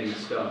really heady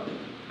stuff,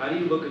 how do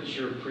you look at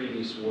your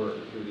previous work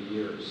through the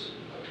years?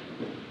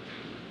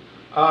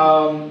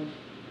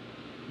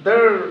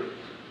 There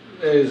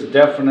is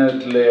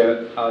definitely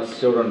a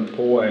certain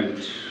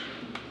point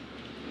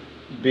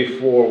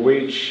before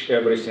which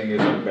everything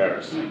is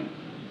embarrassing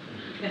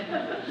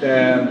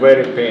and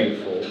very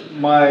painful.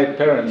 My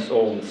parents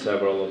own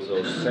several of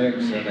those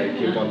things and I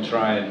keep on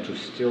trying to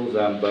steal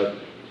them, but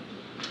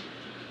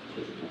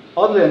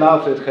oddly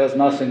enough it has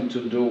nothing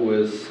to do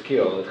with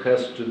skill, it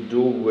has to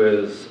do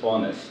with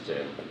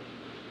honesty.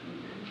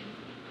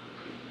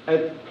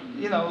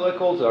 You know, like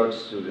all the art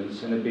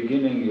students, in the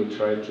beginning you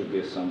try to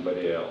be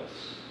somebody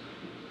else.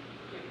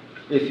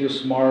 If you're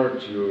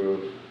smart,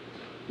 you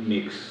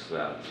mix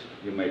that.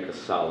 You make a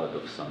salad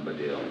of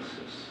somebody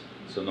else's.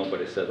 So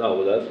nobody says, oh,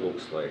 well, that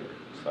looks like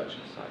such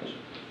and such.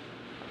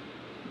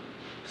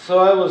 So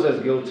I was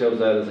as guilty of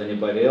that as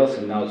anybody else,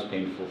 and now it's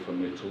painful for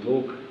me to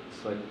look.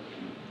 It's like,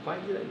 why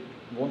did I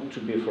want to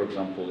be, for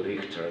example,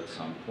 Richter at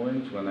some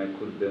point when I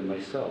could be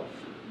myself?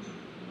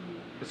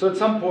 So at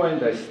some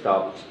point I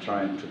stopped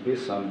trying to be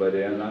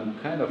somebody, and I'm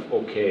kind of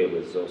okay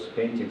with those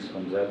paintings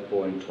from that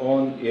point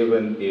on,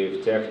 even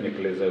if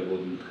technically they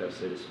wouldn't have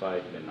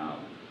satisfied me now.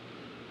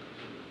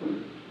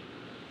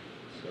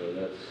 So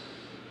that's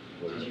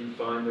what Did you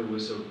find there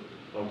was a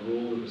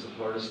rule that was the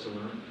hardest to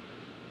learn?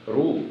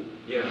 Rule?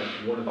 Yeah,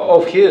 one of them.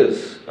 Of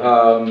his?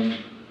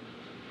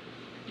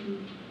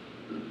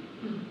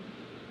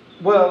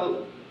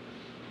 Well,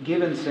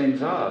 giving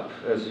things up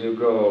as you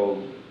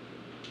go,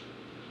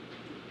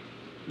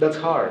 that's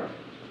hard.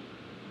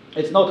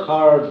 It's not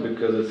hard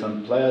because it's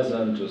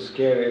unpleasant or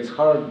scary. It's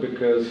hard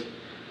because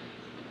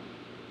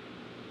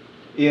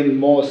in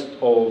most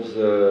of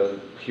the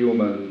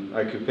human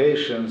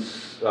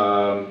occupations,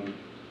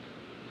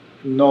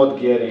 not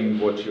getting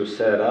what you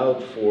set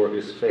out for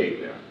is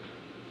failure.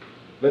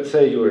 Let's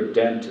say you're a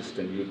dentist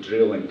and you're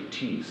drilling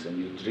teeth and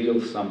you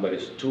drill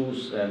somebody's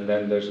tooth and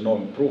then there's no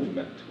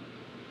improvement.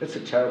 That's a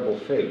terrible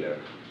failure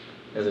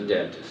as a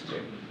dentist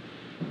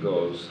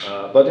goes.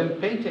 But in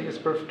painting it's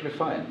perfectly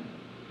fine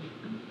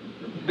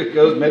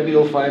because maybe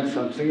you'll find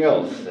something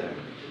else there.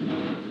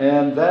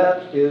 And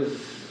that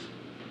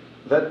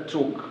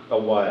took a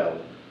while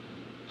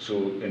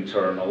to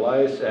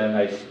internalize, and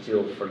I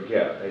still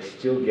forget. I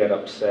still get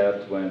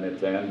upset when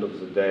at the end of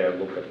the day I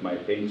look at my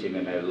painting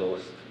and I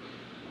lost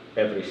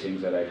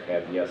everything that I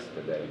had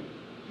yesterday.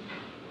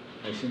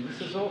 I think this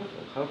is awful.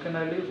 How can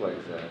I live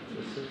like that?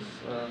 This is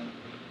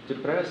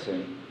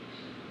depressing.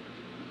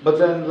 But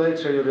then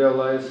later you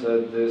realize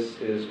that this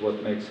is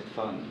what makes it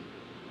fun.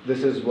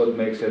 This is what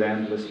makes it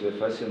endlessly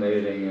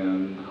fascinating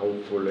and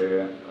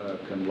hopefully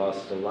can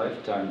last a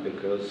lifetime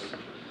because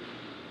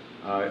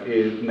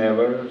it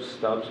never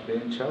stops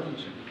being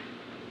challenging.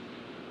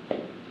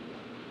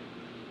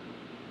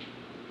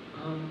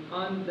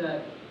 On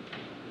that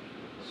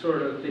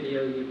sort of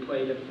video you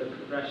played of the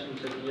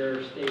progressions of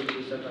your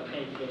stages of a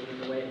painting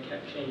and the way it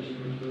kept changing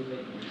and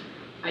moving,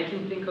 I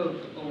can think of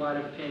a lot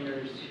of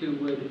painters who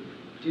would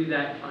do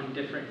that on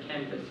different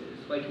canvases.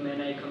 Like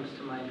Manet comes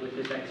to mind with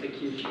his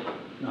Execution,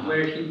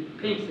 where he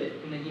paints it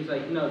and then he's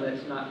like, no,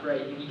 that's not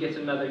right. And he gets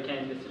another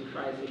canvas and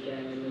tries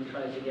again and then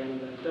tries again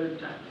the third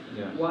time.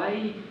 Yeah.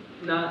 Why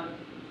not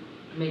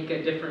make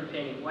a different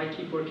painting? Why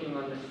keep working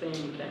on the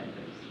same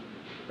canvas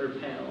or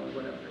panel or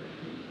whatever?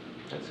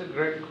 That's a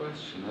great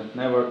question. It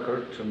never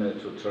occurred to me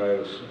to try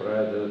to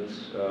spread it.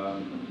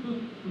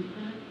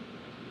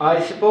 I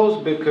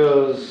suppose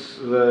because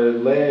the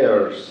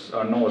layers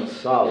are not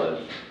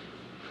solid,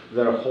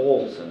 there are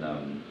holes in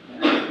them.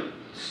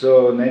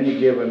 So in any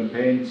given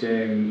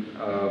painting,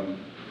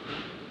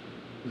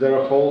 there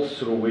are holes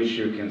through which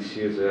you can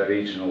see the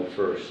original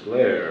first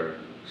layer.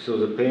 So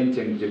the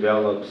painting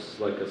develops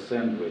like a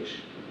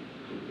sandwich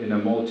in a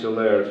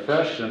multi-layered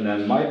fashion,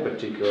 and my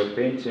particular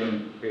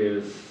painting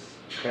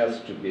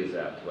has to be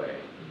that way.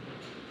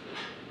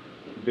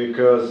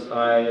 Because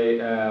I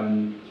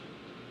am,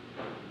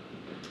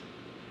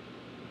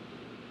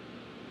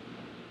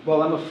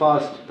 well, I'm a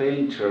fast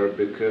painter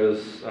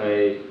because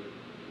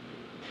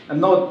I'm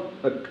not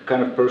a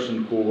kind of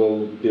person who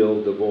will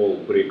build a wall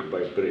brick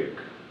by brick.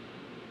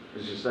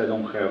 It's just I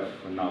don't have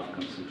enough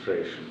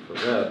concentration for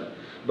that.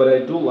 But I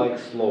do like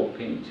slow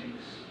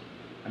paintings.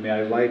 I mean,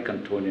 I like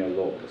Antonio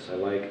Lopez, I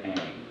like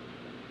Ang.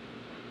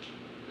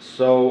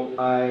 So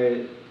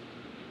I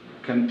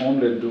can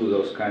only do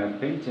those kind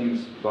of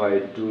paintings by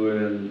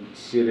doing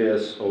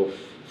series of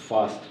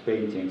fast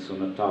paintings on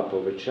the top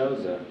of each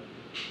other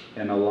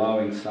and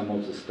allowing some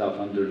of the stuff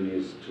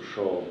underneath to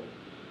show.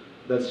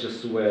 That's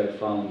just the way I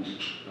found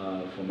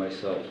for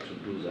myself to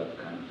do that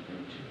kind of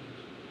painting.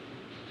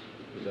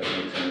 Does that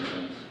make any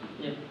sense?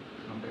 Yeah.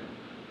 Okay.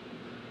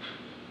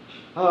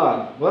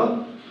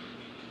 Well,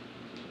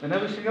 and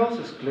everything else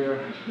is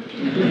clear.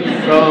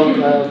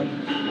 So,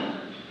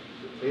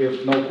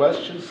 if no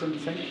questions, then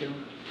thank you.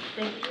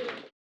 Thank you.